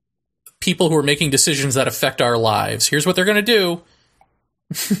people who are making decisions that affect our lives. Here's what they're going to do.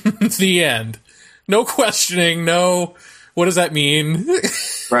 The end. No questioning, no, what does that mean?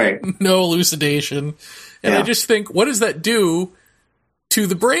 Right. No elucidation. And I just think, what does that do to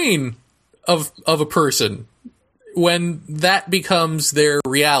the brain of a person when that becomes their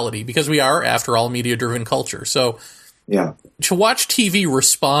reality? Because we are, after all, media-driven culture. So to watch TV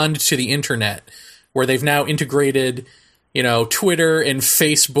respond to the internet, where they've now integrated, you know, Twitter and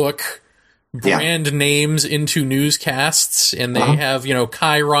Facebook brand names into newscasts, and they have,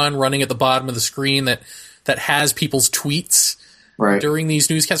 Chiron running at the bottom of the screen that has people's tweets during these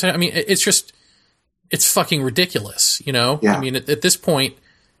newscasts. I mean, it's fucking ridiculous, Yeah. I mean, at this point,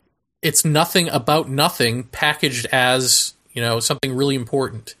 it's nothing about nothing packaged as, something really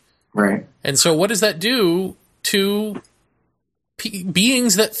important. Right. And so what does that do to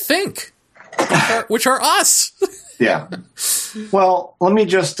beings that think, which are us? Yeah. Well, let me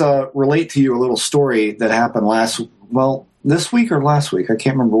just relate to you a little story that happened this week or last week. I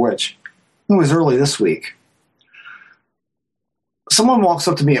can't remember which. It was early this week. Someone walks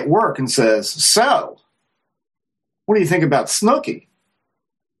up to me at work and says, "So, what do you think about Snooki?"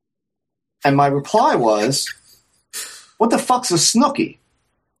 And my reply was, "What the fuck's a Snooki?"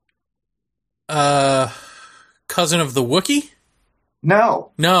 Cousin of the Wookiee?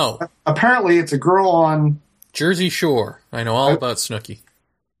 No. Apparently it's a girl on Jersey Shore. I know all about Snooki.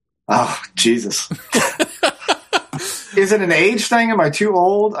 Oh, Jesus. Is it an age thing? Am I too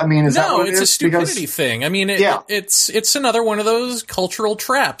old? I mean, that what it is? No, it's a stupidity thing. I mean, it's another one of those cultural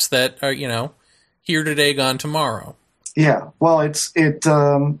traps that are, here today, gone tomorrow. Yeah. Well, I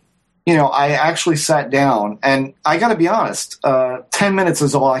actually sat down, and I got to be honest, 10 minutes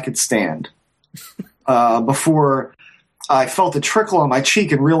is all I could stand before I felt a trickle on my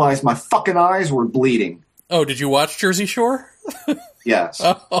cheek and realized my fucking eyes were bleeding. Oh, did you watch Jersey Shore? Yes.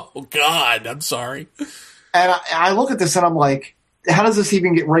 Oh, God, I'm sorry. And I look at this and I'm like, how does this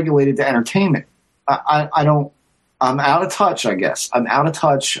even get regulated to entertainment? I don't, I'm out of touch, I guess. I'm out of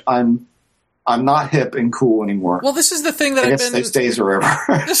touch. I'm not hip and cool anymore. Well, this is the thing that I guess those days are over.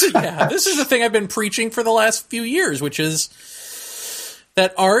 This is the thing I've been preaching for the last few years, which is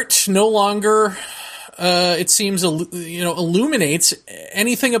that art no longer, it seems, illuminates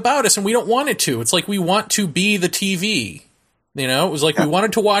anything about us, and we don't want it to. It's like we want to be the TV. It was like we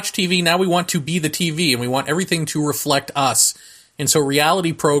wanted to watch TV, now we want to be the TV, and we want everything to reflect us. And so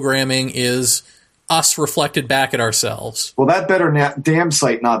reality programming is us reflected back at ourselves. Well, that better damn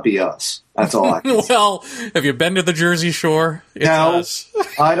sight not be us. That's all I can say. Well, have you been to the Jersey Shore? It's no, us.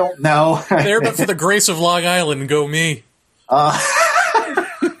 I don't know. There, but for the grace of Long Island, go me. I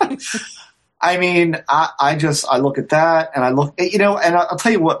mean, I look at that, and I look, and I'll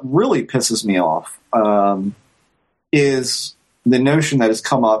tell you what really pisses me off is the notion that has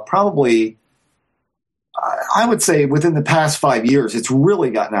come up probably, I would say within the past 5 years, it's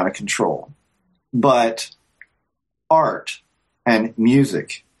really gotten out of control. But art and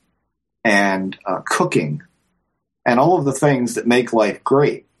music and cooking and all of the things that make life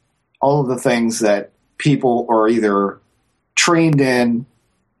great, all of the things that people are either trained in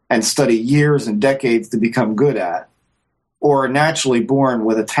and study years and decades to become good at, or are naturally born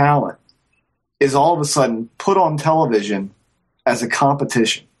with a talent, is all of a sudden put on television as a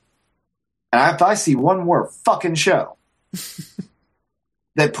competition. And if I see one more fucking show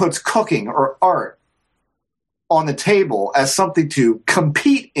that puts cooking or art on the table as something to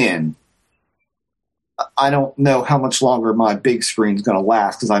compete in, I don't know how much longer my big screen's going to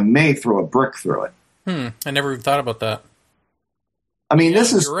last, because I may throw a brick through it. I never even thought about that. I mean,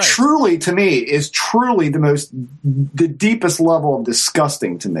 this is truly, to me, the deepest level of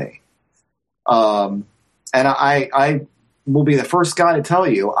disgusting to me. And I will be the first guy to tell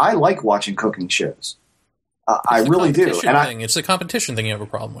you, I like watching cooking shows. I really do. And it's the competition thing you have a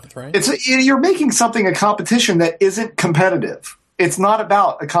problem with, right? You're making something a competition that isn't competitive. It's not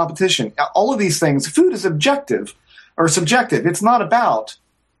about a competition. All of these things, food is objective or subjective. It's not about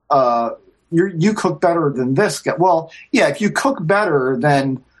you cook better than this guy. Well, yeah, if you cook better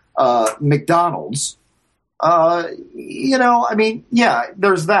than McDonald's, I mean, yeah,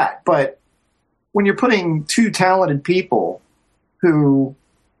 there's that. But when you're putting two talented people who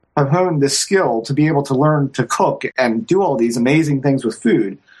have honed this skill to be able to learn to cook and do all these amazing things with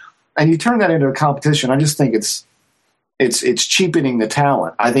food, and you turn that into a competition, I just think it's cheapening the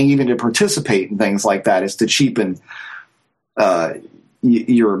talent. I think even to participate in things like that is to cheapen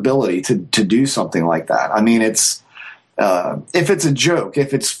your ability to do something like that. I mean, it's if it's a joke,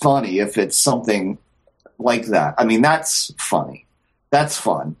 if it's funny, if it's something like that, I mean, that's funny. That's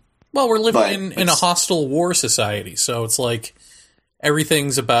fun. Well, we're living in a hostile war society, so it's like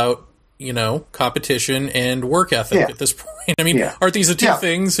everything's about, competition and work ethic at this point. I mean, aren't these the two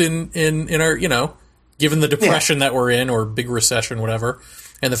things in our, given the depression that we're in, or big recession, whatever,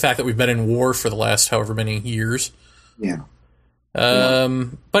 and the fact that we've been in war for the last however many years? Yeah.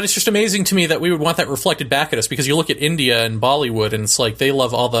 But it's just amazing to me that we would want that reflected back at us, because you look at India and Bollywood, and it's like they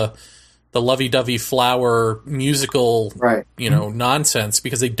love all the lovey-dovey flower musical, nonsense,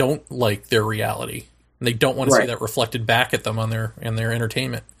 because they don't like their reality, and they don't want to see that reflected back at them on their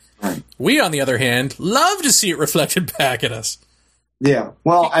entertainment. Right. We, on the other hand, love to see it reflected back at us. Yeah.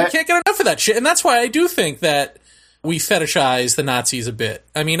 Well, I can't get enough of that shit. And that's why I do think that we fetishize the Nazis a bit.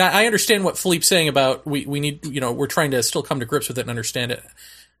 I mean, I understand what Philippe's saying about we need, we're trying to still come to grips with it and understand it.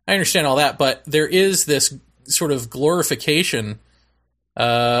 I understand all that, but there is this sort of glorification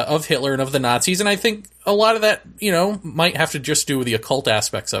of Hitler and of the Nazis, and I think a lot of that, might have to just do with the occult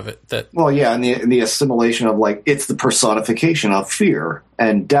aspects of it. And the assimilation of, like, it's the personification of fear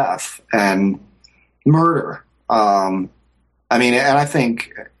and death and murder. And I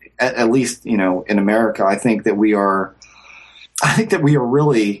think, at least, in America, I think that we are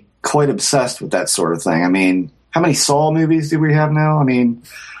really quite obsessed with that sort of thing. I mean, how many Saw movies do we have now? I mean,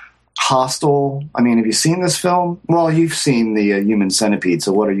 Hostel. I mean, have you seen this film? Well, you've seen the Human Centipede,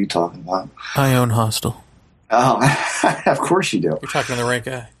 so what are you talking about? I own Hostel. Oh, of course you do. You're talking to the right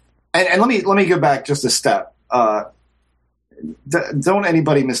guy. And let me go back just a step. Don't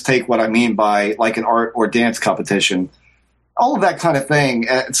anybody mistake what I mean by, like, an art or dance competition. All of that kind of thing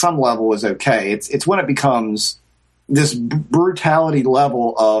at some level is okay. It's when it becomes this brutality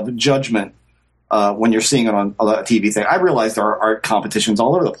level of judgment when you're seeing it on a TV thing. I realize there are art competitions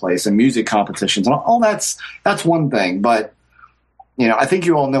all over the place and music competitions, and all that's one thing. But I think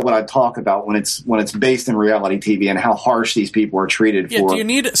you all know what I talk about when it's based in reality TV and how harsh these people are treated. Yeah, do you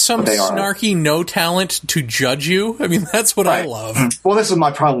need some snarky no talent to judge you? I mean, that's what I love. Well, this is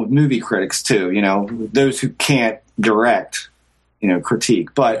my problem with movie critics too. Those who can't direct,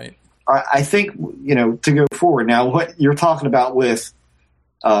 critique. But right. I think to go forward now, what you're talking about with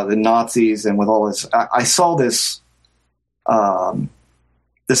the Nazis and with all this, I saw this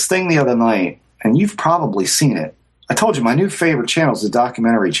this thing the other night, and you've probably seen it. I told you my new favorite channel is the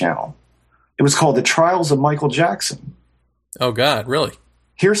documentary channel. It was called The Trials of Michael Jackson. Oh, God, really?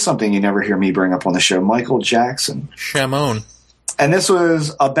 Here's something you never hear me bring up on the show, Michael Jackson. Shamone. And this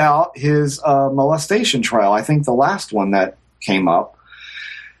was about his molestation trial, I think the last one that came up.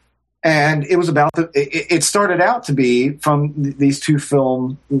 And it was about it started out to be from these two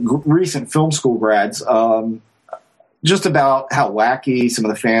recent film school grads, just about how wacky some of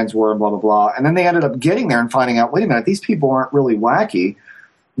the fans were and blah, blah, blah. And then they ended up getting there and finding out, wait a minute, these people aren't really wacky.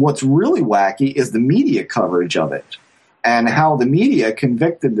 What's really wacky is the media coverage of it and how the media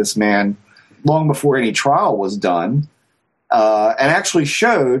convicted this man long before any trial was done, and actually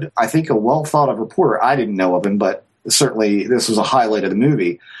showed, I think, a well-thought-of reporter, I didn't know of him, but certainly this was a highlight of the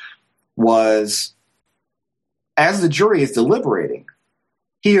movie, was as the jury is deliberating,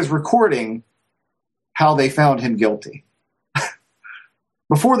 he is recording how they found him guilty.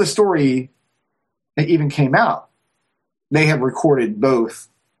 Before the story even came out, they had recorded both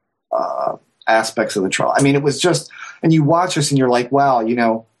aspects of the trial. I mean, it was just, and you watch this and you're like, wow,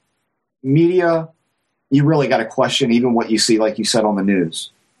 media, you really got to question even what you see, like you said, on the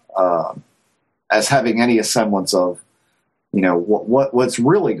news, as having any semblance of, what's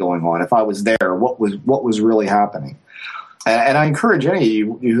really going on. If I was there, what was really happening? And I encourage any of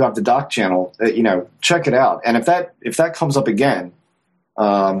you who have the Doc channel, check it out. And if that comes up again,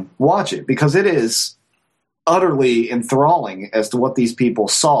 watch it, because it is utterly enthralling as to what these people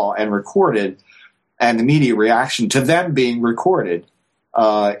saw and recorded, and the media reaction to them being recorded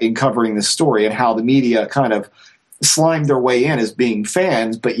in covering this story, and how the media kind of slimed their way in as being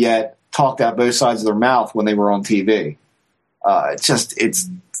fans, but yet talked out both sides of their mouth when they were on TV. It's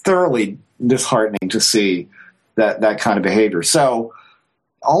thoroughly disheartening to see that kind of behavior. So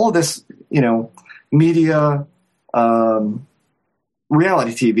all of this, media,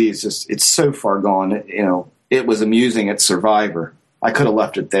 reality TV is just, it's so far gone. It was amusing at Survivor. I could have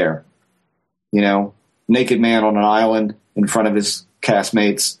left it there. Naked man on an island in front of his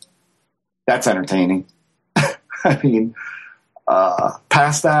castmates. That's entertaining. I mean,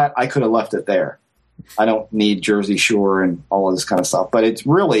 past that, I could have left it there. I don't need Jersey Shore and all of this kind of stuff. But it's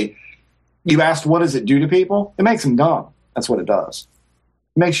really, you asked, what does it do to people? It makes them dumb. That's what it does.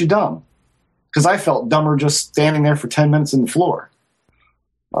 It makes you dumb. Because I felt dumber just standing there for 10 minutes on the floor.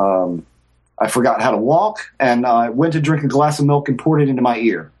 I forgot how to walk, and I went to drink a glass of milk and poured it into my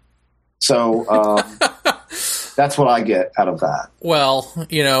ear. So that's what I get out of that. Well,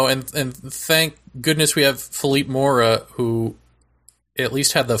 and thank goodness we have Philippe Mora, who at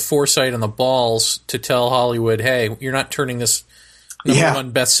least had the foresight and the balls to tell Hollywood, hey, you're not turning this number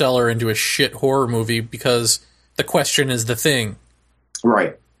one bestseller into a shit horror movie, because the question is the thing.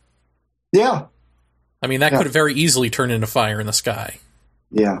 Right. Yeah. I mean, that could have very easily turned into Fire in the Sky.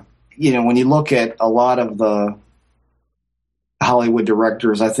 Yeah. When you look at a lot of the Hollywood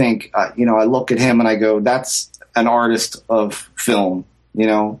directors, I think, I look at him and I go, that's an artist of film,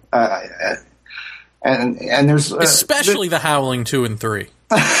 and there's... Especially the Howling 2 and 3.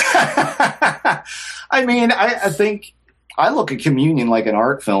 I mean, I think I look at communion like an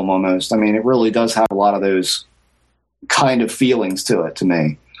art film almost. I mean, it really does have a lot of those kind of feelings to it to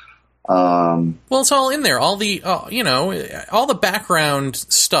me. Well, it's all in there. All the, all the background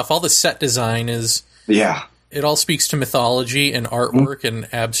stuff, all the set design is... Yeah. It all speaks to mythology and artwork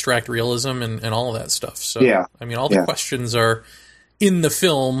and abstract realism and all of that stuff. So, yeah. I mean, all the questions are in the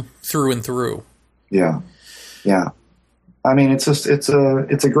film through and through. Yeah. Yeah. I mean, it's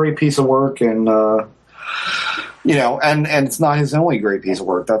a great piece of work, and and it's not his only great piece of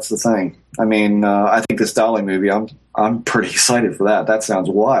work. That's the thing. I mean, I think this Dolly movie, I'm pretty excited for that. That sounds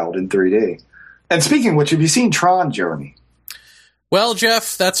wild in 3D. And speaking of which, have you seen Tron, Jeremy? Well,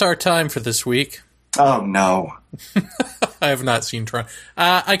 Jeff, that's our time for this week. Oh no, I have not seen Tron.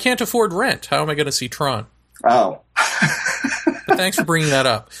 I can't afford rent. How am I going to see Tron? Oh, but thanks for bringing that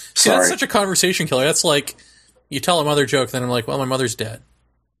up. See, Sorry. That's such a conversation killer. That's like you tell a mother joke, then I'm like, well, my mother's dead.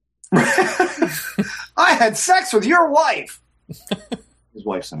 I had sex with your wife. His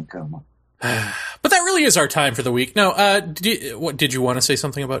wife's in a coma. But that really is our time for the week. No, did you want to say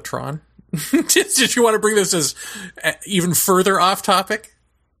something about Tron? Did you want to bring this as even further off topic?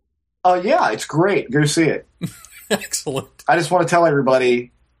 Yeah, it's great. Go see it. Excellent. I just want to tell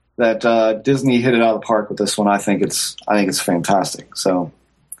everybody that Disney hit it out of the park with this one. I think it's fantastic. So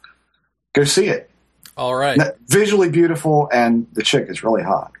go see it. All right. Visually beautiful, and the chick is really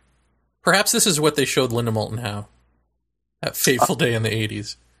hot. Perhaps this is what they showed Linda Moulton Howe that fateful day in the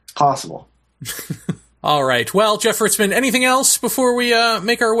 80s. It's possible. All right. Well, Jeff Ritzman, anything else before we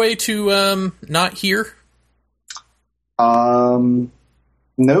make our way to Not Here?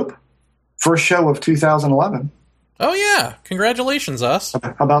 Nope. First show of 2011. Oh, yeah. Congratulations, us.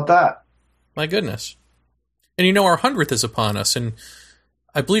 How about that? My goodness. And our 100th is upon us, and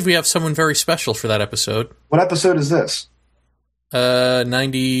I believe we have someone very special for that episode. What episode is this?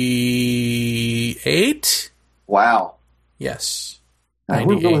 98? Wow. Yes. Yeah,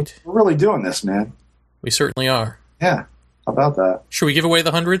 98. we're really doing this, man. We certainly are. Yeah. How about that? Should we give away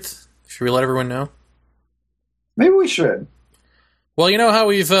the 100th? Should we let everyone know? Maybe we should. Well, you know how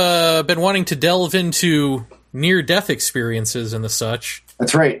we've been wanting to delve into near-death experiences and the such.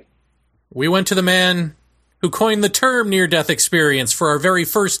 That's right. We went to the man who coined the term near-death experience for our very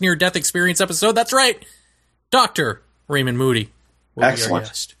first near-death experience episode. That's right. Dr. Raymond Moody will Excellent. be our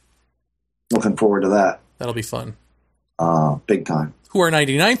guest. Looking forward to that. That'll be fun. Big time. Who our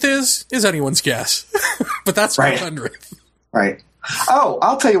 99th is anyone's guess. But that's right. 100th. Right. Oh,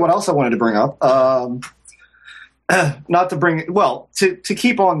 I'll tell you what else I wanted to bring up. Not to bring, well, to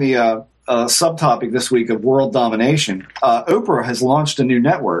keep on the subtopic this week of world domination, Oprah has launched a new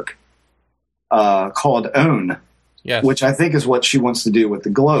network called OWN, yes. which I think is what she wants to do with the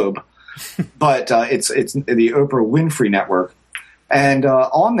globe. But it's the Oprah Winfrey Network. And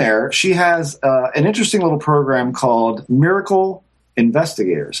on there, she has an interesting little program called Miracle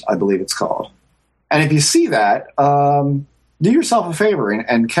Investigators, I believe it's called. And if you see that, do yourself a favor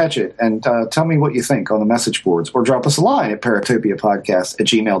and catch it and tell me what you think on the message boards, or drop us a line at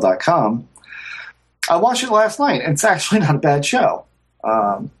paratopiapodcast@gmail.com. I watched it last night, and it's actually not a bad show.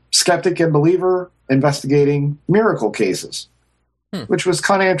 Skeptic and believer investigating miracle cases, which was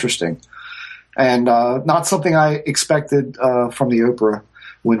kind of interesting. And not something I expected from the Oprah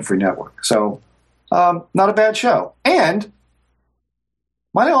Winfrey Network. So not a bad show. And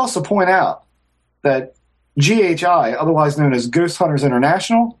might I also point out that GHI, otherwise known as Ghost Hunters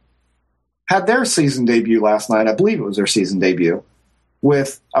International, had their season debut last night. I believe it was their season debut,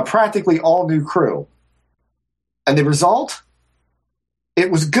 with a practically all-new crew. And the result? It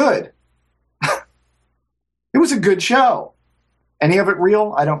was good. It was a good show. Any of it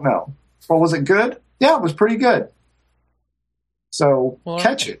real? I don't know. Well, was it good? Yeah, it was pretty good. So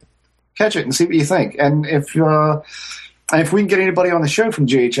catch it and see what you think. And if we can get anybody on the show from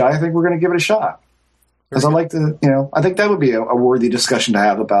GHI, I think we're going to give it a shot. Because I like to, I think that would be a worthy discussion to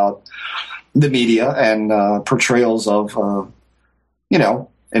have about the media and portrayals of,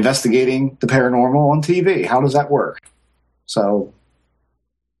 investigating the paranormal on TV. How does that work? So.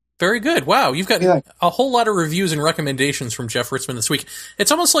 Very good. Wow, you've got a whole lot of reviews and recommendations from Jeff Ritzman this week. It's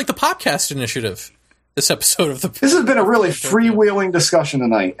almost like the podcast initiative, this episode of the... This has been a really freewheeling discussion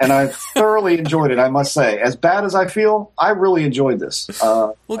tonight, and I've thoroughly enjoyed it, I must say. As bad as I feel, I really enjoyed this.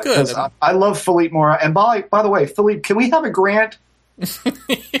 Well, good. I love Philippe Mora. And by the way, Philippe, can we have a grant?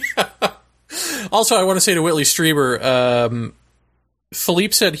 Yeah. Also, I want to say to Whitley Strieber,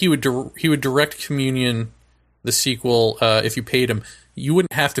 Philippe said he would direct Communion, the sequel, if you paid him. You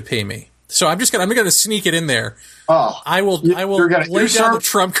wouldn't have to pay me. So I'm gonna sneak it in there. Oh, I will lay down the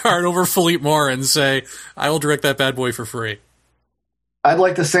trump card over Philippe Mora and say I will direct that bad boy for free. I'd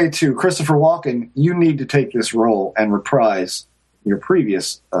like to say to Christopher Walken, you need to take this role and reprise your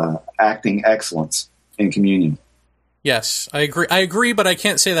previous acting excellence in Communion. Yes, I agree. I agree, but I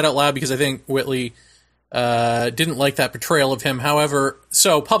can't say that out loud because I think Whitley didn't like that portrayal of him. However,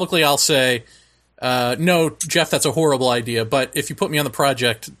 so publicly I'll say, no, Jeff, that's a horrible idea. But if you put me on the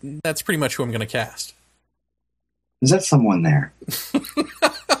project, that's pretty much who I'm going to cast. Is that someone there?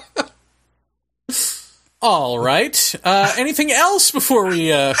 All right. Anything else before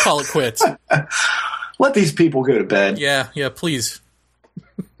we call it quits? Let these people go to bed. Yeah, please.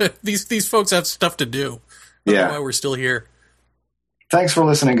 These folks have stuff to do. I don't know why we're still here. Thanks for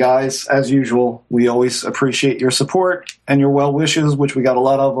listening, guys. As usual, we always appreciate your support and your well wishes, which we got a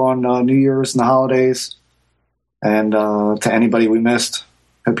lot of on New Year's and the holidays. And to anybody we missed,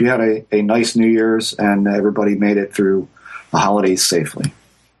 hope you had a nice New Year's and everybody made it through the holidays safely.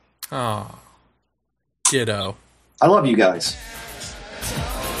 Oh, ditto. I love you guys.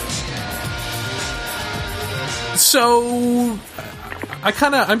 So,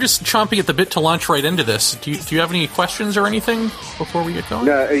 I'm just chomping at the bit to launch right into this. Do you have any questions or anything before we get going?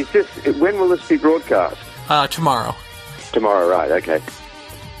 No, it's just, when will this be broadcast? Tomorrow. Tomorrow, right, okay.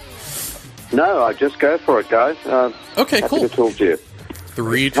 No, I just go for it, guys. Okay, happy cool. to talk to you.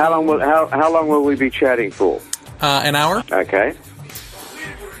 How long will we be chatting for? An hour. Okay.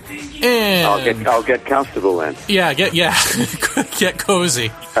 And I'll get comfortable then. Yeah, get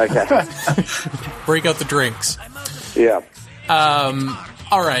cozy. Okay. Break out the drinks. Yeah.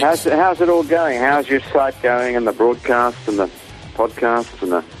 All right. How's it all going? How's your site going, and the broadcast and the podcasts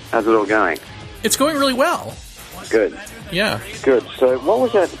and how's it all going? It's going really well. Good. Yeah. Good. So, what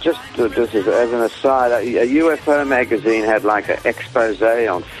was that? Just as an aside, a UFO magazine had like an expose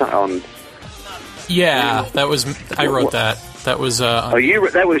on. Yeah, that was. I wrote that. That was. That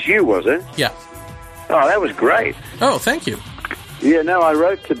was you, was it? Yeah. Oh, that was great. Oh, thank you. Yeah, no, I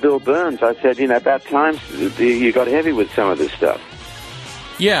wrote to Bill Burns. I said, about time you got heavy with some of this stuff.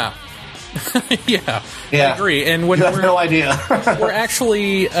 Yeah. yeah. I agree. And when you have no idea. We're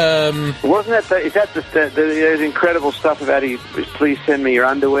actually... Wasn't that... Is that the incredible stuff about please send me your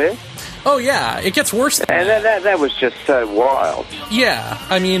underwear? Oh, yeah. It gets worse than that. And that was just so wild. Yeah.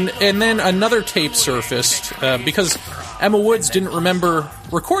 I mean, and then another tape surfaced because Emma Woods didn't remember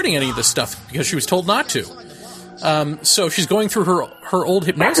recording any of this stuff because she was told not to. So she's going through her old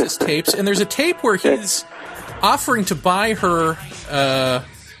hypnosis tapes, and there's a tape where he's offering to buy her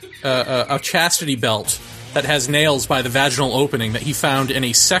a chastity belt that has nails by the vaginal opening that he found in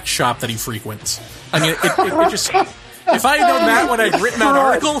a sex shop that he frequents. I mean, it just... If I had known that when I'd written that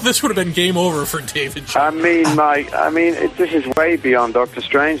article, this would have been game over for David Jones. This is way beyond Dr.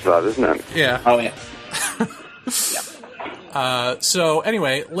 Strangelove, isn't it? Yeah. Oh, yeah. So,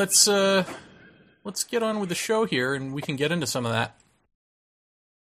 anyway, let's get on with the show here, and we can get into some of that.